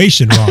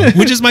situation wrong,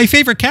 which is my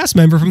favorite cast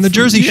member from the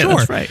Jersey Shore.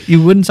 That's right.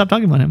 You wouldn't stop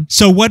talking about him.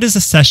 So what is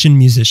a session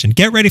musician?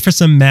 Get ready for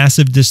some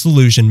massive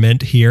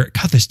disillusionment here.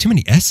 God, there's too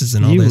many S's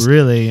in all this.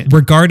 Really.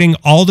 Regarding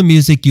all the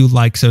music you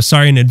like, so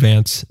sorry in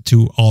advance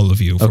to all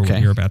of you for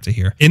what you're about to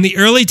hear. In the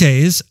early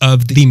days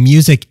of the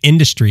music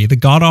industry, the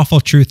god-awful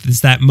truth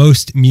is that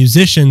most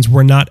musicians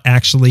were not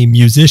actually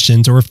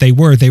musicians, or if they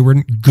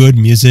weren't good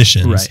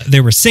musicians. Right. They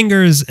were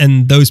singers,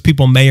 and those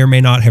people may or may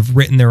not have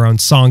written their own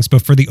songs,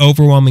 but for the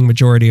overwhelming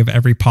majority of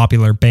every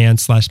popular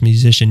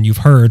band/musician you've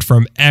heard,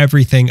 from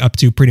everything up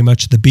to pretty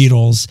much the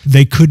Beatles,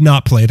 they could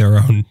not play their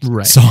own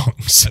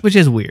songs. Which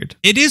is weird.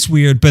 It is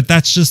weird, but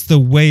that's just the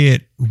way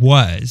it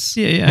was.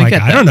 Yeah, like, I get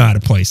that. I don't know how to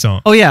play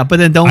songs. Oh, yeah, but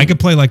then I could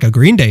play like a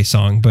Green Day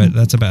song, but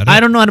that's about it. I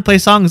don't know how to play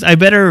songs. I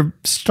better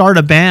start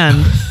a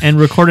band and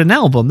record an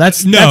album.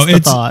 That's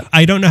the thought.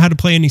 I don't know how to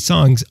play any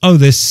songs. Oh,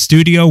 this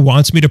studio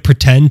wants me to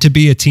pretend to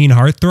be a teen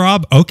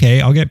heartthrob?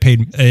 Okay, I'll get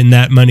paid in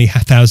that money,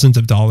 thousands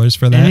of dollars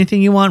for that.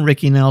 Anything you want,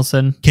 Ricky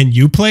Nelson. Can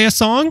you play a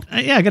song?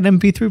 Yeah, I got an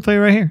MP3 player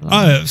right here.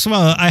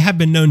 Well, I have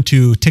been known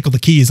to tickle the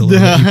keys a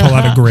little bit. You pull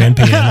out a grand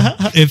piano.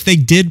 If they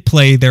did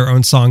play their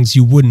own songs,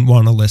 you wouldn't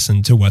want to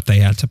listen to what they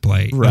had to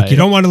play. Right. Like, you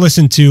don't want to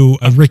listen to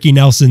Ricky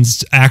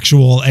Nelson's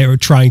actual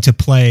trying to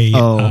play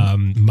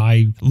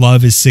My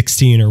Love is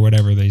 16 or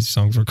whatever these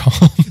songs were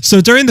called.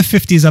 So during the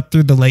 50s up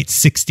through the late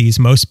 60s,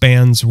 most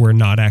bands were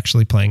not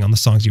actually playing on the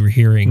songs you were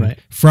hearing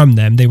from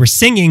them. They were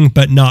singing,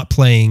 but not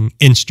playing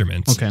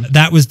instruments. Okay.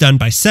 That was done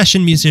by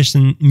session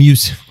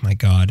my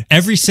God.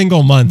 Every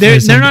single month.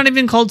 They're not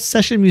even called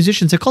session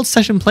musicians. They're called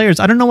session players.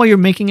 I don't know why you're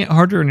making it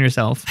harder on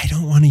yourself. I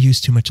don't want to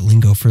use too much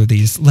lingo for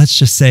these. Let's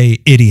just say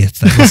idiots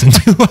that listen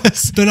to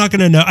us. They're not going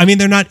to know. I mean,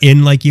 they're not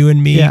in like you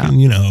and me. Yeah.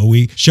 You know,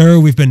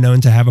 we've been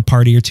known to have a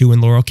party or two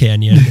in Laurel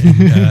Canyon.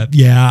 And,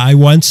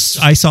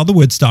 I saw the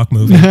Woodstock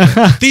movie.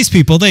 These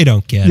people, they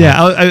don't get it.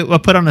 Yeah, I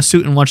put on a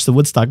suit and watch the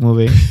Woodstock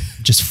movie.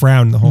 Just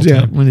frown the whole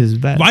time. When it's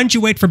bad. Why don't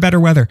you wait for better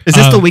weather? Is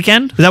this the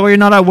weekend? Is that why you're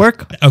not at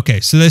work? Okay,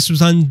 so this was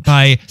done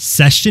by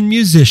session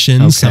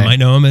musicians. Some might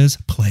know them as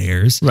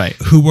players, right?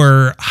 Who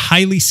were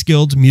highly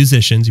skilled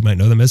musicians. You might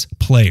know them as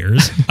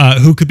players,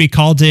 who could be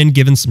called in,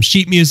 given some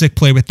sheet music,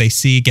 play what they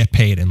see, get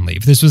paid, and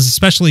leave. This was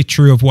especially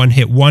true of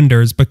one-hit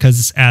wonders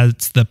because as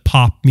the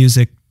pop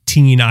music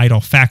teen idol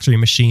factory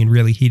machine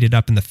really heated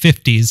up in the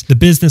 50s, the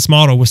business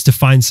model was to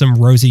find some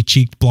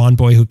rosy-cheeked blonde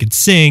boy who could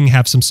sing,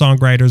 have some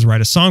songwriters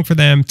write a song for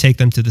them, take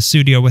them to the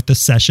studio with the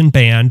session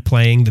band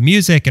playing the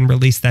music and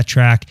release that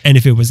track. And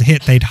if it was a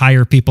hit, they'd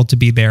hire people to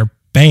be their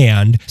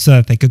band so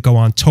that they could go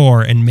on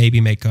tour and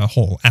maybe make a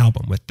whole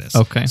album with this.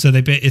 Okay. So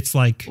it's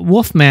like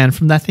Wolfman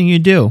from That Thing You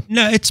Do.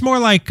 No, it's more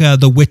like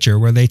The Witcher,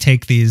 where they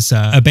take these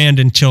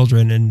abandoned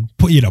children and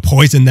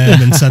poison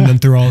them and send them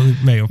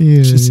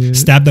through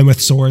stab them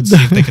with swords,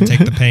 see if they can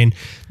take the pain.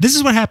 This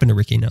is what happened to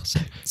Ricky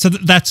Nelson. So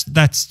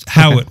that's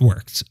how it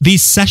works.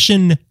 These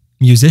session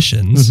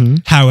musicians,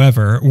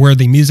 however, were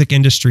the music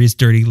industry's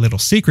dirty little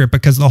secret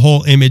because the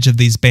whole image of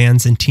these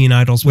bands and teen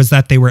idols was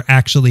that they were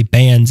actually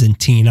bands and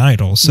teen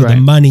idols. So the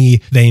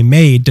money they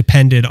made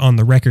depended on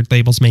the record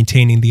labels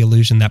maintaining the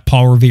illusion that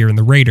Paul Revere and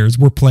the Raiders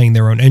were playing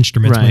their own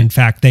instruments when in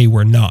fact they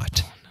were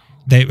not.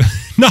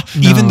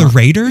 Even the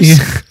Raiders?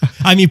 Yeah.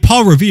 I mean,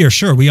 Paul Revere,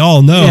 sure, we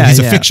all know he's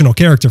a fictional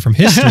character from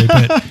history,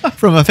 but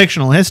from a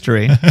fictional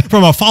history,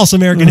 from a false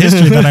American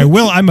history that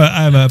I'm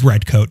a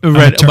redcoat.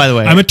 By the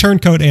way, I'm a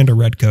turncoat and a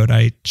redcoat.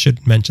 I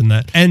should mention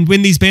that. And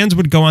when these bands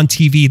would go on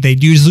TV,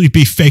 they'd usually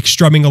be fake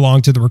strumming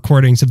along to the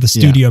recordings of the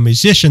studio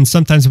musicians,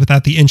 sometimes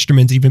without the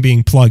instruments even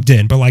being plugged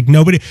in. But like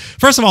nobody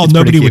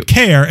would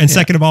care, and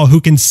second of all,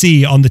 who can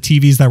see on the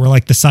TVs that were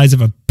like the size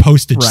of a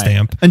postage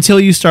stamp. Until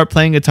you start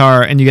playing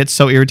guitar and you get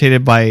so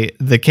irritated by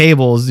the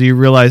cables, you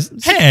realize,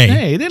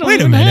 Hey, they don't wait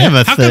a even minute. have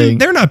a How thing. come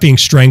they're not being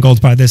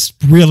strangled by this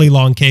really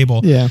long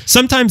cable? Yeah.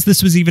 Sometimes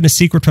this was even a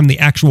secret from the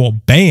actual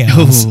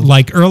bands.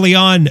 Like early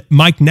on,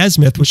 Mike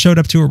Nesmith showed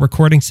up to a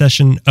recording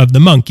session of the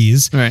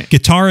Monkees, Right.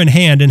 guitar in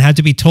hand, and had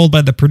to be told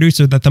by the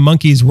producer that the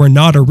Monkees were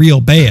not a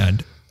real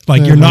band.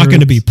 Like, you're not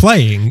going to be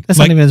playing. That's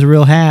like, not even his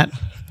real hat.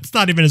 it's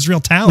not even his real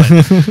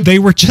talent. They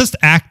were just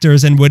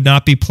actors and would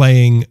not be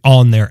playing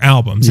on their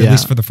albums. At Yeah.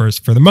 least for the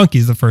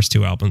Monkees, the first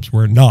two albums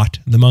were not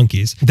the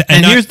Monkees.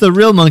 And here's the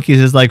real Monkees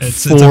is like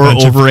It's a four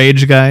bunch of-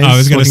 overage guys. I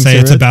was going to smoking say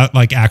it's cigarettes. about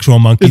like actual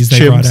monkeys It's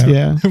they brought chimps,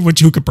 out, yeah. which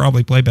who could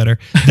probably play better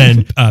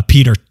than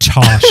Peter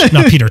Tosh.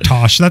 Not Peter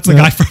Tosh. That's the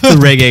guy the from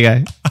reggae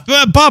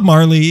guy. Bob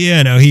Marley.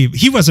 You know,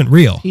 he wasn't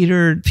real.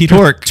 Peter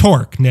Tork.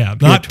 Tork. Yeah,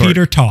 not Tork.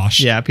 Peter Tosh.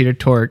 Yeah, Peter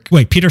Tork.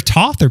 Wait, Peter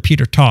Toth or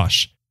Peter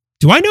Tosh?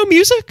 Do I know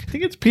music? I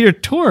think it's Peter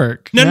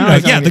Tork. No.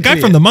 Yeah, the guy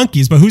from the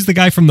Monkees, but who's the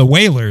guy from the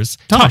Wailers?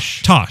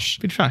 Tosh. Tosh.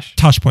 Peter Tosh.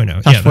 Tosh.0. Tosh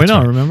Yeah, that's Point oh,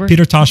 right. remember?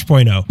 Peter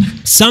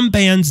Tosh.0. Some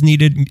bands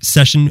needed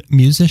session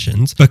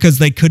musicians because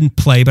they couldn't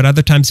play, but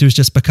other times it was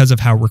just because of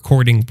how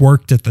recording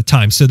worked at the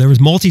time. So there was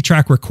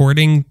multi-track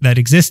recording that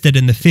existed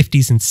in the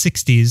 50s and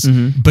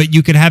 60s, but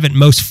you could have at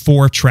most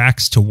 4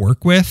 tracks to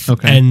work with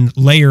and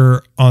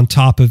layer on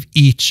top of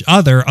each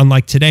other,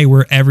 unlike today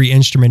where every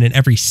instrument and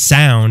every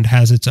sound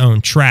has its own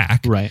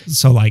track. Right.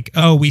 So like,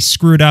 oh, we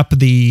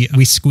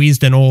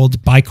squeezed an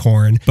old bike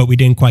horn, but we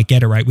didn't quite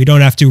get it right. We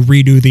don't have to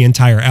redo the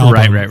entire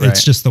album. Right.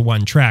 It's just the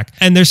one track.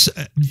 And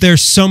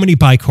there's so many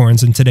bike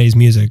horns in today's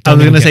music. I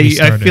was Don't going to even get me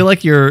say, I started. feel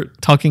like you're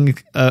talking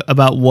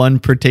about one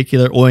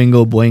particular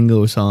Oingo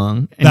Boingo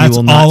song, and That's you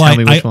will not all tell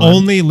me I which one.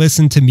 only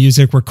listen to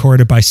music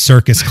recorded by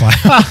circus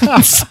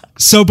clowns.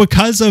 So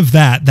because of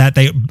that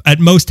they at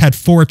most had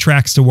 4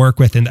 tracks to work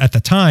with, and at the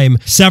time,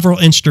 several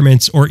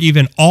instruments or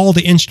even all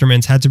the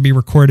instruments had to be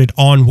recorded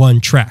on one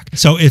track.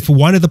 So if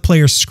one of the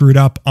players screwed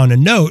up on a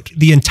note,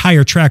 the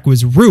entire track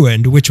was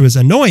ruined, which was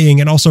annoying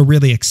and also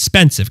really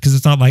expensive because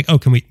it's not like, oh,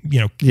 can we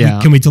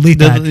delete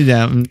that?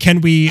 Yeah. Can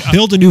we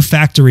build a new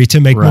factory to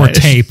make more Right.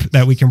 tape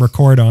that we can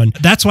record on?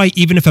 That's why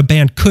even if a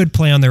band could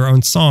play on their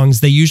own songs,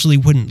 they usually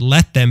wouldn't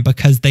let them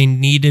because they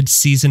needed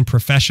seasoned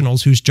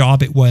professionals whose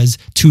job it was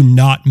to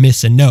not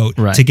miss a note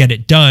Right. to get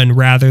it done,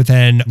 rather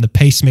than the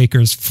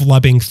pacemakers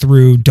flubbing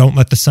through Don't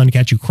Let the Sun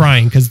Catch You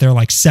Crying because they're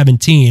like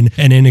 17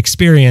 and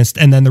inexperienced,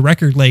 and then the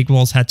record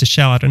labels had to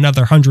shell out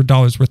another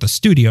 $100 worth of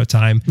studio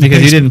time.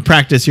 Because you didn't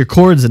practice your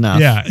chords enough.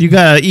 Yeah. You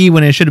got an E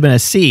when it should have been a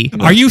C.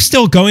 Are you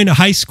still going to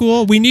high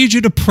school? We need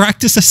you to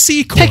practice a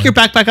C chord. Take your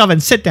backpack off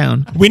and sit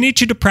down. We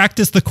need you to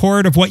practice the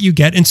chord of what you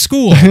get in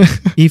school.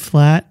 E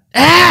flat.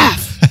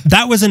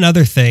 That was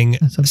another thing.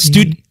 a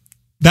baby.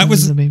 That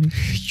was a baby.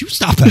 You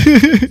stop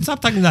that.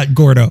 Stop talking that,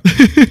 Gordo.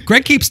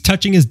 Greg keeps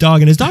touching his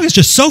dog, and his dog is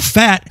just so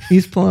fat.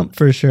 He's plump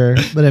for sure,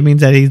 but it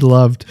means that he's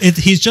loved.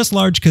 He's just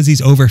large because he's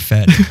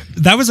overfed.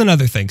 That was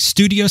another thing.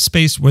 Studio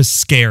space was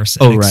scarce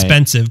and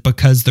expensive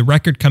because the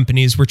record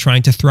companies were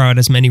trying to throw out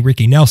as many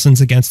Ricky Nelsons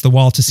against the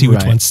wall to see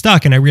which one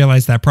stuck. And I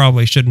realized that I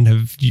probably shouldn't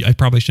have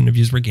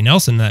used Ricky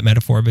Nelson in that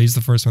metaphor, but he's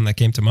the first one that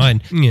came to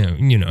mind.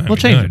 You know. How We'll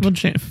he change died. it. We'll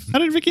change it. How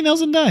did Ricky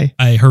Nelson die?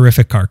 A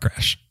horrific car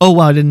crash. Oh,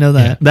 wow. I didn't know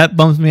that. Yeah. That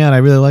bums me out. I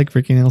really like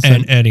Ricky Nelson.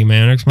 And Eddie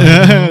Mannix.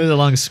 A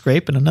long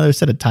scrape and another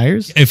set of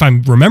tires. If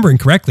I'm remembering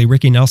correctly,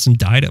 Ricky Nelson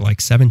died at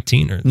like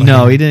 17 or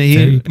No, he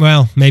didn't.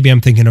 Well, maybe I'm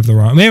thinking of the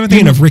wrong. Maybe I'm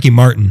thinking of Ricky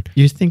Martin.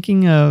 You're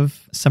thinking of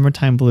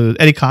Summertime Blues.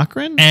 Eddie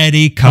Cochran?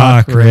 Eddie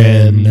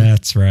Cochran.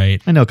 That's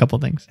right. I know a couple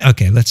things.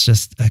 Okay, let's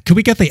just. Could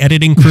we get the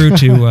editing crew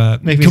to?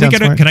 Make me sound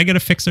smart. Can I get a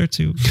fixer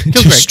to Greg.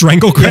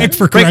 strangle Greg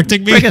for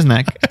correcting me? Break his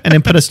neck and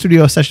then put a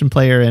studio session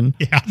player in.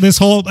 Yeah, this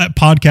whole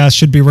podcast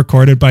should be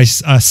recorded by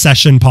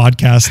session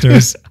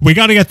podcasters. We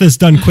got to get this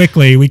done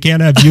quickly. We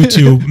can't have you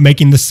two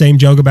making the same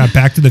joke about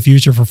Back to the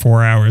Future for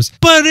 4 hours.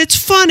 But it's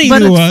funny But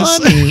to it's us.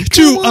 funny.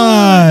 To Come on.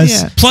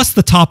 us. Yeah. Plus,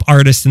 the top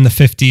artists in the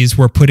 50s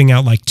were putting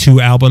out like 2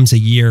 albums a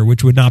year,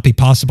 which would not be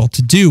possible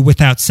to do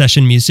without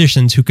session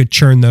musicians who could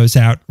churn those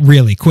out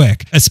really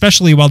quick,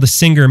 especially while the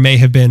singer may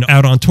have been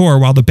out on tour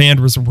while the band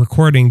was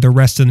recording the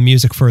rest of the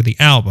music for the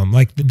album.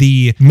 Like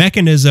the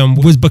mechanism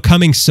was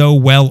becoming so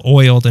well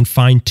oiled and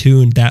fine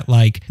tuned that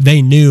like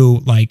they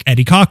knew like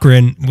Eddie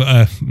Cochran,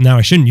 now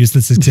I shouldn't use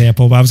this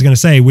example, but I was going to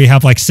say we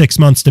have like 6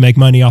 months to make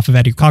money off of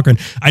Eddie Cochran.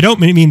 I don't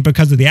mean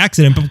because of the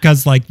accident, but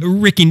because like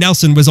Ricky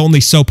Nelson was only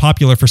so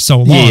popular for so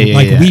long.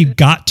 We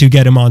got to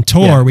get him on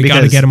tour. Yeah, we got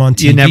to because get him on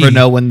TV. You never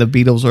know when the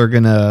Beatles are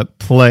going to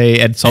play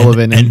Ed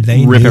Sullivan and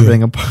they rip knew.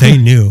 everything apart. They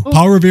knew.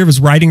 Paul Revere was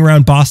riding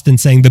around Boston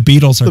saying the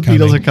Beatles are The coming.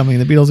 Beatles are coming.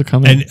 The Beatles are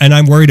coming. And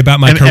I'm worried about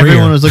my And career.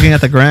 everyone was looking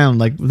at the ground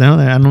like, no,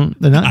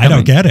 they're not. I don't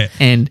coming. get it.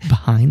 And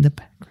behind the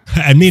background.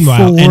 And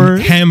meanwhile, For-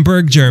 in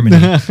Hamburg, Germany,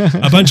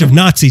 a bunch of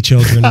Nazi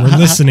children were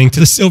listening to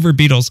the Silver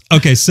Beatles.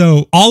 Okay,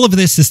 so all of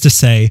this is to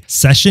say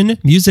session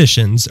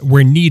musicians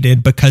were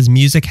needed because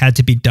music had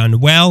to be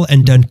done well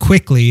and done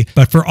quickly.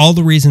 But for all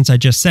the reasons I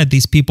just said,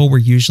 these people were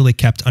usually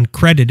kept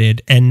uncredited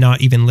and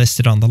not even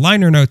listed on the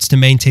liner notes to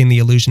maintain the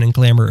illusion and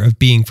glamour of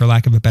being, for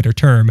lack of a better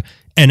term,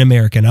 and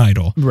American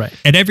Idol. Right.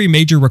 And every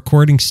major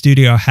recording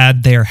studio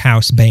had their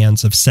house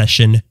bands of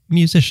session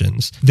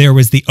musicians. There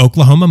was the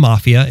Oklahoma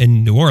Mafia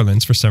in New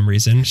Orleans for some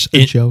reason.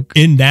 Joke.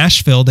 In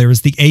Nashville, there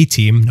was the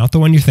A-Team, not the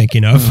one you're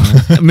thinking of.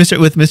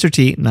 With Mr.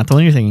 T, not the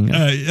one you're thinking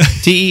of.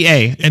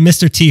 TEA. And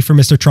Mr. T for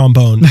Mr.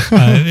 Trombone.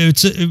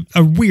 It's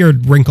a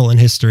weird wrinkle in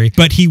history,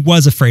 but he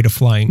was afraid of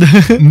flying.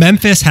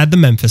 Memphis had the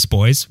Memphis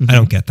Boys. I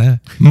don't get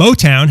that.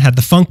 Motown had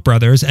the Funk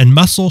Brothers, and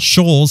Muscle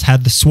Shoals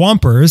had the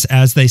Swampers,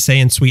 as they say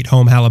in Sweet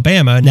Home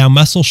Alabama. Now,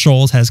 Muscle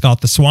Shoals has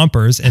got the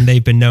Swampers, and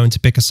they've been known to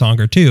pick a song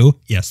or two.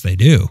 Yes, they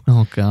do.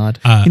 Oh, God.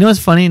 You know what's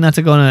funny? Not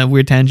to go on a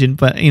weird tangent,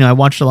 but, I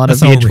watched a lot of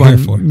That's not what we're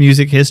here for. VH1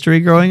 music history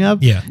growing up.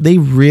 Yeah. They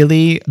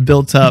really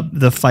built up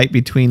the fight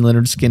between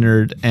Leonard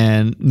Skinner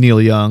and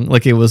Neil Young.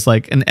 Like, it was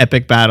like an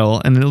epic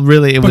battle. And it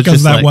was Because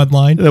just that like one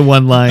line? The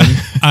one line.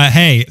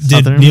 Hey, did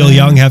Southern Neil man.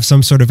 Young have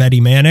some sort of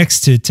Eddie Mannix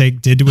to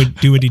do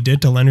what he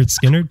did to Leonard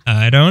Skinner?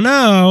 I don't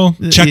know.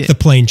 Check Yeah. the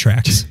plane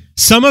tracks.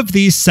 Some of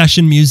these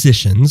session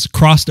musicians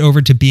crossed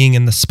over to being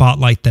in the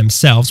spotlight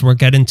themselves. We'll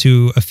get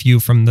into a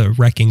few from the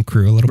Wrecking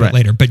Crew a little bit Right.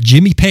 later. But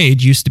Jimmy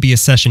Page used to be a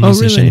session Oh,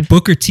 musician. really?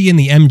 Booker T and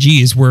the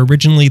MGs were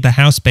originally the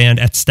house band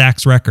at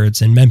Stax Records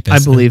in Memphis. I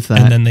believe that.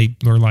 And then they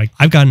were like,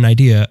 I've got an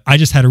idea. I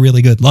just had a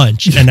really good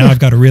lunch, and now I've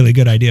got a really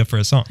good idea for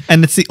a song.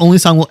 And it's the only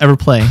song we'll ever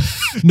play.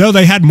 No,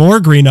 they had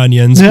more Green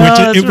Onions,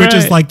 No, which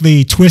is right. like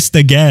the twist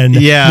again,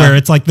 Yeah. where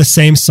it's like the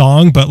same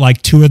song, but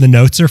like two of the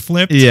notes are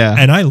flipped. Yeah.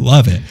 And I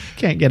love it.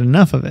 Can't get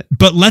enough of it.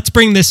 But let's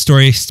bring this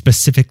story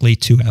specifically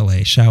to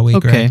LA, shall we,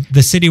 Okay. Greg?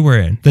 The city we're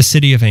in, the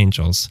city of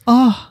angels.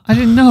 Oh, I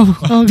didn't know.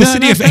 Oh, The God,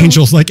 city no, of no.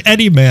 angels, like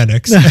Eddie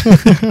Mannix.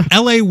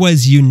 LA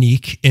was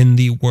unique in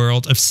the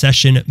world of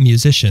session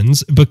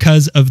musicians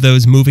because of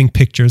those moving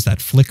pictures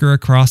that flicker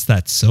across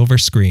that silver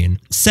screen.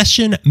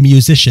 Session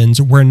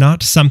musicians were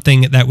not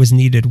something that was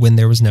needed when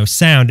there was no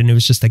sound and it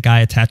was just a guy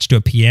attached to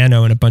a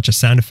piano and a bunch of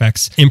sound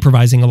effects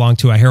improvising along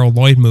to a Harold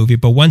Lloyd movie.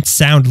 But once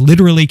sound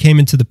literally came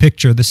into the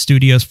picture, the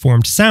studios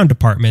formed sound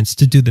departments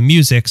to do the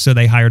music, so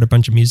they hired a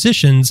bunch of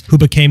musicians who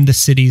became the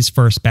city's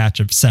first batch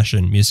of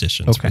session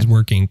musicians. Okay. Was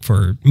working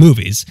for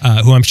movies,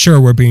 who I'm sure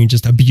were being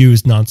just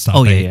abused nonstop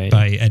Oh, yeah.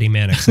 by Eddie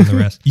Mannix and the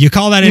rest. You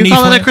call that You an call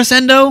E-flat? it a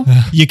crescendo?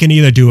 You can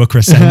either do a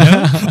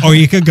crescendo or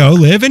you could go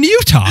live in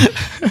Utah.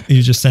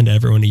 You just send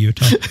everyone to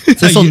Utah.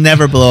 This will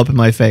never blow up in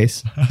my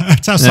face.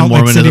 That's how And Salt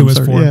Lake City Mormonism was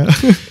started,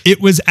 formed.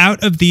 It was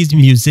out of these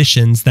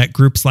musicians that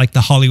groups like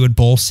the Hollywood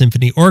Bowl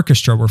Symphony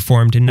Orchestra were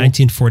formed in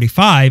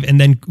 1945. And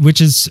then,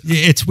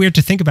 it's weird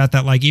to think about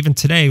that. Like even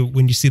today,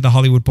 when you see the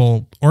Hollywood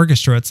Bowl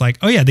Orchestra, it's like,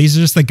 oh yeah, these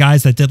are just the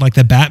guys that did like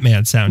the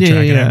Batman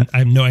soundtrack. Yeah. And I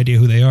have no idea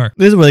who they are.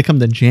 This is where they come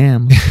to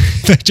jam.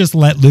 They just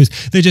let loose.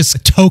 They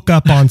just toke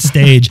up on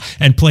stage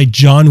and play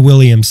John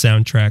Williams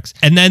soundtracks.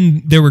 And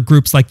then there were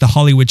groups like the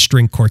Hollywood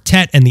String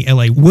Quartet and the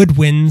LA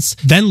Woodwinds.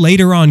 Then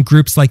later on,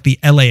 groups like the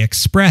LA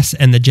Express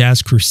and the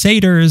Jazz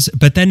Crusaders.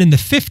 But then in the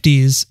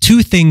 50s,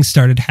 two things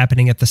started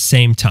happening at the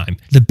same time.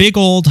 The big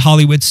old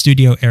Hollywood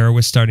studio era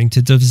was starting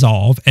to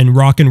dissolve and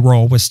rock and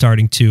roll was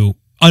starting to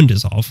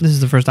undissolve. This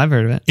is the first I've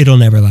heard of it. It'll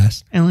never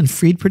last. Alan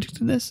Freed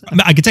predicted this? I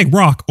mean, I could take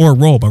rock or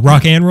roll, but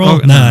rock and roll? Oh,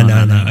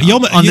 No.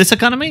 On this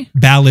economy?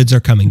 Ballads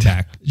are coming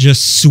back.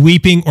 Just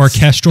sweeping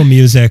orchestral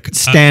music.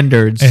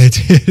 Standards.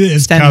 It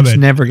is Standards coming.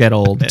 never get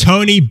old.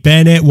 Tony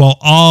Bennett will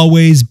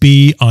always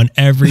be on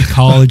every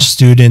college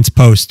student's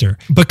poster.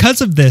 Because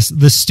of this,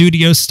 the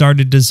studios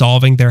started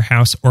dissolving their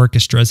house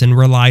orchestras and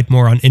relied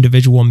more on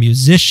individual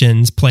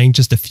musicians playing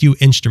just a few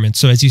instruments.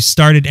 So as you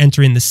started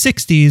entering the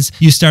 60s,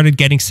 you started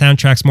getting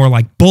soundtracks more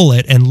like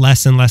Bullet and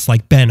less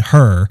like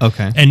Ben-Hur.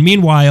 Okay. And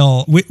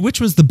meanwhile,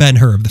 which was the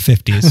Ben-Hur of the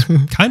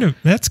 50s?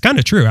 That's kind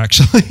of true,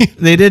 actually.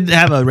 They did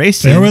have a race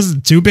scene. There was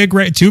two big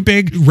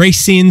race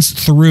scenes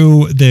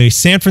through the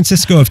San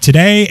Francisco of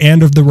today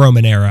and of the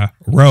Roman era.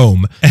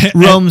 Rome,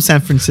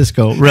 San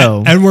Francisco,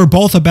 Rome. and we're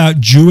both about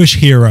Jewish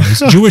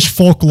heroes, Jewish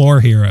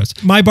folklore heroes.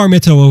 My bar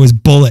mitzvah was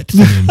Bullet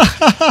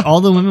themed.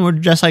 All the women were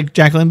dressed like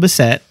Jacqueline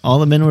Bisset. All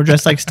the men were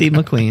dressed like Steve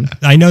McQueen.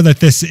 I know that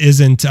this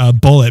isn't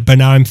Bullet, but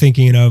now I'm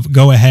thinking of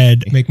go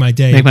ahead, make my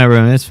day. Make my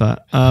room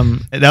mitzvah.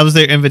 That was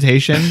their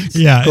invitation.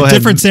 Yeah, Go a ahead.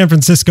 different San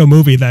Francisco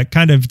movie that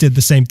kind of did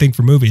the same thing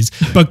for movies.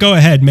 But go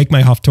ahead, make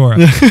my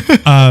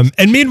Haftorah.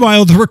 And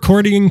meanwhile, the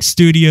recording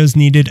studios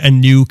needed a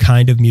new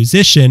kind of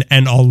musician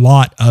and a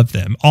lot of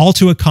them, all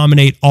to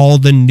accommodate all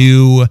the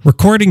new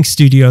recording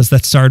studios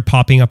that started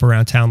popping up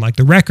around town, like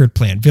the Record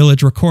Plant,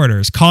 Village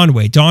Recorders,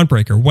 Conway,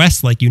 Dawnbreaker,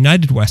 Westlake,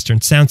 United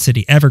Western, Sound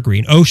City,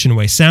 Evergreen, Ocean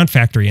Way, Sound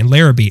Factory, and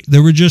Larrabee.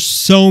 There were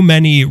just so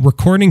many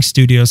recording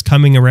studios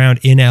coming around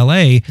in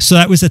LA. So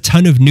that was a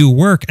ton of new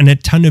work and a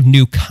ton of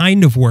new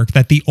kind of work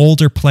that the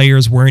older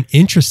players weren't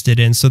interested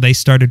in. So they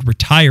started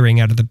retiring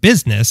out of the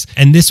business.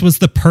 And this was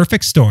the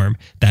perfect storm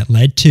that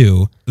led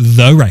to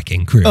the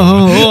Wrecking Crew.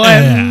 Oh, I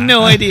have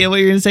no idea what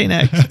you're going to say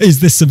next. Is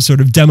this some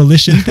sort of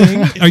demolition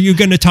thing? Are you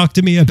going to talk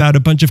to me about a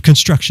bunch of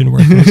construction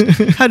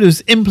workers? How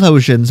does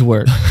implosions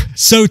work?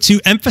 So to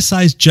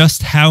emphasize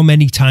just how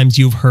many times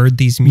you've heard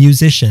these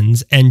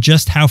musicians and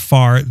just how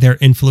far their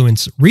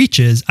influence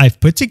reaches, I've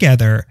put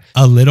together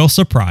a little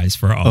surprise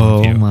for all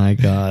of you. Oh my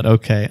God.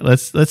 Okay.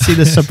 Let's see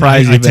the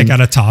surprise. I take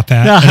out a top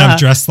hat and I'm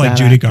dressed like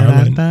Judy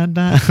Garland.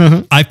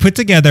 I put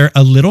together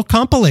a little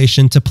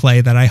compilation to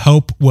play that I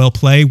hope will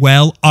play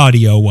well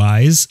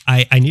audio-wise.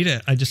 I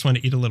just want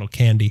to eat a little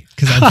candy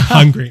because I'm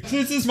hungry.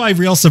 This is my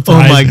real Oh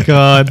surprise. my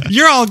God.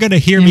 You're all going to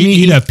hear me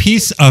eat a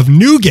piece of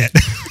nougat.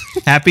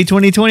 Happy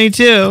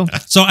 2022.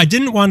 So I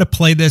didn't want to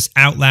play this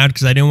out loud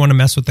because I didn't want to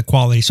mess with the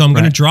quality. So I'm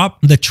going to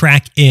drop the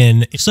track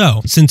in.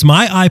 So since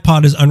my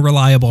iPod is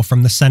unreliable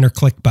from the center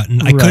click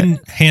button, I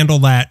couldn't handle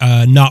that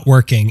not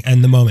working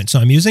in the moment. So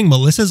I'm using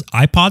Melissa's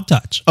iPod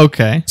Touch.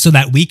 Okay. So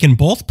that we can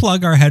both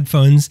plug our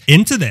headphones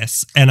into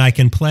this and I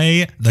can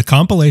play the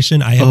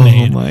compilation I have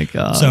made. Oh my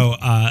God. So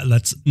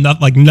let's not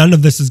like none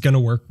of this is going to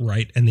work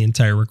right and the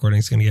entire recording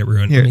is going to get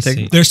ruined. Here, Let me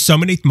see. There's so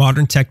many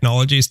modern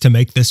technologies to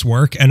make this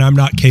work and I'm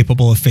not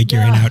capable of figuring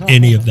out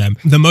any of them.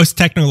 The most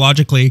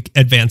technologically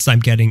advanced I'm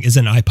getting is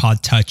an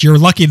iPod Touch. You're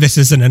lucky this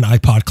isn't an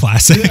iPod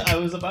Classic. I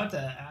was about to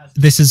ask.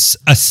 This is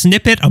a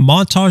snippet, a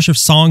montage of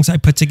songs I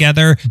put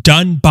together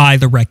done by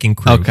the Wrecking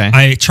Crew. Okay.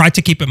 I tried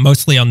to keep it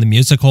mostly on the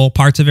musical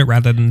parts of it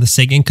rather than the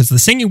singing because the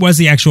singing was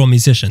the actual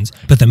musicians.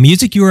 But the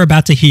music you are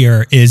about to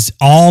hear is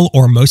all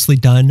or mostly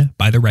done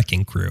by the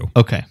Wrecking Crew.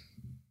 Okay.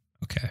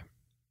 Okay.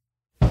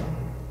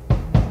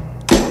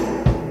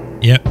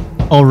 Yep.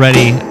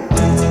 Already.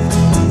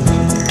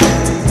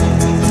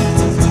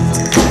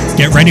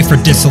 Get ready for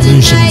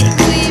disillusionment.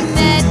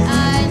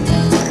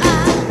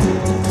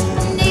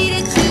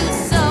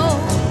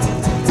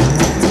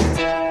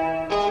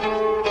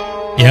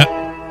 Yep.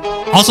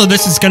 Also,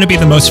 this is going to be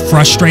the most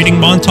frustrating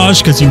montage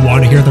because you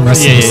want to hear the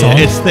rest of the song.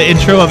 It's the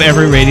intro of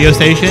every radio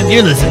station.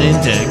 You're listening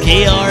to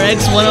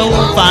KRX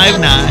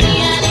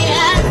 1059.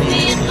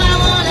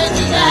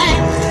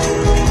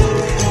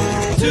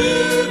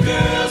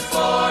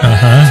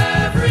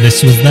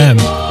 This was them.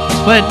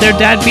 But their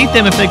dad beat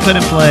them if they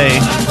couldn't play.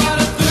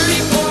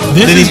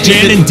 This Did is he-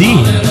 Jan and Dean.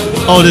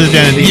 Oh, this is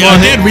Jan and Dean. Yeah, Well,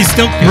 again, we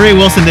still. Ray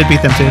Wilson did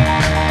beat them too.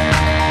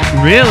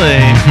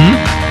 Really?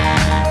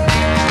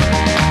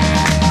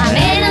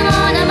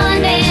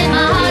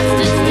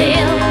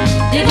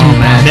 Oh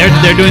man,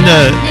 they're doing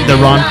the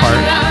Ron part.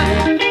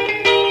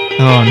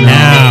 Oh no.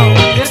 Now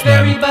it's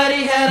them.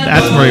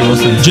 That's Murray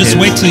Wilson. Just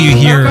wait till you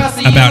hear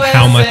about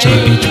how much of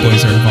the Beach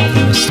Boys are involved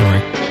in this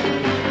story.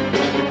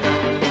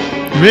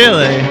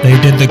 Really? They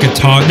did the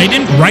guitar. They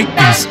didn't write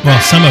these. Well,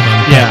 some of them.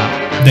 but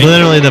Yeah. They,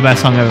 Literally the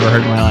best song I've ever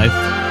heard in my life.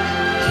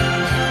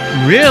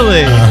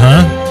 Really?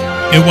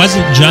 It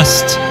wasn't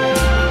just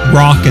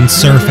rock and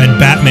surf and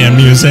Batman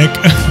music.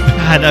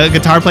 God, a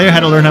guitar player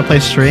had to learn how to play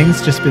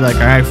strings. Just be like,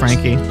 all right,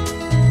 Frankie.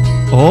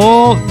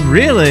 Oh,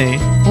 really?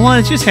 Well,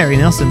 it's just Harry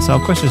Nilsson, so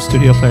of course there's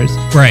studio players.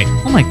 Right.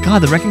 Oh my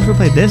God, the Wrecking Crew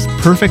played this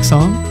perfect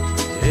song.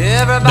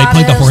 They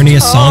played the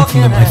horniest song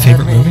from my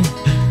favorite movie.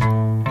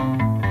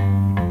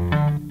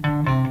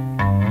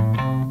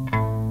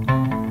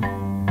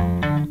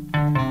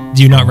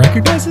 Do you not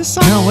recognize this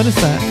song? No, what is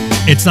that?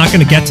 It's not going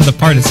to get to the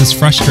part. It's just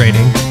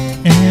frustrating.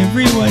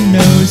 Everyone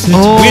knows it's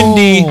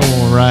windy.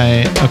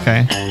 Right.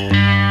 Okay.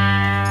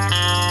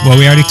 Well,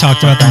 we already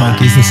talked about the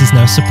monkeys. This is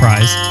no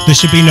surprise. This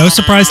should be no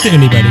surprise to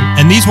anybody.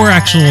 And these were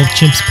actual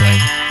chimps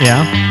playing.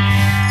 Yeah.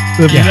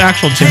 The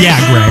actual chimp. Yeah,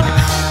 Greg.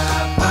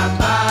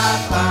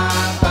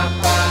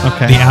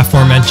 Okay. The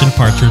aforementioned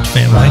Partridge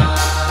Family.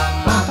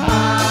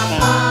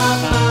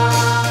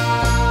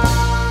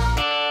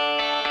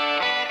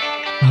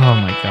 Oh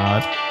my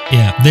God.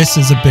 Yeah, this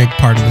is a big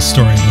part of the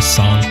story, this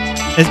song.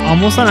 It's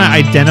almost an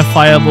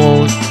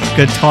identifiable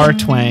guitar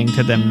twang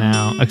to them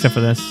now, except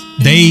for this.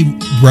 They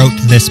wrote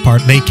this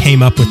part. They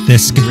came up with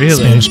this Really?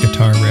 Spanish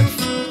guitar riff.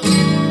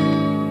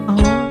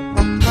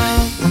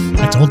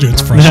 I told you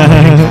it's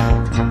frustrating.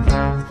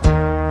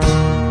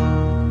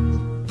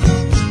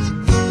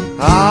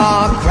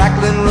 Ah,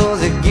 crackling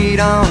Rosie, get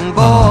on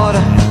board.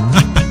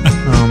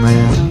 Oh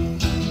man.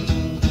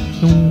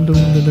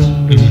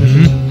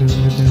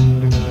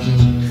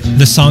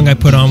 The song I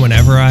put on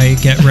whenever I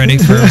get ready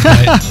for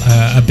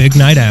a big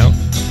night out.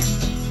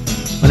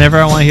 Whenever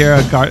I want to hear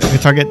a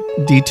guitar get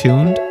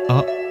detuned.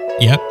 Oh,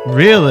 Yep.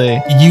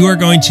 really? You are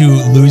going to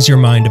lose your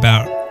mind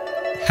about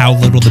how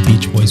little the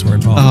Beach Boys were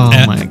involved.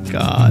 Oh my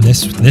God.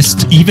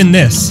 Even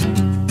this.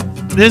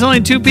 There's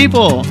only 2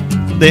 people.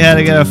 They had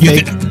to get a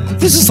You fake.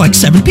 this is like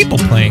 7 people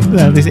playing.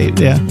 At least 8.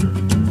 Yeah.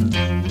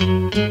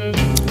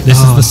 This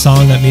is the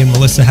song that me and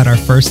Melissa had our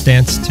first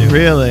dance to.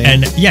 Really?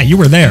 And yeah, you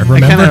were there, I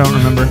remember? kind of don't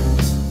remember.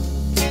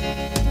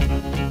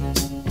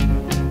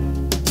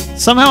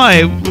 Somehow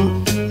I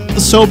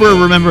sober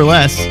remember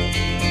less.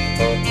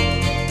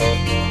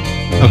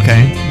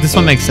 Okay, this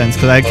one makes sense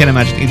because I can't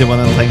imagine either one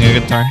of them playing a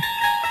guitar.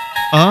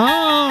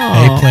 Oh,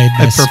 They played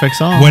this. a perfect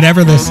song.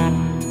 Whatever this.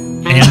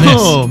 And this.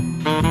 Oh,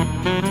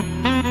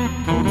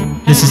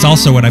 This is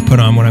also what I put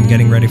on when I'm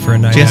getting ready for a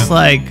night just out.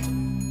 like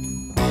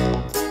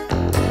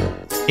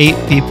 8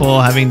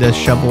 people having to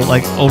shovel,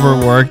 like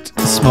overworked,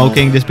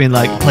 smoking, just being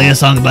like, play a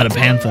song about a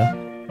panther.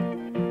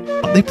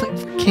 Oh, they played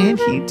Canned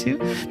Heat too?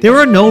 There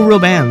were no real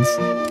bands.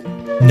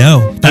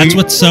 No, that's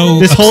what's so.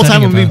 This whole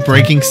time upsetting we'll be about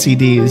breaking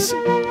CDs,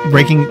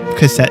 breaking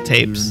cassette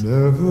tapes.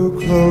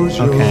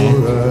 Okay.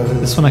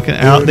 This one I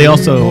can. They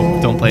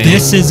also don't play.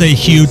 This is a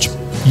huge.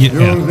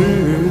 Yeah,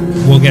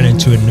 we'll get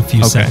into it in a few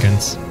Okay.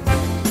 seconds.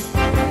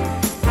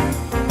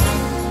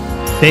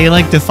 They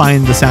like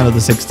define the sound of the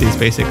 60s,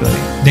 basically.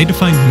 They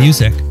define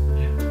music.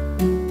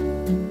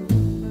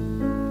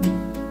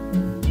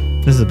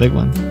 This is a big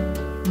one.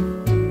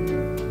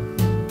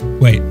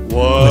 Wait,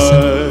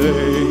 listen.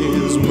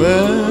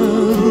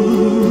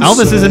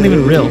 Elvis isn't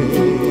even real.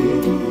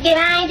 Can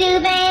I do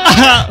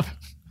that?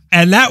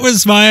 And that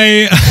was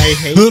my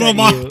hate little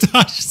that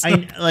you-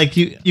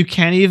 montage. You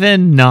can't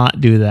even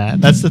not do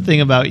that. That's the thing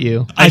about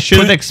you. I I should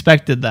have put-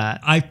 expected that.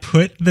 I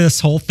put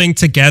this whole thing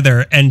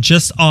together and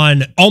just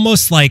on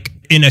almost like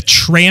in a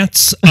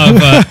trance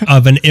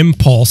of an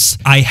impulse,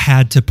 I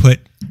had to put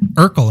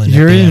Urkel in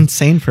You're at the an end.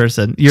 insane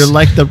person. You're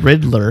like the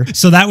Riddler.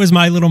 So that was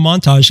my little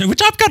montage,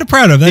 which I'm kind of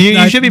proud of.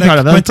 You should be proud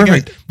of. That was went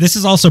together. perfect. This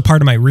is also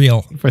part of my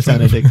reel. For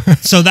sound, I think.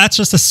 So that's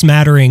just a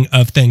smattering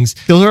of things.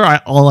 Those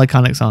are all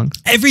iconic songs.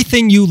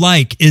 Everything you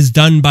like is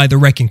done by the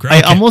Wrecking Crew. I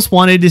Okay. almost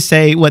wanted to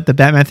say what the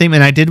Batman theme,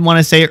 and I did want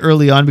to say it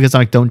early on because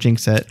I'm like, don't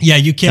jinx it. Yeah,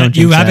 you can't. Don't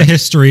You jinx have a that.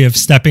 history of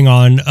stepping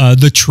on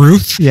the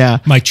truth. Yeah.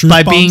 my truth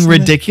By bombs being in it.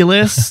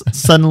 ridiculous,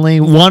 suddenly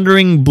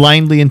wandering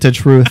blindly into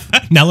truth.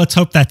 Now let's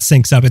hope that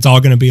syncs up. It's all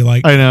going to be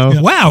like, I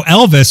know. wow,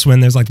 Elvis when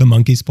there's like the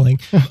monkeys playing.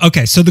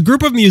 Okay, so the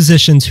group of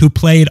musicians who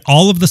played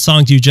all of the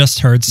songs you just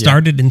heard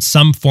started in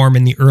some form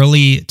in the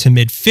early to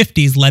mid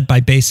 50s, led by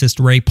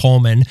bassist Ray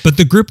Pullman. But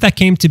the group that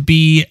came to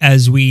be,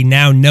 as we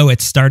now know it,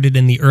 started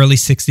in the early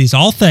 60s,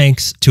 all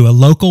thanks to a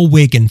local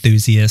wig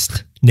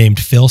enthusiast named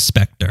Phil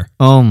Spector.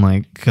 Oh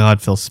my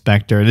God, Phil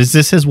Spector. Is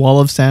this his wall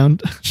of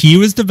sound? He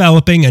was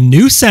developing a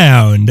new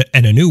sound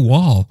and a new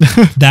wall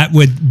that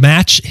would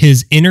match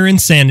his inner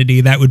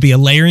insanity. That would be a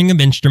layering of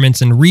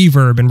instruments and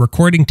reverb and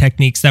recording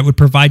techniques that would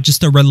provide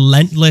just a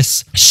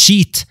relentless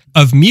sheet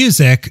of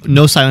music.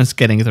 No silence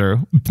getting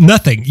through.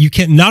 Nothing. You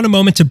can't. Not a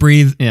moment to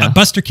breathe. Yeah.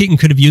 Buster Keaton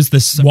could have used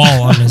this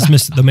wall on his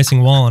the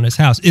missing wall on his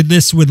house.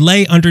 This would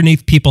lay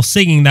underneath people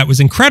singing. That was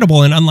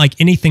incredible and unlike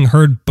anything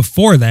heard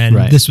before then.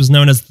 Right. This was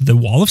known as the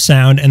Wall of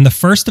Sound, and the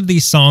first of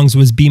these songs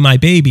was "Be My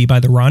Baby" by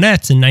the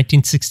Ronettes in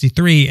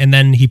 1963, and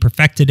then he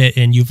perfected it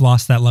in "You've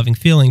Lost That Loving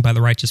Feeling" by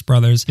the Righteous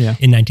Brothers Yeah.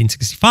 in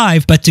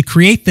 1965. But to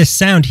create this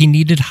sound, he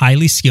needed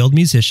highly skilled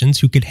musicians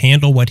who could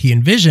handle what he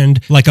envisioned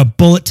like a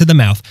bullet to the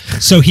mouth.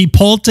 So he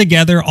pulled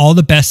together all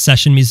the best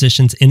session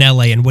musicians in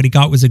LA, and what he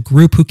got was a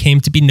group who came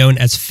to be known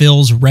as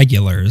Phil's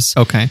Regulars.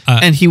 Okay.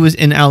 And he was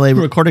in LA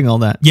recording all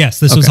that. Yes,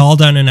 this was Okay. all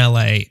done in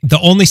LA, the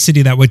only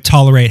city that would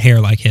tolerate hair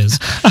like his.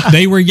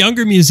 They were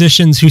younger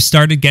musicians who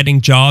started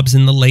getting jobs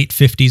in the late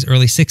 50s,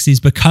 early 60s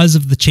because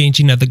of the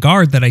changing of the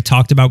guard that I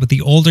talked about, with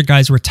the older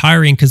guys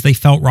retiring because they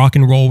felt rock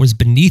and roll was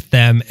beneath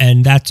them,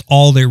 and that's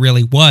all there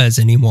really was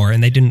anymore,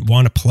 and they didn't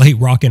want to play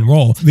rock and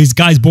roll. These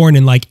guys born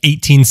in like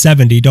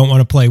 1870 don't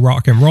want to play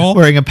rock and roll.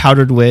 Wearing a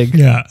powdered wig.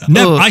 Yeah.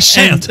 No, Oh, I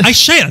shan't. and- I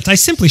shan't. I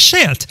simply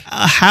shan't.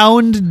 A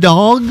hound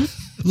dog?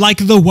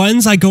 Like the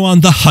ones I go on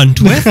the hunt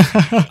with.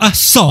 A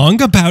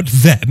song about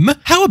them.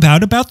 How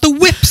about the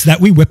whips that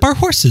we whip our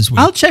horses with?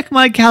 I'll check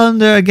my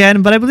calendar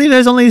again, but I believe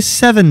there's only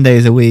 7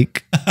 days a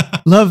week.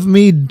 Love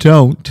me,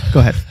 don't.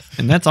 Go ahead.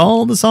 And that's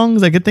all the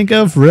songs I could think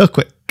of real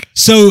quick.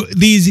 So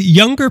these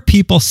younger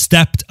people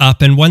stepped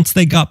up, and once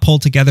they got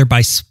pulled together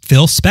by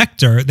Phil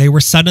Spector, they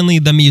were suddenly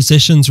the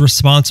musicians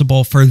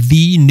responsible for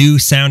the new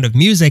sound of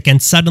music,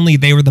 and suddenly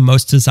they were the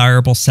most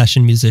desirable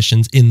session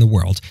musicians in the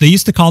world. They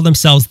used to call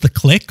themselves the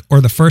Click or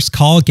the First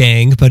Call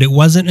Gang, but it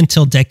wasn't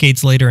until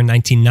decades later in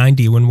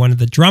 1990 when one of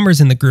the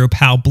drummers in the group,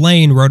 Hal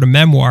Blaine, wrote a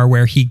memoir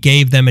where he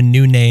gave them a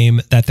new name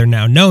that they're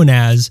now known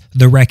as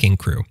the Wrecking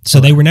Crew.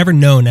 So they were never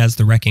known as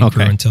the Wrecking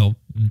Crew Okay. until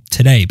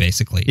today,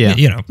 basically. Yeah.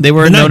 You know, they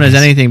weren't the known as 90s.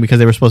 anything because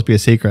they were supposed to be a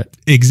secret.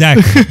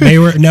 Exactly. They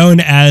were known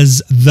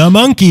as the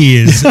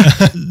Monkees.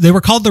 They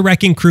were called the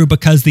Wrecking Crew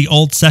because the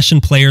old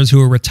session players who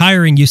were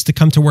retiring used to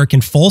come to work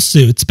in full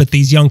suits, but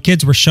these young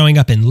kids were showing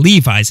up in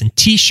Levi's and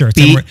t-shirts.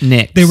 And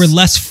Beatniks. they were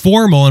less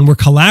formal and were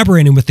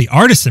collaborating with the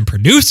artists and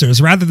producers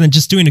rather than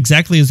just doing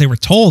exactly as they were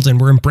told, and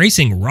were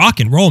embracing rock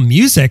and roll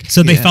music.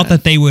 So they Yeah. felt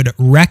that they would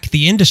wreck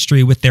the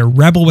industry with their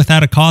rebel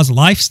without a cause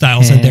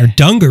lifestyles and their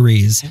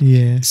dungarees.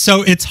 Yeah.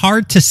 So it's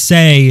hard to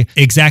say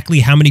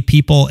exactly how many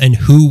people and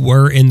who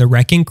were in the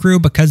Wrecking Crew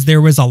because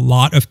there was a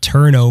lot of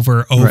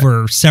turnover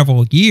over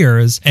several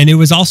years. And it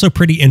was also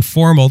pretty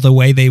informal the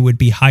way they would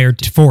be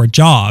hired for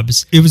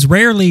jobs. It was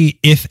rarely,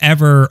 if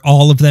ever,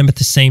 all of them at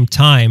the same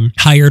time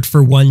hired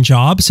for one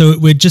job. So it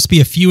would just be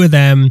a few of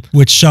them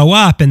would show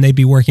up and they'd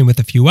be working with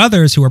a few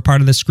others who were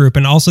part of this group.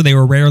 And also they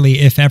were rarely,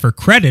 if ever,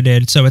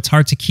 credited. So it's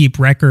hard to keep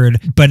record.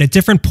 But at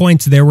different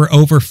points, there were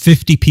over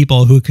 50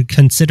 people who could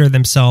consider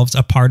themselves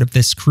a part of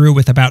this crew,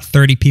 with about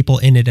 30 people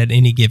in it at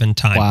any given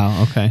time.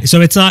 Wow. Okay.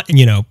 So it's not,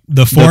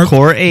 the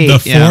core eight,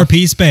 the yeah.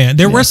 4-piece band.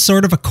 There was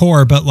sort of a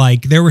core, but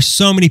like there were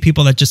so many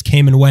people that just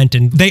came and went,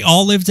 and they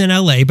all lived in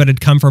LA, but had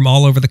come from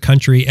all over the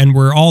country and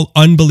were all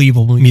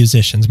unbelievable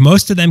musicians.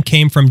 Most of them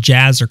came from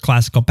jazz or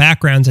classical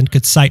backgrounds and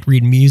could sight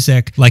read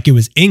music like it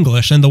was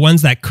English. And the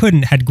ones that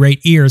couldn't had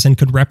great ears and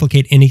could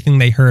replicate anything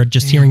they heard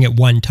just hearing it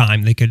one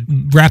time. They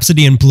could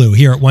Rhapsody in Blue,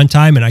 hear it one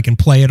time, and I can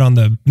play it on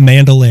the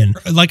mandolin.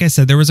 Like I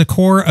said, there was a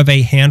core of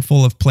a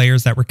handful of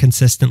players that were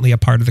consistently a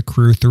part of the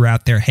crew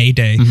throughout their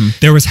heyday.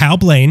 There was Hal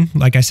Blaine,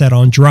 like I said,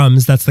 on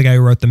drums. That's the guy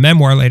who wrote the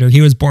memoir later.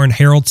 He was born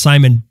Harold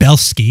Simon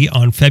Belsky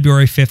on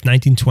February 5th,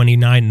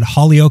 1929 in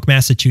Holyoke,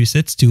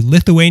 Massachusetts, to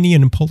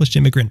Lithuanian and Polish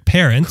immigrant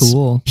parents.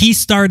 Cool. He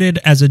started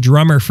as a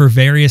drummer for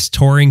various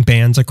touring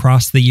bands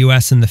across the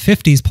U.S. in the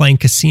 50s, playing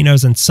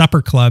casinos and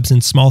supper clubs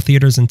and small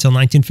theaters until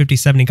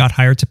 1957. He got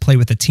hired to play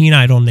with a teen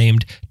idol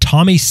named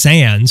Tommy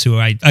Sands,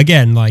 who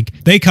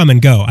they come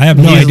and go. I have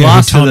no He's idea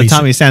lost who to the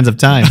Tommy Sands of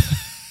time.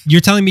 You're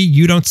telling me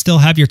you don't still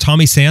have your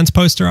Tommy Sands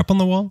poster up on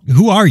the wall?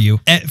 Who are you?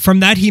 From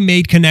that, he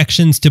made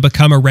connections to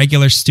become a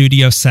regular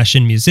studio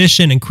session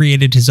musician and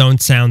created his own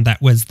sound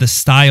that was the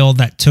style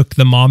that took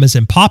the Mamas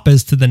and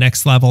Papas to the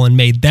next level and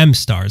made them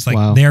stars.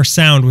 Like their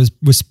sound was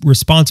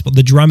responsible.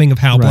 The drumming of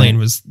Hal Blaine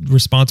was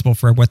responsible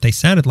for what they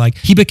sounded like.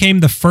 He became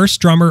the first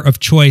drummer of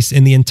choice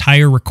in the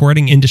entire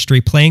recording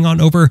industry, playing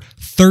on over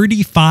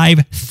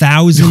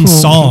 35,000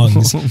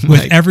 songs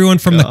with everyone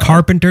from the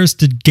Carpenters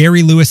to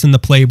Gary Lewis and the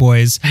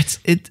Playboys.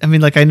 I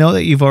mean, like, I know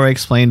that you've already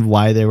explained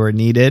why they were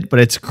needed, but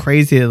it's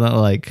crazy that,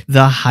 like,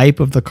 the hype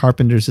of the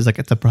Carpenters is like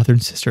it's a brother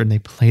and sister and they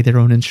play their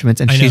own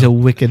instruments and she's a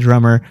wicked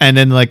drummer. And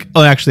then, like,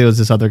 oh, actually, it was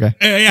this other guy.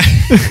 Yeah.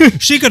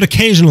 She could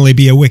occasionally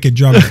be a wicked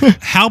drummer.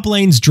 Hal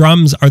Blaine's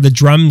drums are the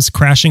drums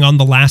crashing on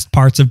the last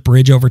parts of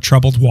Bridge Over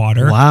Troubled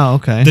Water. Wow,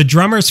 okay. The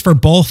drummers for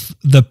both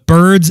the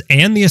Byrds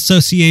and the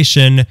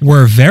Association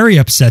were very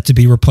upset to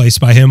be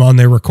replaced by him on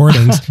their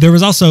recordings. There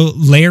was also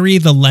Larry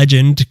the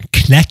Legend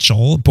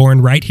Knetchel,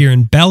 born right here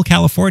in Bell,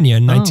 California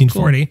in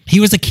 1940. Cool. He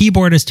was a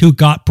keyboardist who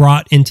got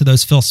brought into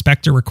those Phil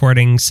Spector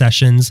recording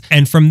sessions.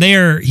 And from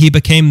there, he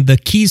became the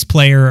keys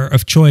player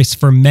of choice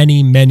for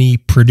many, many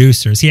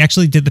producers. He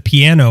actually did the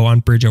piano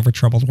on Bridge Over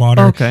Troubled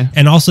Water. Okay.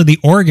 And also the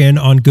organ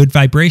on Good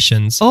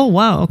Vibrations. Oh,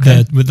 wow.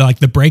 Okay. With like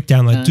the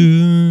breakdown, like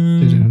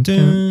dun, dun,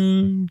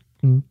 dun.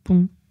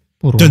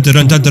 I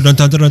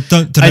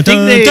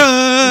think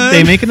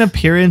they make an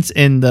appearance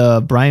in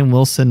the Brian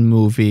Wilson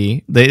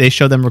movie. They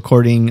show them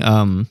recording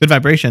Good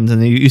Vibrations,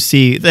 and you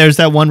see there's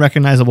that one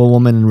recognizable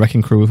woman in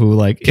Wrecking Crew who,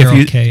 like,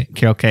 Carol Kay.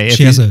 Carol Kay.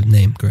 She has a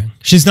name, Greg.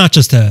 She's not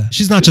just a bass.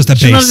 She's not just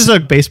a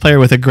bass player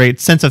with a great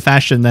sense of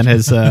fashion that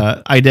has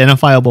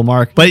identifiable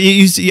mark. But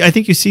you see, I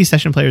think you see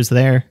session players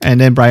there,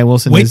 and then Brian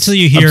Wilson is till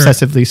you hear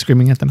obsessively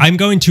screaming at them. I'm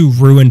going to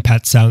ruin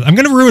Pet Sounds. I'm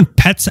going to ruin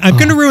Pets. I'm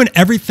going to ruin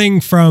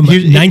everything from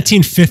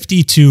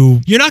 1950 to.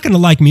 You're not going to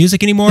like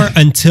music anymore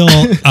until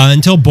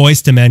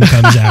Boyz II Men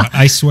comes out.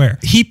 I swear.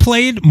 He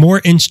played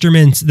more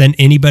instruments than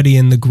anybody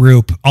in the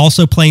group,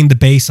 also playing the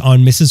bass on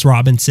Mrs.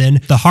 Robinson,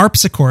 the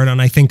harpsichord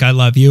on I Think I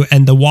Love You,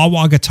 and the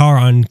wah-wah guitar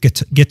on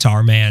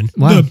Guitar Man.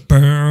 Wow.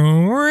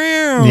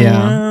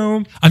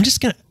 Yeah.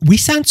 We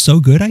sound so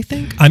good, I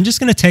think. I'm just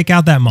going to take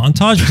out that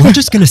montage. We're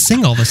just going to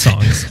sing all the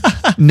songs.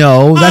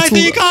 No, that's... I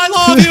think I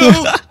love you.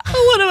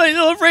 What am I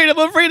so afraid of?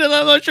 I'm afraid of.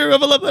 I'm not sure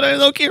if I love that. I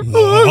don't care.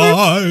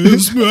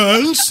 Wise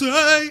men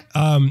say.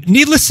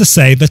 Needless to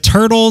say, the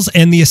Turtles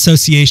and the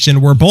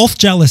Association were both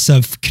jealous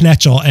of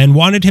Knetchel and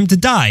wanted him to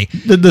die.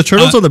 The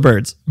Turtles or the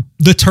Birds?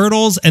 The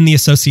Turtles and the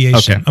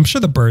Association. Okay. I'm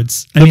sure the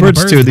Birds. The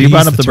Birds too. You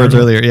brought up the Birds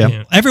earlier.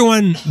 Yeah.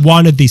 Everyone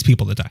wanted these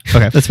people to die.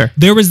 Okay, that's fair.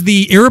 There was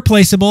the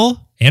irreplaceable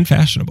and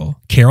fashionable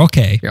Carol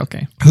Kay,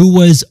 Okay. who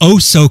was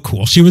so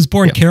cool. She was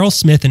born Carol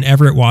Smith in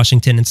Everett,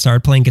 Washington, and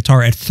started playing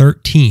guitar at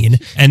 13,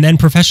 and then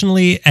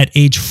professionally at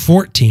age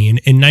 14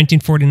 in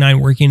 1949,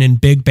 working in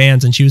big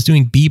bands, and she was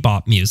doing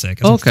bebop music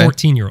as a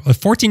 14-year-old. A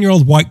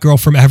 14-year-old white girl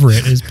from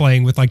Everett is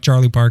playing with like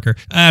Charlie Parker.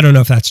 I don't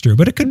know if that's true,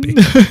 but it could be.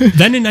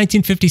 Then in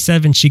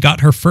 1957, she got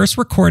her first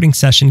recording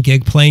session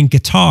gig playing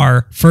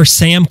guitar for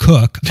Sam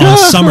Cooke on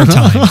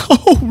Summertime.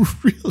 Oh,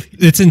 really?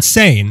 It's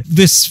insane.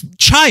 This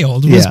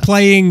child was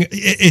playing.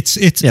 It's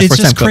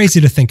just crazy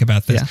to think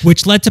about this,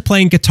 which led to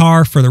playing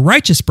guitar for the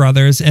Righteous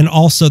Brothers and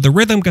also the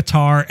rhythm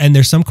guitar. And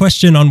there's some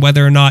question on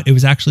whether or not it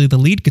was actually the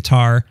lead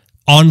guitar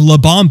on La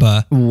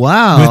Bamba.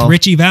 Wow. With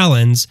Richie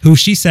Valens, who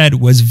she said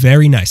was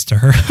very nice to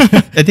her.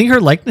 I think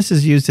her likeness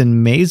is used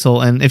in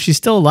Maisel, and if she's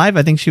still alive,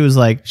 I think she was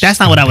like, that's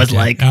not what I was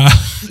like.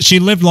 She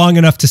lived long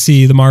enough to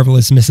see the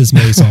marvelous Mrs.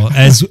 Maisel,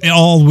 as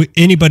all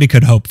anybody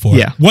could hope for.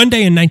 Yeah. One day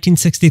in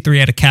 1963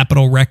 at a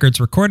Capitol Records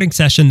recording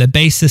session, the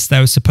bassist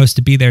that was supposed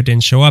to be there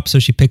didn't show up, so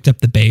she picked up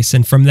the bass,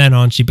 and from then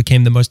on, she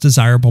became the most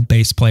desirable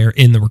bass player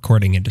in the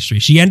recording industry.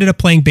 She ended up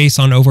playing bass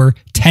on over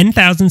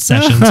 10,000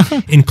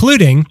 sessions,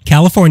 including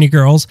California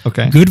Girls,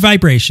 Okay. Good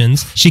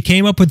Vibrations. She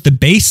came up with the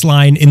bass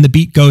line in The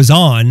Beat Goes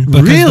On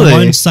because Really? the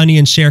one Sonny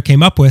and Cher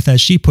came up with,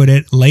 as she put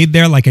it, laid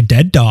there like a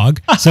dead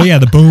dog. So yeah,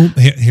 the boom.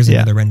 Here's Yeah.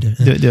 another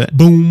rendition. Do it.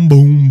 Boom,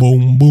 boom,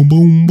 boom, boom,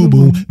 boom, boom,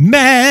 boom.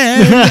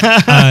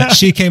 Man.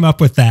 She came up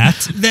with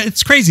that.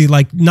 It's crazy.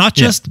 Like, not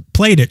just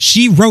played it.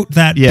 She wrote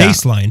that Yeah.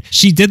 bass line.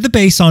 She did the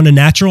bass on A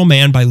Natural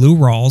Man by Lou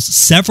Rawls,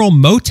 several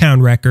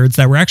Motown records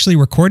that were actually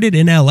recorded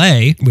in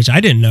LA, which I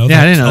didn't know.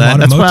 Yeah, I didn't know that.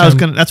 That's why I was Motown-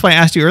 gonna. That's why I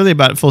asked you earlier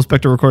about Full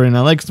Spectre recording in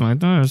LA. Because I'm like,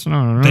 oh, it's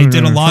not. They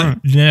did a lot.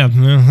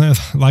 Yeah,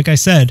 like I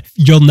said,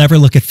 you'll never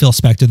look at Phil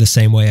Spector the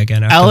same way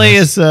again. After LA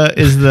this.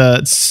 is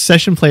the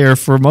session player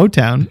for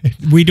Motown.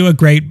 We do a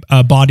great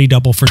body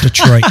double for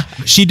Detroit.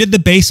 She did the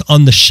bass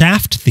on the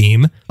Shaft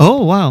theme.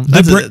 Oh wow,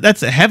 Bra-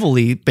 that's a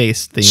heavily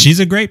based theme. She's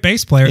a great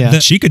bass player. Yeah.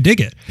 She could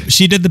dig it.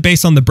 She did the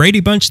bass on the Brady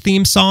Bunch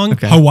theme song,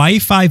 Okay. Hawaii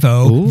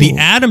Five-0, Ooh. The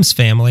Addams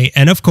Family,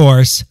 and of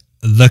course,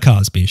 The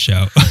Cosby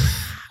Show.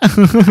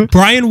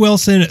 Brian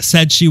Wilson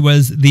said she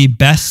was the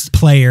best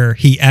player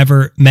he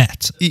ever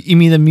met. You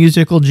mean the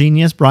musical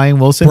genius Brian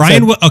Wilson?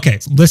 Okay,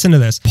 listen to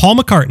this. Paul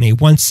McCartney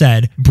once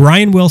said,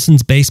 Brian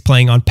Wilson's bass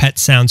playing on Pet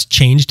Sounds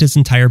changed his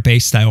entire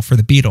bass style for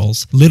the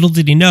Beatles. Little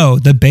did he know,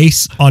 the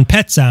bass on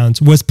Pet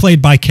Sounds was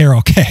played by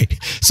Carol Kay.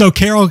 So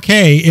Carol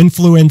Kay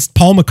influenced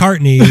Paul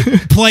McCartney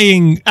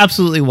playing.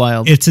 Absolutely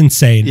wild. It's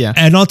insane. Yeah.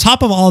 And on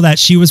top of all that,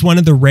 she was one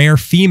of the rare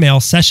female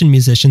session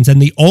musicians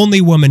and the only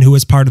woman who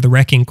was part of the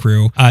Wrecking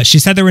Crew. She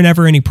said there were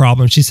never any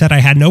problems. She said, I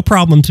had no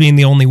problems being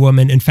the only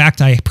woman. In fact,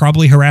 I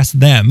probably harassed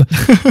them.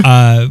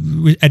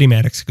 Eddie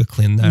Maddox could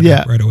clean that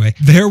up right away.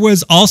 There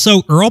was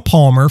also Earl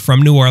Palmer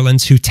from New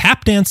Orleans who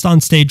tap danced on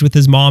stage with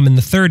his mom in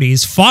the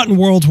 30s, fought in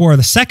World War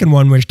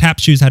II, where tap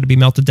shoes had to be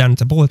melted down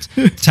into bullets.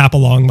 Tap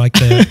along like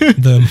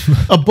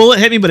the a bullet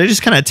hit me, but it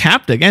just kind of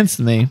tapped against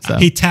me. So.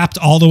 He tapped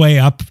all the way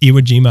up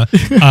Iwo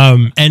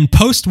Jima. And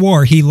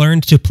post-war, he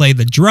learned to play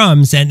the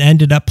drums and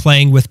ended up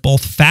playing with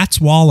both Fats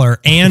Waller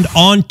and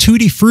on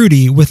Tutti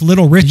Frutti with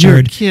Little Richard.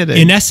 You're kidding.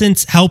 In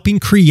essence, helping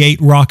create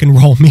rock and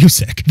roll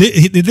music.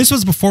 This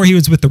was before he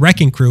was with the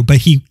Wrecking Crew, but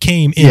he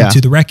came into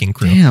the Wrecking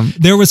Crew. Damn.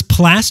 There was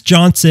Plas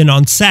Johnson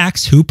on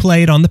sax, who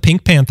played on the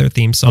Pink Panther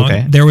theme song.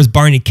 Okay. There was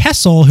Barney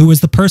Kessel, who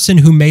was the person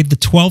who made the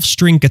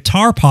 12-string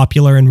guitar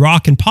popular in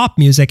rock and pop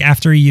music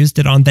after he used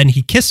it on Then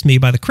He Kissed Me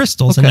by the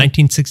Crystals in Okay.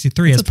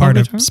 1963 as a part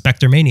of guitar?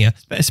 Spectromania.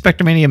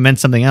 Spectromania meant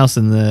something else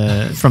from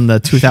the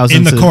 2000s.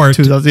 In the to court.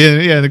 2000,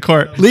 yeah, in the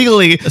court.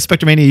 Legally,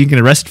 Spectromania, you can get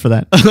arrested for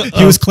that.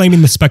 He was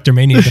claiming the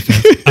Spectromania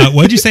defense.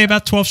 What did you say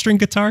about 12-string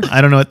guitar?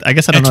 I don't know. I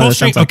guess I don't know. What that 12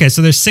 string. sounds like. Okay,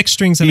 so there's 6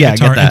 strings in Yeah, a I get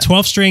guitar, that. and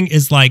 12-string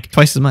is like.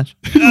 Twice as much.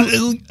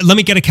 Let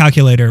me get a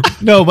calculator.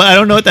 No, but I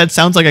don't know what that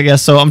sounds like, I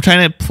guess. So I'm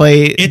trying to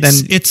play.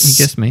 It's He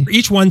kissed me.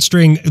 each one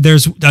string.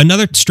 There's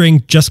another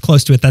string just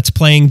close to it that's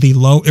playing the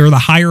low or the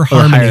higher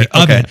harmony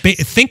of okay. it.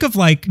 Think of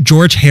like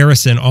George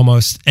Harrison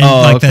almost, and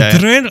like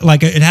that.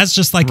 Like it has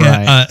just like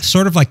Right. a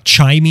sort of like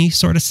chimey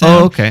sort of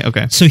sound. Oh,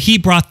 okay. So he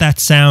brought that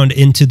sound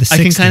into the 60s.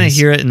 I can kind of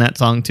hear it in that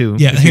song too.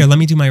 Yeah, here, let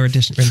me do my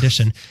rendition.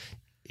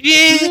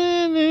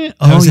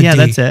 Oh was a yeah, D.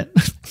 that's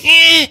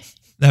it.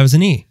 That was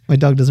an E. My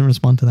dog doesn't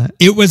respond to that.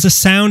 It was a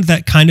sound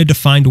that kind of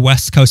defined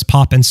West Coast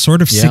pop and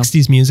sort of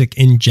 60s music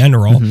in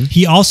general.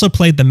 He also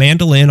played the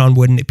mandolin on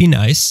Wouldn't It Be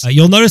Nice?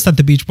 You'll notice that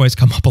the Beach Boys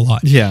come up a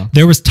lot. Yeah.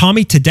 There was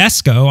Tommy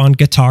Tedesco on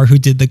guitar, who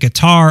did the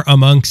guitar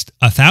amongst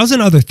 1,000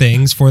 other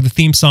things for the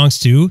theme songs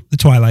to The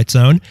Twilight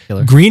Zone,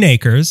 Green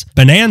Acres,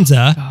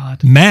 Bonanza,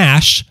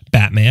 MASH,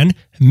 Batman,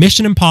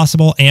 Mission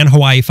Impossible, and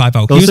Hawaii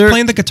Five-0. He was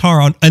playing the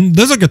guitar on, and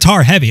those are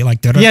guitar heavy,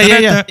 like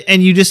Yeah.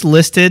 And you just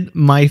listed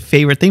my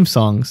favorite theme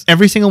songs.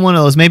 Every single one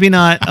of those. Maybe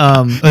not.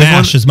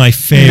 MASH is my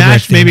favorite.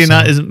 MASH theme maybe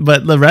song. not.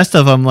 But the rest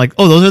of them, like,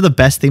 oh, those are the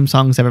best theme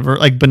songs I've ever.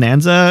 Like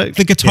Bonanza.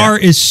 The guitar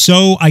is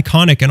so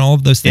iconic and all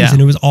of those things, Yeah.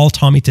 and it was all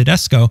Tommy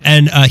Tedesco.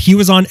 And he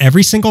was on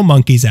every single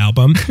Monkees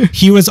album.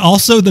 He was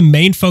also the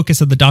main focus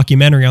of the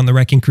documentary on the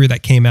Wrecking Crew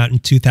that came out in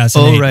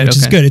 2008, Oh, right, which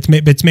is okay.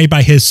 good. It's made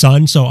by his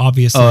son, so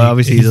obviously,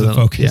 he's the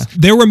focus.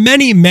 Yeah. There were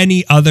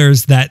many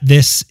others that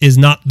this is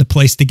not the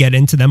place to get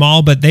into them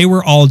all, but they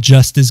were all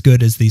just as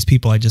good as these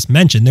people I just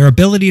mentioned. Their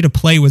ability to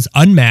play was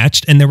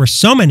unmatched, and there were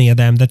so many of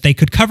them that they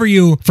could cover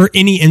you for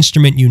any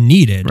instrument you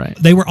needed. Right.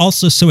 They were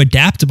also so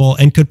adaptable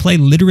and could play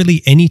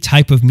literally any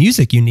type of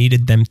music you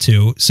needed them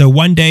to. So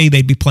one day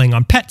they'd be playing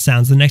on Pet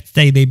Sounds, the next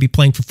day they'd be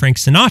playing for Frank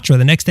Sinatra,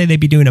 the next day they'd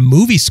be doing a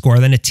movie score,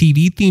 then a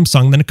TV theme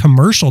song, then a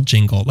commercial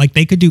jingle. Like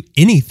they could do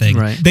anything.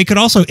 Right. They could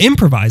also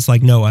improvise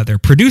like no other.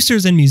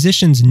 Producers and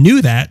musicians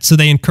knew that, so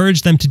they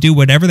encouraged them to do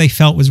whatever they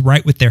felt was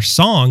right with their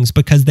songs,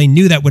 because they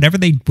knew that whatever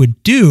they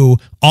would do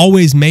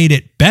always made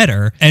it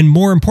better. And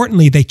more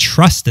importantly, they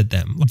trusted them.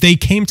 them. They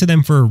came to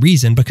them for a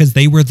reason because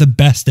they were the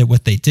best at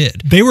what they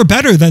did. They were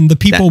better than the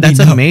people That's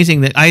we know.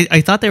 amazing. That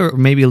I thought they were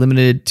maybe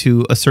limited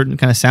to a certain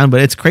kind of sound,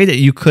 but it's great that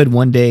you could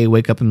one day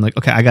wake up and like,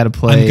 okay, I got to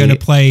play. I'm going to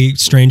play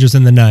Strangers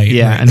in the Night.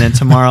 Yeah, right? and then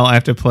tomorrow I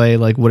have to play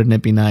like Wouldn't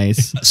It Be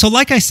Nice? So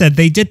like I said,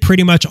 they did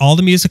pretty much all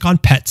the music on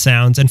Pet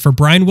Sounds, and for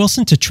Brian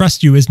Wilson to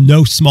trust you is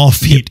no small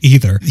feat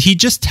either. He'd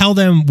just tell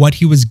them what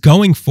he was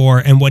going for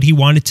and what he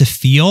wanted to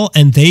feel,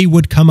 and they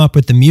would come up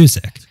with the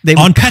music. They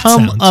on would Pet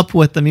come Sounds. up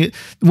with the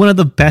one of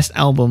the best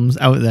albums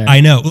out there. I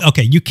know.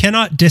 Okay, you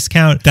cannot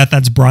discount that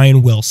that's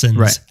Brian Wilson's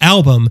Right.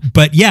 album,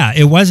 but yeah,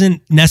 it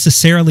wasn't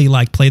necessarily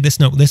like play this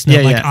note, this note.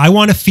 Yeah, like yeah. I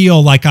want to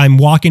feel like I'm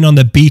walking on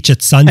the beach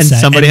at sunset.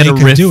 And somebody had they a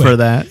could riff do for it.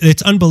 that.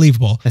 It's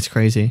unbelievable. That's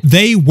crazy.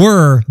 They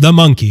were the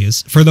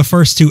Monkees for the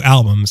first two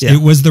albums. Yeah.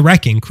 It was the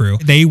Wrecking Crew.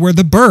 They were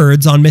the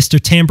Byrds on Mr.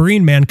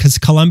 Tambourine Man because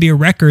Columbia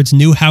Records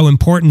knew how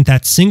important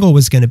that single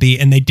was going to be,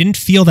 and they didn't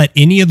feel that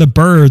any of the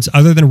Byrds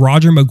other than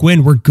Roger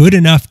McGuinn were good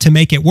enough to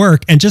make it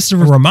work. And just a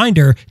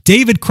reminder,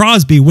 David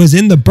Crosby was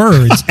in the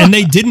Byrds and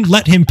they didn't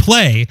let him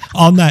play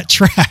on that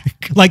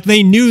track. Like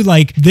they knew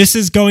like this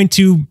is going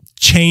to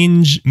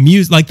change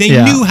music. Like they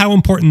Yeah. knew how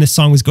important this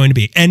song was going to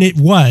be, and it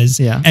was.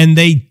 Yeah. And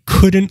they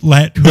couldn't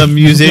let The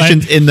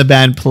musicians in the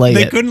band play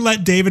they it. couldn't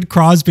let David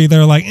Crosby.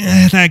 They're like,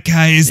 that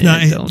guy is Yeah,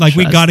 not don't like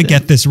we trust got to him.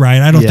 get this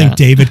right. I don't Yeah. think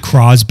David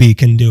Crosby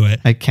can do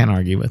it. I can't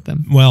argue with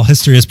them. Well,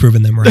 history has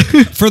proven them right.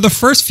 For the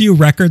first few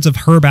records of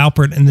Herb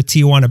Alpert and the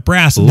Tijuana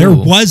Brass, there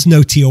was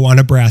no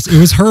Tijuana Brass. It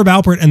was Herb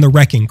Alpert and the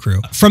Wrecking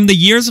Crew. From the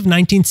years of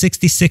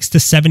 1966 to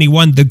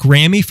 71, the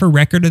Grammy for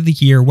Record of the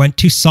Year went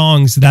to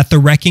songs that the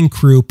Wrecking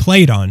Crew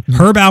played on.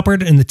 Herb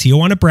Alpert and the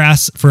Tijuana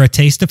Brass for A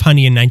Taste of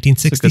Honey in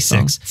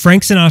 1966.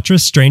 Frank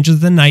Sinatra's Strangers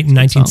of the Night in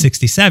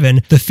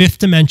 1967. The Fifth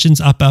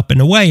Dimension's Up, Up and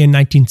Away in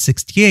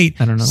 1968.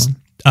 I don't know.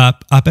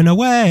 Up and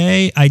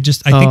Away. I think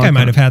I okay.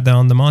 might have had that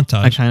on the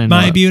montage. I kinda know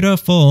My it.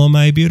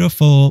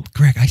 beautiful.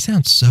 Greg, I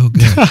sound so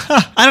good.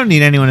 I don't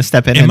need anyone to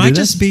step in It and might do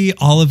just this. be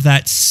all of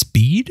that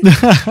speed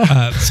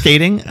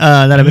Skating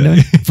that I've been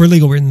doing. for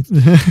legal reasons.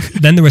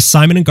 Then there was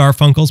Simon and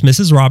Garfunkel's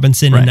Mrs.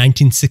 Robinson in Right.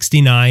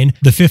 1969,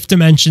 The Fifth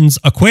Dimension's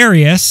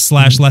Aquarius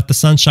 / Let the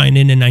Sunshine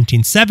In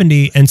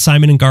 1970, and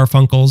Simon and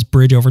Garfunkel's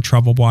Bridge Over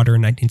Troubled Water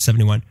in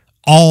 1971.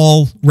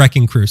 All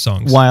Wrecking Crew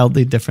songs.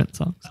 Wildly different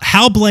songs.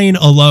 Hal Blaine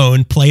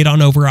alone played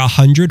on over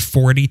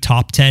 140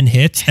 top 10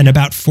 hits and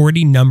about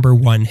 40 number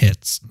one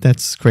hits.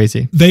 That's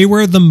crazy. They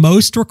were the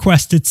most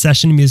requested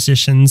session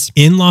musicians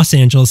in Los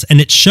Angeles,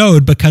 and it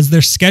showed because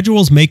their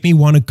schedules make me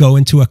want to go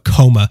into a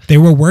coma. They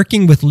were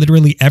working with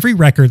literally every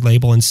record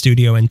label and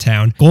studio in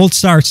town. Gold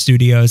Star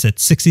Studios at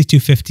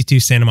 6252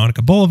 Santa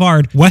Monica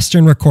Boulevard,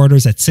 Western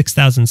Recorders at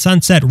 6000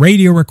 Sunset,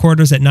 Radio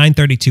Recorders at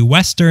 932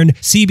 Western,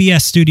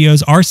 CBS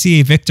Studios,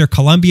 RCA Victor,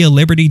 Columbia,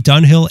 Liberty,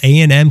 Dunhill,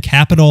 A&M,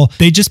 Capitol.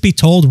 They'd just be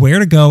told where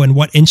to go and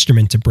what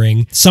instrument to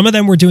bring. Some of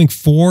them were doing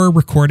 4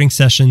 recording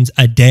sessions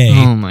a day.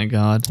 Oh my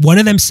God. One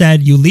of them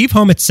said, you leave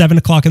home at 7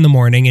 o'clock in the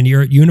morning and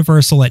you're at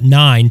Universal at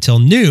 9 till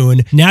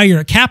noon. Now you're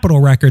at Capitol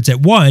Records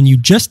at 1. You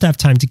just have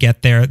time to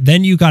get there.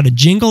 Then you got a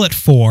jingle at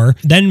 4.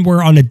 Then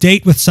we're on a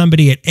date with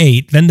somebody at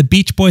 8. Then the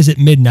Beach Boys at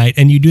midnight.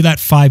 And you do that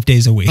 5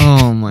 days a week.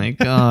 Oh my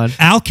God.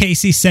 Al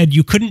Casey said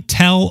you couldn't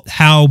tell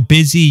how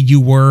busy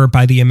you were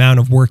by the amount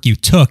of work you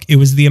took. It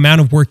was the amount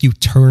of work you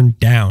turned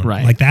down.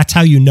 Right. Like that's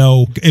how you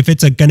know if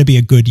it's going to be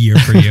a good year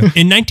for you.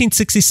 In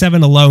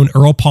 1967 alone,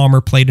 Earl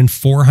Palmer played in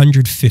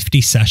 450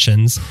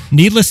 sessions.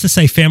 Needless to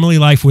say, family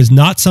life was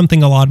not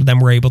something a lot of them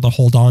were able to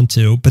hold on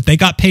to, but they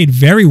got paid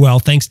very well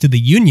thanks to the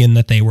union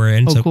that they were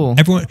in. Oh, so cool.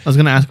 everyone, I was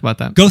going to ask about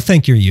that. go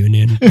thank your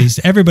union.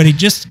 Please, everybody,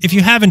 just if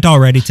you haven't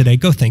already today,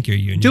 go thank your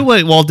union. Do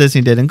what Walt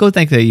Disney did and go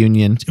thank the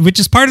union. Which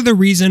is part of the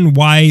reason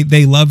why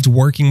they loved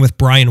working with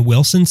Brian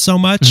Wilson so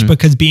much,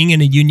 because being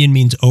in a union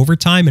means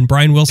overtime, and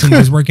Brian Wilson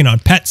was working on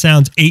Pet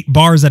Sounds 8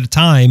 bars at a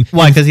time.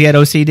 Why? Because he had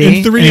OCD? In and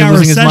he was 3-hour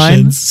losing his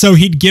mind? sessions. So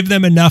he'd give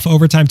them enough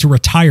overtime to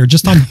retire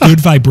just on good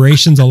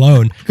vibrations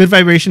alone. Good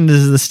vibration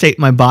is the state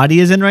my body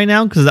is in right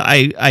now because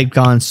I've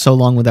gone so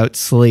long without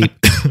sleep.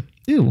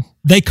 Ew.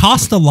 They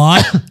cost a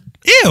lot.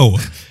 Ew.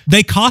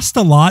 They cost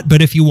a lot,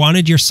 but if you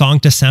wanted your song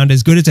to sound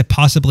as good as it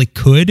possibly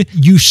could,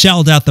 you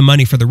shelled out the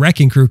money for the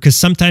Wrecking Crew because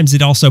sometimes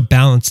it also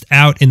balanced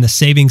out in the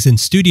savings in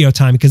studio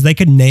time because they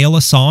could nail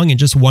a song in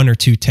just 1 or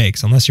 2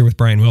 takes, unless you're with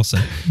Brian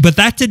Wilson. But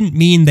that didn't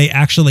mean they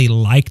actually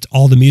liked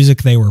all the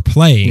music they were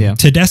playing. Yeah.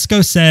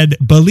 Tedesco said,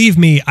 "Believe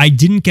me, I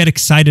didn't get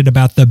excited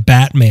about the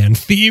Batman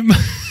theme."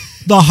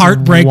 The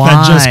heartbreak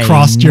that just Why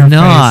crossed your face.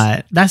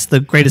 not? That's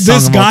the greatest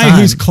This song of all guy time.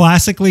 who's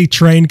classically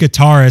trained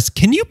guitarist,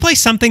 can you play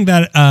something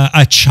that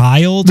a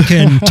child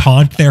can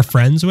taunt their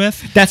friends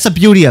with? That's the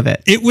beauty of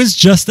it. It was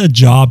just a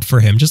job for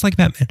him, just like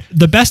Batman.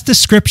 The best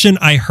description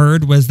I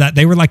heard was that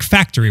they were like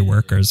factory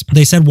workers.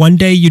 They said one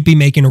day you'd be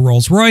making a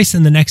Rolls Royce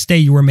and the next day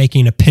you were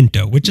making a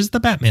Pinto, which is the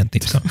Batman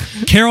theme song.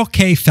 Carol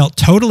Kay felt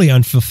totally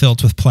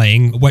unfulfilled with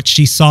playing what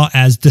she saw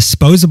as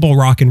disposable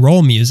rock and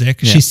roll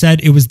music. Yeah. She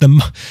said it was the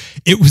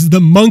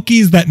Monkees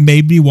that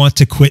made me want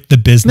to quit the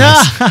business.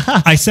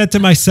 I said to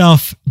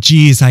myself,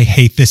 geez, I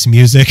hate this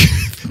music.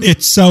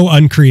 It's so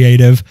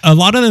uncreative. A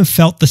lot of them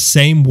felt the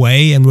same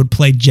way and would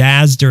play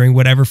jazz during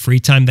whatever free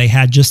time they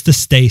had just to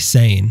stay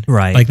sane.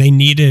 Right. Like they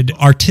needed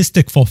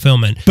artistic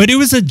fulfillment. But it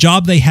was a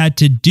job they had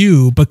to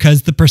do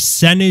because the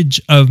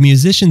percentage of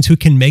musicians who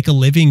can make a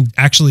living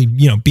actually,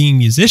 being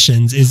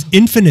musicians is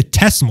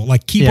infinitesimal.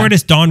 Like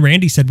keyboardist Don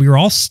Randy said, we were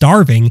all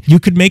starving. You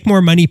could make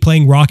more money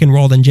playing rock and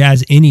roll than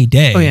jazz any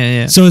day. Oh,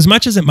 yeah. So as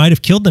much as it might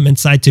have killed them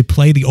inside to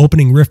play the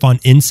opening riff on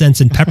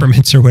Incense and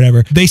Peppermints or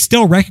whatever, they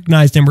still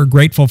recognized and were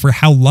grateful for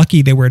how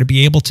lucky they were to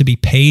be able to be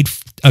paid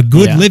a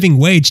good living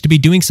wage to be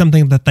doing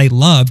something that they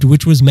loved,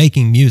 which was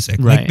making music.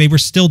 Right. Like they were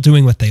still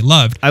doing what they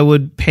loved. I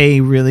would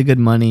pay really good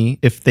money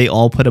if they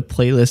all put a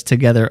playlist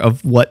together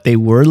of what they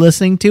were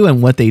listening to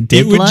and what they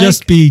did. It would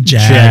just be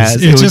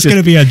jazz. It's just going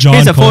to be a John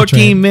It's a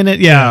Coltrane.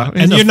 14-minute,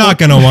 And you're not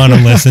going to want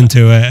to listen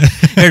to it.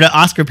 Here to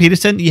Oscar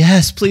Peterson.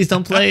 Yes, please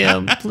don't play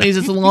him. Please,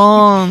 it's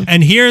long.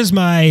 And here's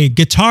my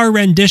guitar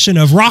rendition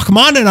of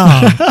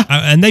Rachmaninoff.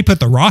 And they put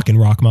the rock in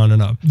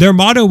Rachmaninoff. Their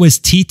motto was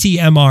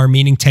TTMR,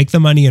 meaning take the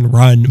money and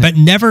run. But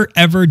never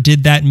ever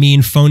did that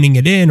mean phoning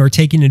it in or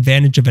taking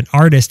advantage of an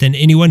artist. And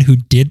anyone who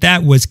did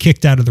that was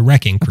kicked out of the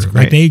Wrecking Crew.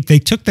 Like they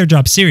took their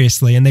job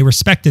seriously and they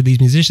respected these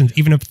musicians,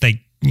 even if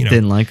they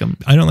didn't like him.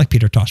 I don't like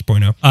Peter Tosh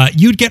Bueno.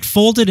 You'd get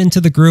folded into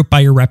the group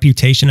by your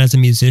reputation as a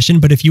musician,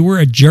 but if you were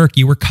a jerk,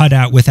 you were cut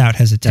out without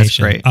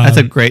hesitation. That's great. That's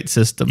a great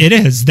system. It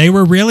is. They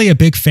were really a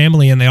big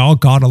family and they all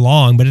got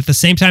along, but at the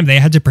same time, they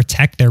had to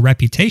protect their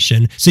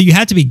reputation. So you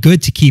had to be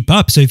good to keep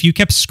up. So if you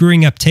kept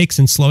screwing up takes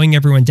and slowing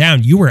everyone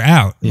down, you were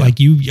out. Yeah. Like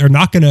you're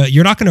not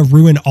gonna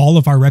ruin all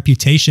of our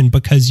reputation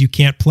because you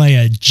can't play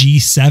a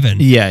G7.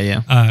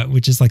 Yeah.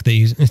 Which is like the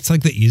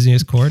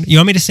easiest chord. You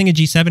want me to sing a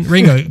G7?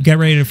 Ringo, get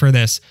ready for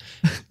this.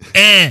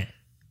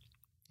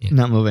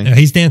 Not moving. No,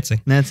 he's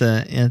dancing. That's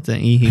an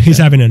E. He's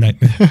having a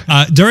nightmare.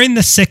 During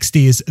the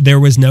 60s, there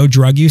was no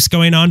drug use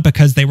going on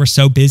because they were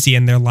so busy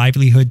and their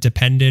livelihood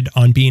depended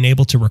on being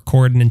able to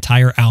record an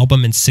entire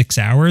album in 6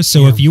 hours.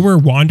 So if you were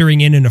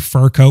wandering in a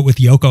fur coat with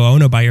Yoko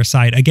Ono by your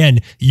side, again,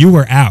 you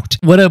were out.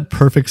 What a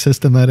perfect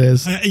system that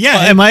is. Yeah.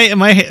 Am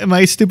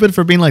I stupid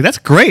for being like, that's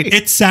great?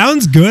 It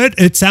sounds good.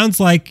 It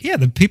sounds like,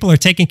 the people are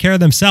taking care of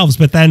themselves,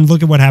 but then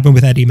look at what happened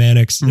with Eddie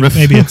Mannix.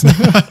 Maybe it's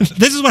not.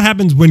 This is what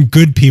happens when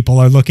good people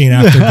are looking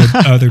after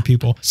other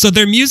people. So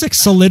their music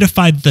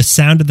solidified the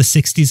sound of the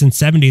 60s and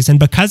 70s. And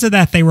because of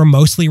that, they were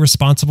mostly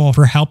responsible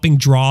for helping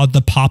draw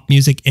the pop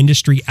music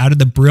industry out of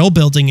the Brill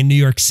Building in New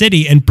York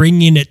City and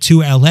bringing it to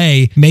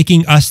LA,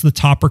 making us the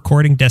top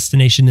recording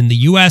destination in the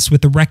US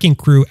with the Wrecking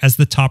Crew as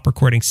the top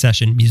recording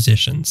session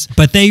musicians.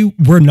 But they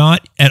were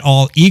not at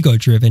all ego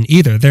driven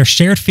either. Their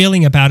shared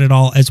feeling about it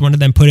all, as one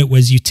of them put it,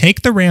 was you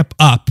take the ramp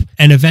up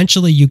and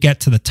eventually you get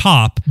to the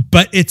top,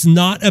 but it's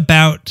not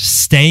about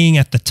staying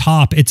at the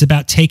top. It's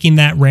about taking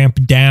that ramp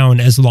down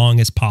as long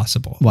as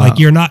possible. Wow. Like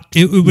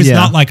it was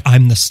not like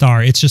I'm the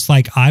star. It's just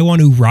like I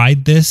want to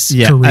ride this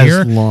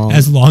career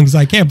as long as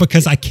I can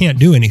because I can't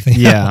do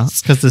anything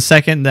else. Because the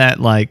second that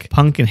like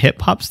punk and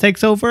hip hop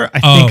takes over, I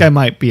think I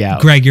might be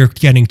out. Greg, you're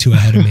getting too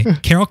ahead of me.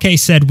 Carol Kay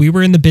said we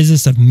were in the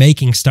business of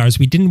making stars.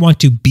 We didn't want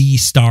to be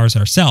stars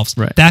ourselves.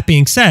 Right. That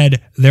being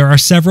said, there are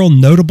several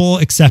notable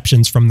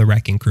exceptions from the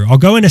Wrecking Crew. I'll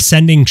go in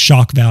ascending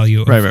shock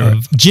value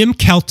of Jim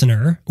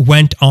Keltner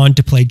went on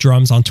to play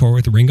drums on tour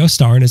with Ringo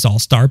Starr and his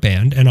all-star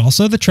band, and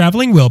also the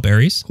Traveling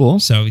Wilburys. Cool.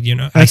 So,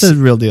 that's a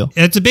real deal.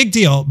 It's a big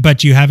deal,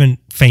 but you haven't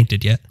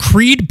fainted yet.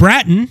 Creed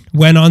Bratton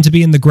went on to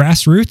be in the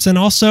Grassroots and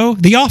also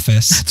The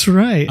Office. That's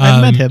right. I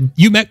met him.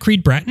 You met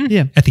Creed Bratton?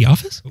 Yeah. At The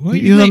Office?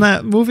 He was on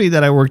that movie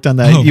that I worked on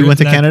that you went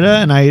to Canada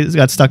and I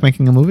got stuck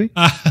making a movie.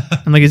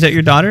 I'm like, is that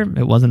your daughter?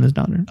 It wasn't his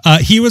daughter.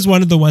 He was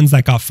one of the ones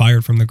that got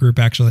fired from the group,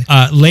 actually.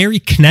 Larry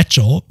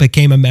Knetchel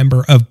became a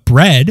member of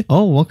Bread.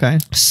 Oh, okay.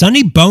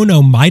 Sonny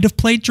Bono might have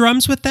played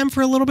drums with them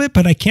for a little bit,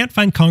 but I can't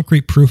find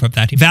concrete proof of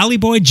that. Valley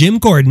Boy Jim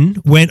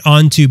Gordon went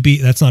on to be,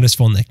 that's not his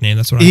full nickname,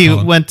 that's what I call him.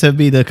 He went to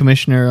be the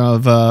commissioner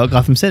of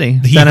Gotham City.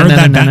 He heard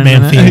that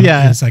Batman theme.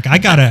 Yeah. He's like, I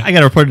gotta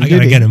report. I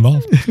gotta get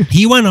involved.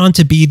 He went on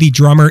to be the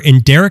drummer in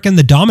Derek and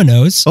the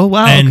Dominoes. Oh,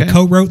 wow. And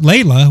co-wrote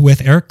Layla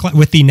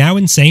with the now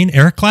insane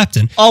Eric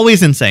Clapton.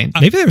 Always insane.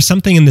 Maybe there was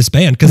something in this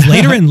band because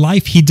later in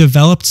life, he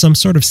developed some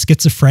sort of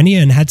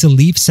schizophrenia and had to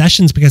leave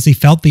sessions because he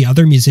felt the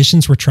other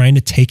musicians were trying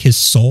to take his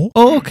soul.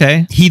 Oh,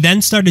 okay. He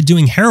then started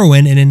doing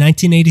heroin and in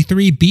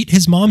 1983 beat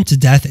his mom to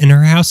death in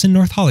her house in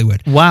North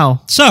Hollywood.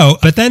 Wow. So,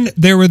 but then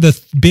there were the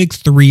big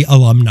three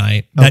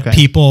alumni that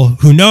people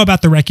who know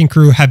about the Wrecking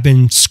Crew have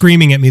been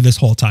screaming at me this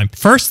whole time.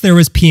 First, there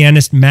was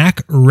pianist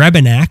Mac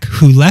Rebennack,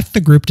 who left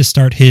the group to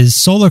start his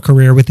solo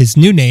career with his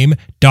new name,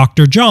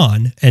 Dr.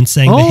 John, and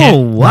sang the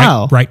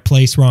hit Right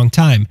Place, Wrong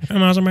Time.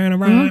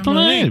 Wrong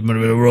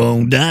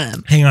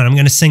time. Hang on, I'm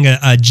going to sing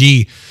a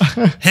G.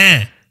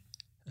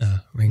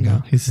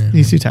 Ringo.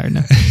 He's too tired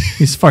now.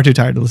 He's far too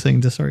tired of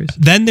listening to stories.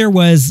 Then there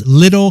was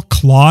little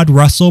Claude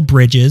Russell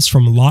Bridges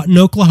from Lawton,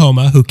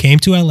 Oklahoma, who came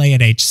to LA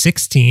at age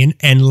 16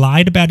 and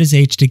lied about his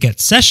age to get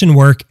session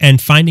work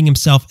and finding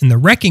himself in the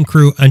Wrecking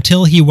Crew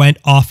until he went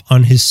off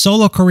on his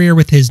solo career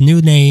with his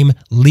new name,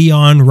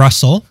 Leon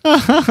Russell.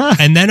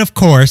 And then, of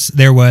course,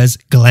 there was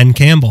Glenn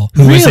Campbell,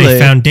 who was a Really?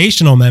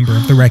 foundational member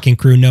of the Wrecking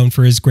Crew, known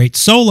for his great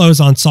solos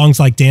on songs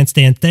like Dance,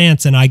 Dance,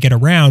 Dance and I Get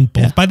Around,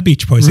 both by the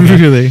Beach Boys.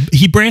 again. Really?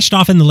 He branched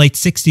off in the late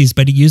 60s,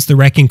 but he used the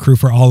Wrecking Crew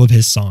for all of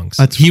his songs.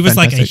 He was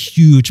like a fantastic.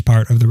 huge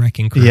part of the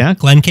Wrecking Crew. Yeah.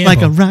 Glenn Campbell.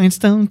 Like a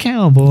rhinestone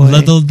cowboy.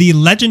 The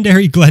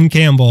legendary Glenn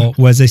Campbell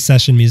was a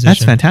session musician.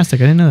 That's fantastic.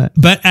 I didn't know that.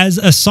 But as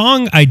a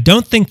song I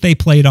don't think they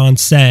played on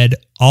said,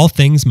 All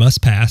Things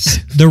Must Pass.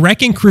 The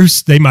Wrecking Crew,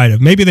 they might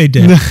have. Maybe they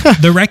did.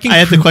 The Wrecking I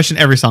have Crew. to question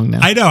every song now.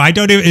 I know. I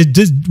don't even.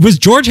 Was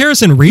George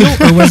Harrison real,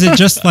 or was it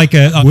just like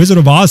a Wizard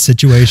of Oz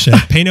situation?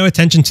 Pay no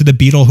attention to the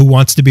Beatle who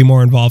wants to be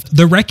more involved.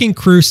 The Wrecking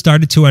Crew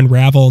started to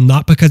unravel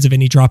not because of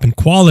any drop in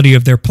quality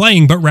of their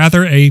playing, but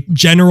rather a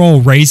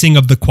general raising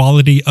of the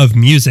quality of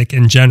music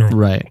in general.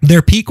 Right.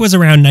 Their peak was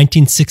around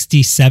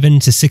 1967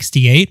 to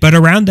 68, but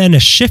around then a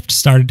shift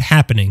started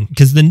happening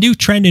because the new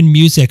trend in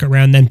music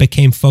around then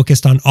became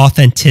focused on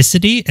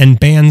authenticity and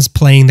bands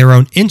playing their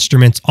own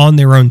instruments on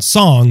their own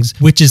songs,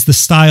 which is the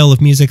style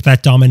of music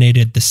that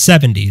dominated the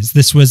 70s.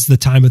 This was the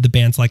time of the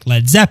bands like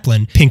Led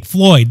Zeppelin, Pink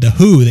Floyd, The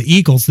Who, The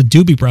Eagles, The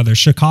Doobie Brothers,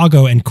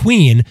 Chicago, and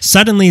Queen.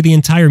 Suddenly, the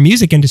entire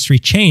music industry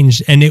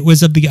changed, and it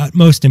was of the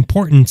utmost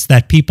importance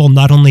that people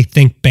not only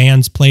think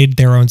bands played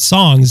their own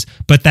songs,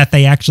 but that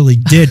they actually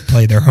did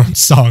play their own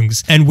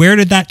songs. And where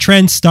did that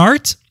trend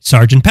start?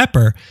 Sgt.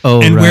 Pepper.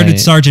 Oh, and where did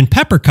right. Sgt.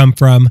 Pepper come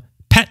from?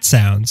 Pet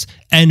Sounds.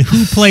 And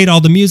who played all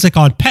the music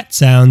on Pet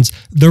Sounds?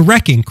 The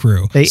Wrecking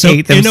Crew. They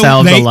ate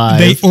themselves alive.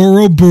 They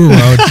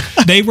Ouroboros.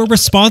 They were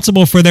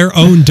responsible for their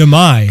own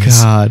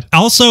demise. God.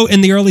 Also,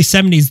 in the early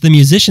 70s, the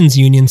Musicians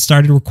Union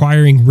started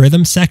requiring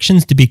rhythm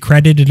sections to be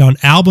credited on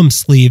album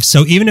sleeves.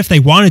 So even if they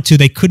wanted to,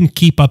 they couldn't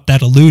keep up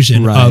that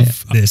illusion Right.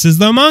 of, this is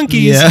the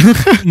Monkees.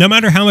 Yeah. No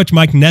matter how much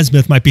Mike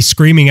Nesmith might be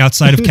screaming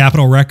outside of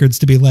Capitol Records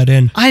to be let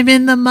in. I'm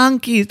in the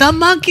Monkees. The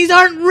Monkees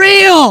aren't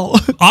real.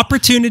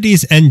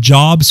 Opportunities and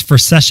jobs for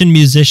session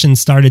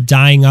musicians started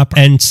dying up,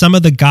 and some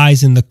of the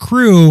guys in the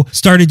crew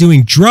started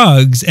doing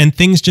drugs, and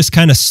things just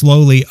kind of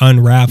slowly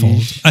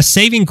unraveled. A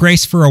saving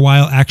grace for a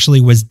while actually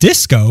was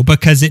disco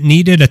because it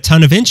needed a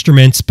ton of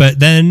instruments, but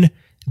then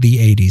the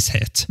 80s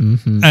hit.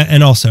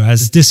 And also,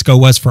 as disco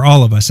was for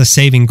all of us, a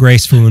saving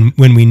grace for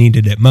when we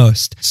needed it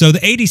most. So the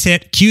 80s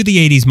hit, cue the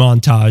 80s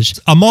montage.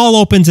 A mall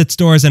opens its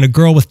doors and a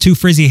girl with two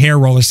frizzy hair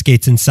roller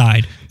skates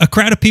inside. A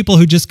crowd of people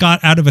who just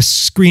got out of a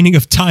screening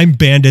of Time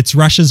Bandits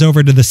rushes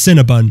over to the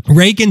Cinnabon.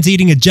 Reagan's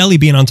eating a jelly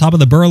bean on top of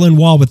the Berlin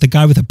Wall with the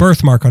guy with a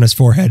birthmark on his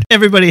forehead.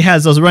 Everybody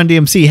has those Run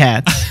DMC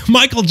hats.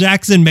 Michael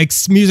Jackson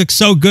makes music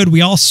so good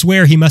we all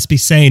swear he must be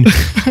sane.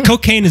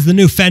 Cocaine is the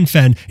new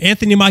fen-fen.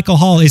 Anthony Michael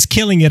Hall is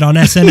killing it on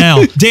SNL.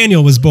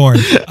 Daniel was born,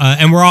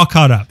 and we're all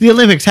caught up. The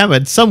Olympics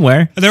happened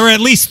somewhere. There were at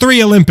least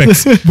 3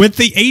 Olympics. With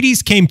the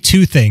 80s came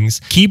 2 things: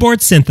 keyboard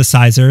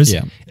synthesizers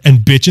Yeah. and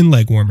bitchin'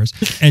 leg warmers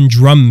and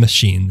drum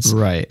machines.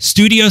 Right.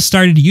 Studios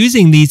started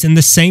using these in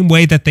the same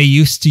way that they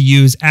used to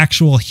use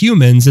actual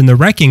humans in the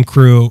Wrecking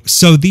Crew.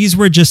 So these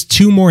were just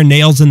 2 more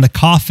nails in the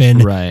coffin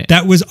Right.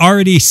 that was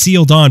already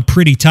sealed on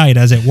pretty tight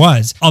as it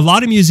was. A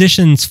lot of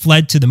musicians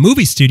fled to the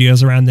movie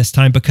studios around this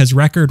time because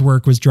record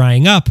work was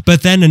drying up.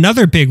 But then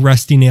another big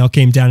rusty nail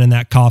came down in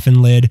that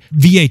coffin lid: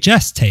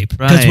 VHS tape.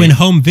 Because Right. when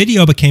home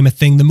video became a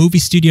thing, the movie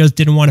studios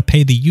didn't want to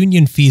pay the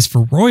union fees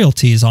for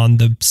royalties on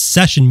the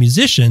session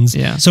musicians.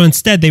 Yeah. So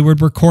instead, they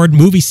would record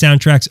movie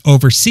soundtracks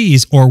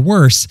overseas, or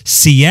worse,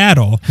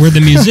 Seattle, where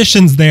the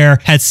musicians there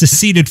had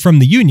seceded from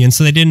the union,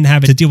 so they didn't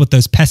have to deal with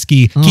those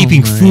pesky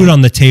keeping my. food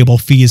on the table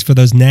fees for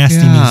those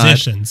nasty God.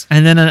 musicians.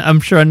 And then I'm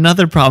sure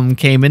another problem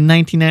came in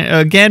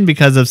again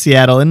because of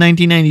Seattle in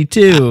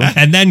 1992.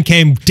 And then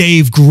came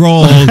Dave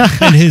Grohl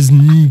and his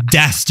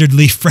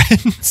dastardly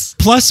friends.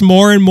 Plus,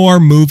 more and more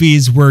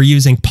movies were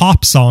using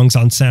pop songs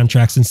on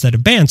soundtracks instead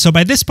of bands. So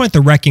by this point,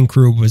 the Wrecking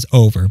Crew was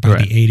over by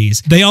Right. the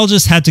 80s. They all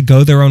just had to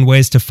go their own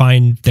ways to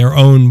find their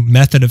own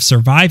method of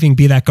surviving,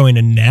 be that going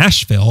to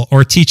Nashville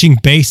or teaching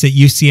bass at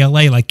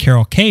UCLA like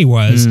Carol Kay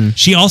was.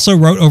 She also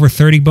wrote over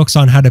 30 books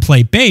on how to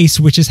play bass,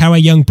 which is how a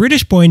young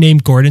British boy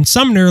named Gordon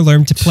Sumner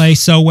learned to play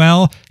so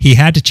well, he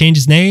had to change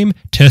his name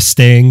to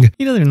Sting.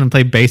 He doesn't even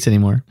play bass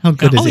anymore. How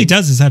good All is he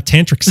does is have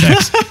tantric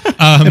sex.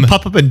 And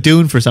pop up in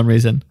Dune for some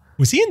reason.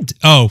 Was he in?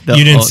 Oh, The-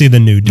 you didn't oh. see the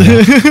new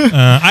Dune.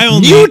 I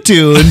only New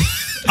Dune.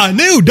 a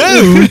new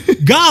Dune.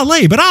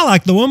 Golly, but I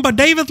like the one by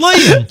David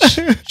Lynch.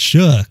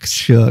 Shucks.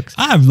 Shucks.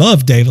 I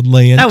love David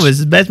Lynch. That was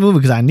his best movie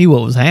because I knew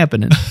what was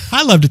happening.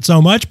 I loved it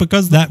so much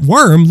because that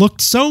worm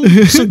looked so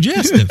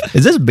suggestive.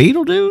 Is this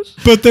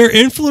Beetlejuice? But their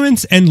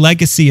influence and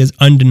legacy is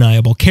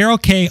undeniable. Carol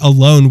Kay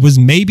alone was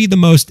maybe the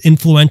most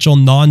influential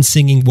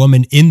non-singing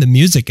woman in the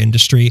music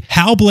industry.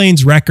 Hal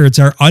Blaine's records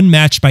are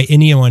unmatched by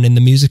anyone in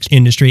the music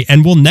industry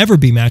and will never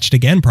be matched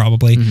again,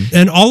 probably.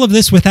 And all of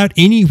this without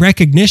any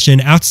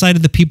recognition outside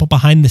of the people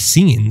behind behind the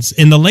scenes.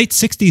 In the late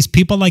 60s,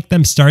 people like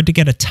them started to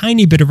get a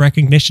tiny bit of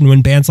recognition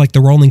when bands like the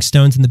Rolling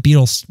Stones and the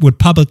Beatles would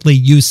publicly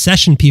use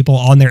session people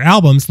on their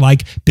albums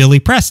like Billy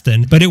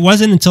Preston. But it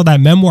wasn't until that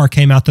memoir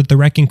came out that the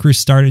Wrecking Crew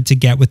started to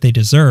get what they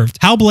deserved.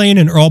 Hal Blaine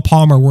and Earl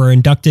Palmer were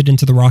inducted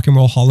into the Rock and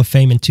Roll Hall of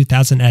Fame in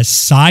 2000 as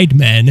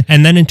sidemen,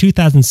 and then in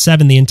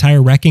 2007, the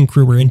entire Wrecking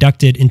Crew were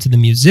inducted into the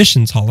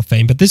Musicians Hall of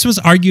Fame. But this was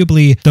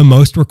arguably the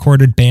most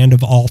recorded band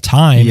of all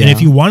time. Yeah. And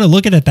if you want to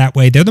look at it that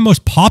way, they're the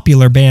most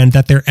popular band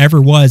that there ever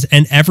was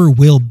and ever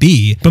will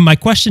be. But my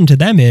question to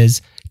them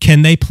is,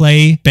 can they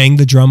play Bang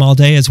the Drum All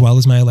Day as well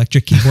as my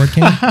electric keyboard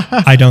can?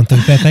 I don't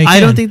think that they can.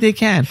 I don't think they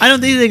can. I don't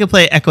think they can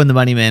play Echo and the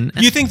Bunnymen.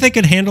 You think they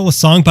could handle a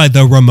song by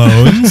the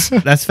Ramones?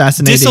 That's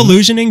fascinating.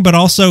 Disillusioning, but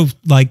also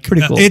like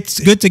Pretty cool. It's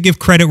good to give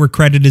credit where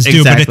credit is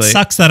due, but it Exactly.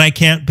 sucks that I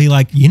can't be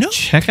like,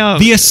 Check out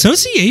the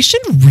association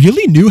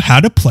really knew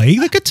how to play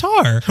the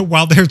guitar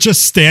while they're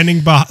just standing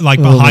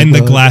behind the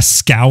God. glass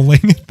scowling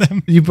at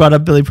them. You brought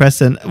up Billy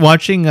Preston.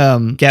 Watching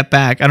Get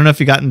Back, I don't know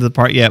if you got into the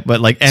part yet, but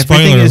like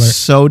everything Spoiler is alert.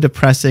 so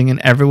depressing and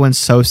everyone's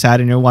so sad,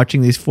 and you're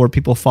watching these four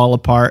people fall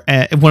apart.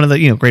 One of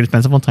the greatest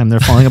bands of all time, they're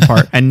falling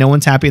apart, and no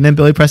one's happy. And then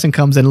Billy Preston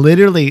comes and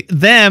literally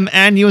them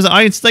and you as an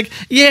audience like,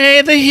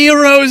 yay, the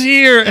hero's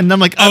here. And I'm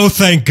like, Oh,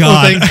 thank oh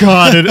God. thank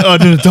God,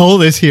 an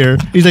adult is here.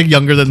 He's like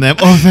younger than them.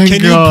 Oh thank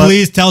Can God. you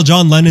please tell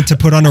John Lennon to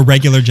put on a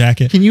regular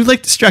jacket? Can you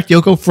like distract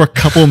Yoko for a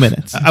couple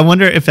minutes? I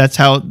wonder if that's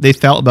how they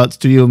felt about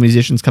studio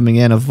musicians coming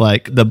in, of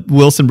like the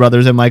Wilson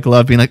brothers and Mike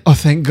Love being like, oh,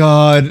 thank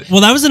God.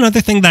 Well, that was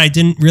another thing that I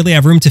didn't really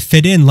have room to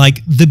fit in.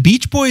 Like, the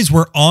Beach Boys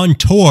were on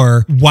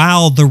tour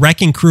while the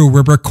Wrecking Crew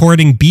were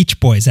recording Beach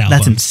Boys albums.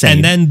 That's insane.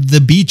 And then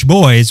the Beach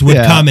Boys would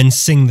Yeah. come and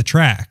sing the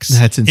tracks.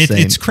 That's insane.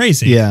 It's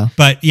crazy. Yeah.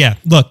 But yeah,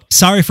 look,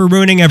 sorry for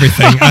ruining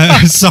everything.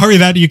 Sorry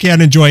that you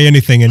can't enjoy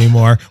anything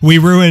anymore. We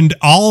ruined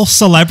all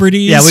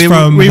celebrities Yeah, we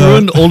the-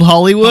 ruined old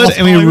Hollywood Old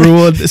and we Hollywood.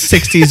 ruined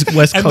 60s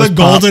West and Coast the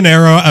pop. golden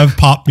era of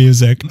pop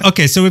music.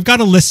 Okay, so we've got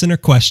a listener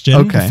question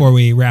Okay. before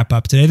we wrap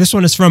up today. This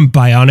one is from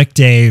Bionic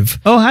Dave.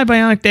 Oh, hi,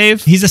 Bionic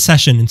Dave. He's a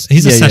session.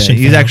 He's a session.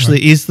 He's fan, actually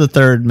right? he's the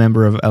third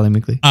member of Ellie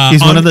Meekley.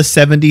 He's one on- of the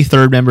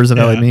 73rd members of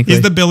Ellie Meekley.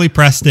 He's the Billy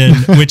Preston,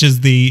 which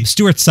is the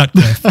Stuart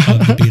Sutcliffe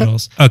of the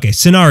Beatles. Okay,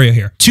 scenario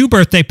here. 2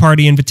 birthday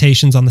party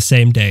invitations on the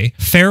same day.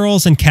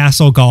 Farrell's and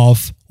Castle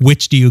Golf.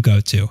 Which do you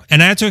go to?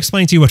 And I had to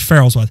explain to you what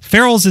Farrell's was.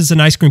 Farrell's is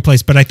an ice cream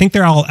place, but I think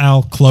they're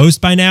all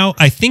closed by now.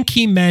 I think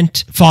he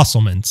meant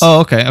Fosselman's. Oh,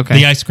 okay.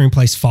 The ice cream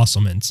place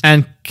Fosselman's.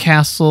 And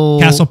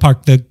Castle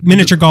Park, the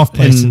miniature golf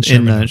place in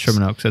Sherman Oaks.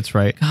 Sherman Oaks. That's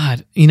right.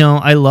 God,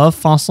 I love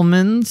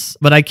Fosselman's,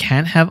 but I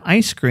can't have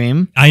ice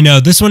cream. I know,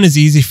 this one is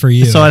easy for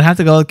you. So I'd have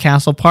to go to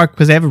Castle Park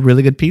because they have a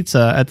really good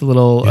pizza at the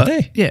little. Do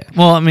they? Yeah.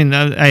 Well, I mean,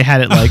 I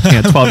had it like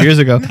 12 years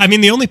ago. I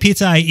mean, the only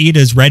pizza I eat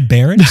is Red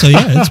Baron, so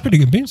yeah, it's pretty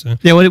good pizza.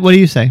 Yeah. What do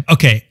you say?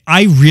 Okay,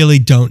 I really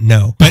don't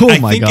know. But Oh I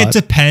my think God. it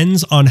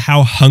depends on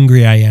how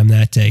hungry I am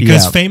that day.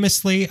 Because Yeah.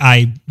 famously,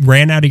 I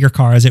ran out of your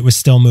car as it was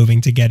still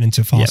moving to get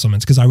into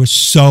Fosselman's because I was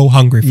so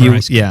hungry for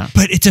ice cream. Yeah.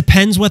 But it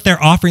depends what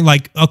they're offering.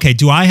 Like, okay,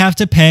 do I have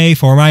to pay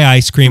for my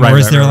ice cream? Right, or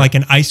is right, there right, like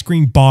an ice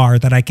cream bar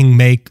that I can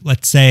make,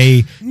 let's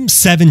say,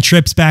 7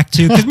 trips back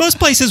to? Because most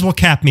places will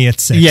cap me at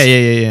 6.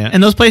 Yeah.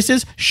 And those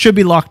places should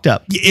be locked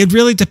up. It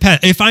really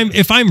depends.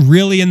 If I'm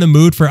really in the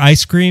mood for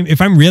ice cream,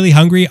 if I'm really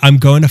hungry, I'm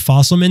going to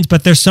Fosselman's.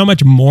 But there's so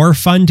much more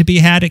fun to be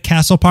had at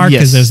Castle Park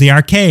because Yes. there's the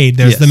arcade,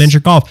 there's the Yes. miniature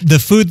golf. The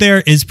food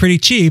there is pretty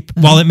cheap.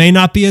 While it may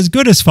not be as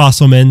good as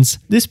Fosselman's,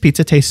 This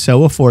pizza tastes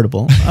so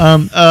affordable.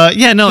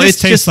 this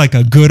it's tastes just like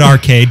a good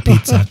arcade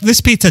pizza.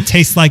 This pizza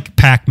tastes like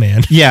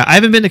Pac-Man. yeah. I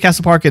haven't been to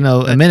Castle Park in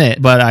a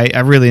minute, but I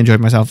really enjoyed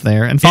myself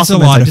there. And a Fosselman's,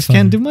 lot I of just fun.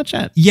 can't do much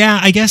at. Yeah,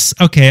 I guess.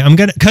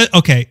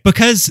 Okay,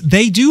 because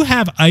they do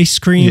have ice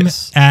cream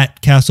Yes.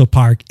 at Castle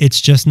Park. It's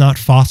just not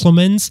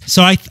Fosselman's.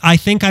 So I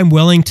think I'm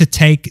willing to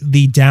take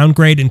the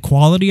downgrade in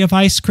quality of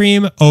ice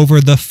cream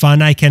over the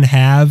fun I can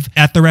have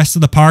at the rest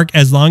of the park,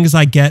 as long as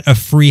I get a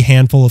free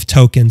handful of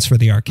tokens for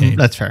the arcade.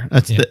 That's fair.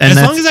 That's Yeah. and As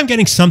that's, long as I'm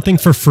getting something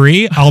for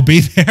free, I'll be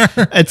there.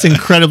 it's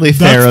incredibly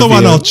fair. That's the of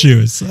one you. I'll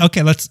choose.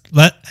 Okay, let's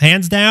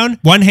hands down.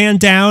 One hand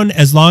down,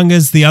 as long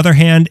as the other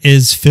hand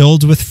is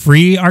filled with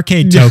free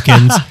arcade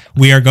tokens.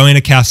 We are going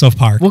to Castle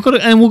Park. We'll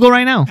go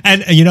right now.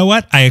 And you know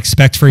what? I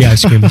expect free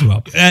ice cream as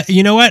well.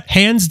 You know what?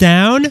 Hands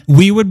down,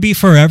 we would be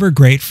forever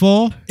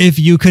grateful if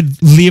you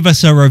could leave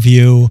us a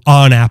review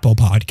on Apple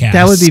Podcasts.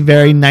 That would be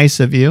very nice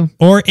of you.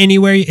 Or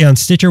anywhere on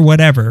Stitcher,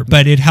 whatever.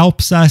 But it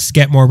helps us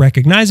get more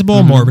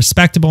recognizable, more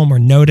respectable, more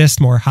noticed,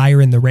 more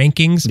higher in the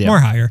rankings, more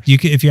higher.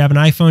 If you have an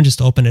iPhone,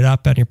 just open it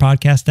up on your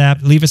podcast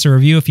app. Leave us a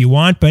review if you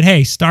want. But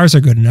hey, stars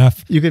are good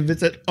enough. You can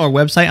visit our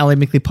website,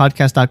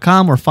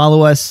 LAMeeklyPodcast.com, or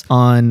follow us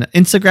on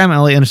Instagram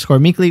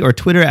Instagram, LA_Meekly, or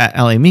Twitter at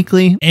LA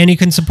Meekly. And you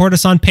can support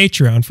us on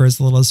Patreon for as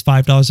little as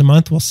 $5 a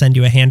month. We'll send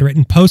you a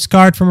handwritten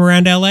postcard from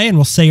around LA and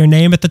we'll say your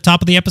name at the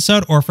top of the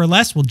episode, or for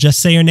less, we'll just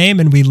say your name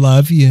and we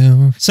love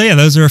you. So yeah,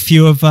 those are a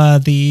few of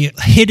the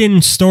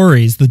hidden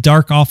stories, the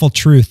dark, awful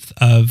truth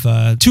of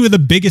two of the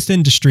biggest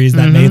industries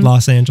that made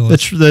Los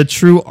Angeles. The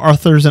true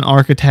authors and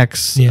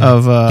architects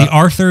of... the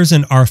Arthurs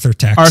and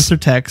Arthurtechs.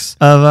 Architects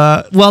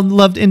of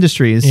well-loved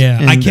industries. Yeah,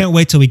 And- I can't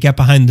wait till we get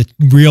behind the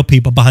real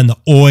people behind the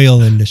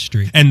oil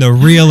industry and the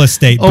real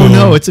estate Oh boom.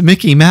 no, it's a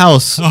Mickey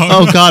Mouse.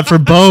 Oh, God, for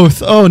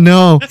both. Oh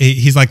no.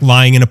 He's like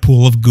lying in a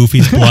pool of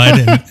Goofy's blood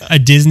and a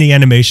Disney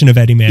animation of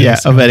Eddie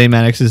Mannix. Yeah, of Eddie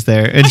Mannix is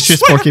there. It's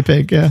just swear. Porky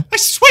Pig, yeah. I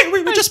swear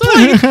we were just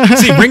playing.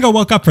 See, Ringo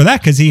woke up for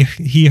that because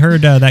he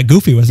heard that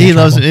Goofy was in He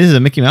loves it. trouble. It is a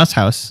Mickey Mouse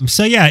house.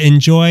 So yeah,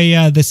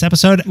 enjoy this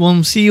episode.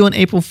 We'll see you on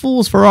April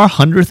Fool's for our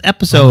 100th Oh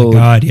episode. my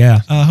God, yeah.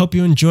 I hope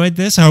you enjoyed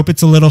this. I hope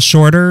it's a little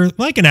shorter,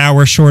 like an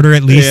hour shorter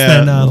at least Yeah,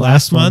 than the last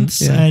last one,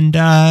 month's. yeah. And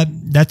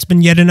that's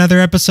been yet another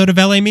episode of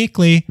LA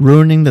Meekly.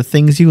 Ruining the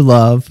things you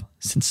love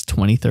since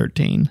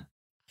 2013.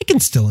 I can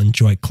still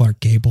enjoy Clark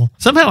Gable.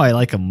 Somehow I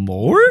like him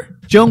more.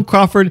 Joan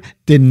Crawford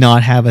did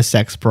not have a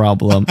sex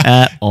problem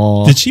at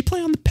all. Did she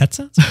play on the Pet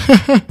Sounds?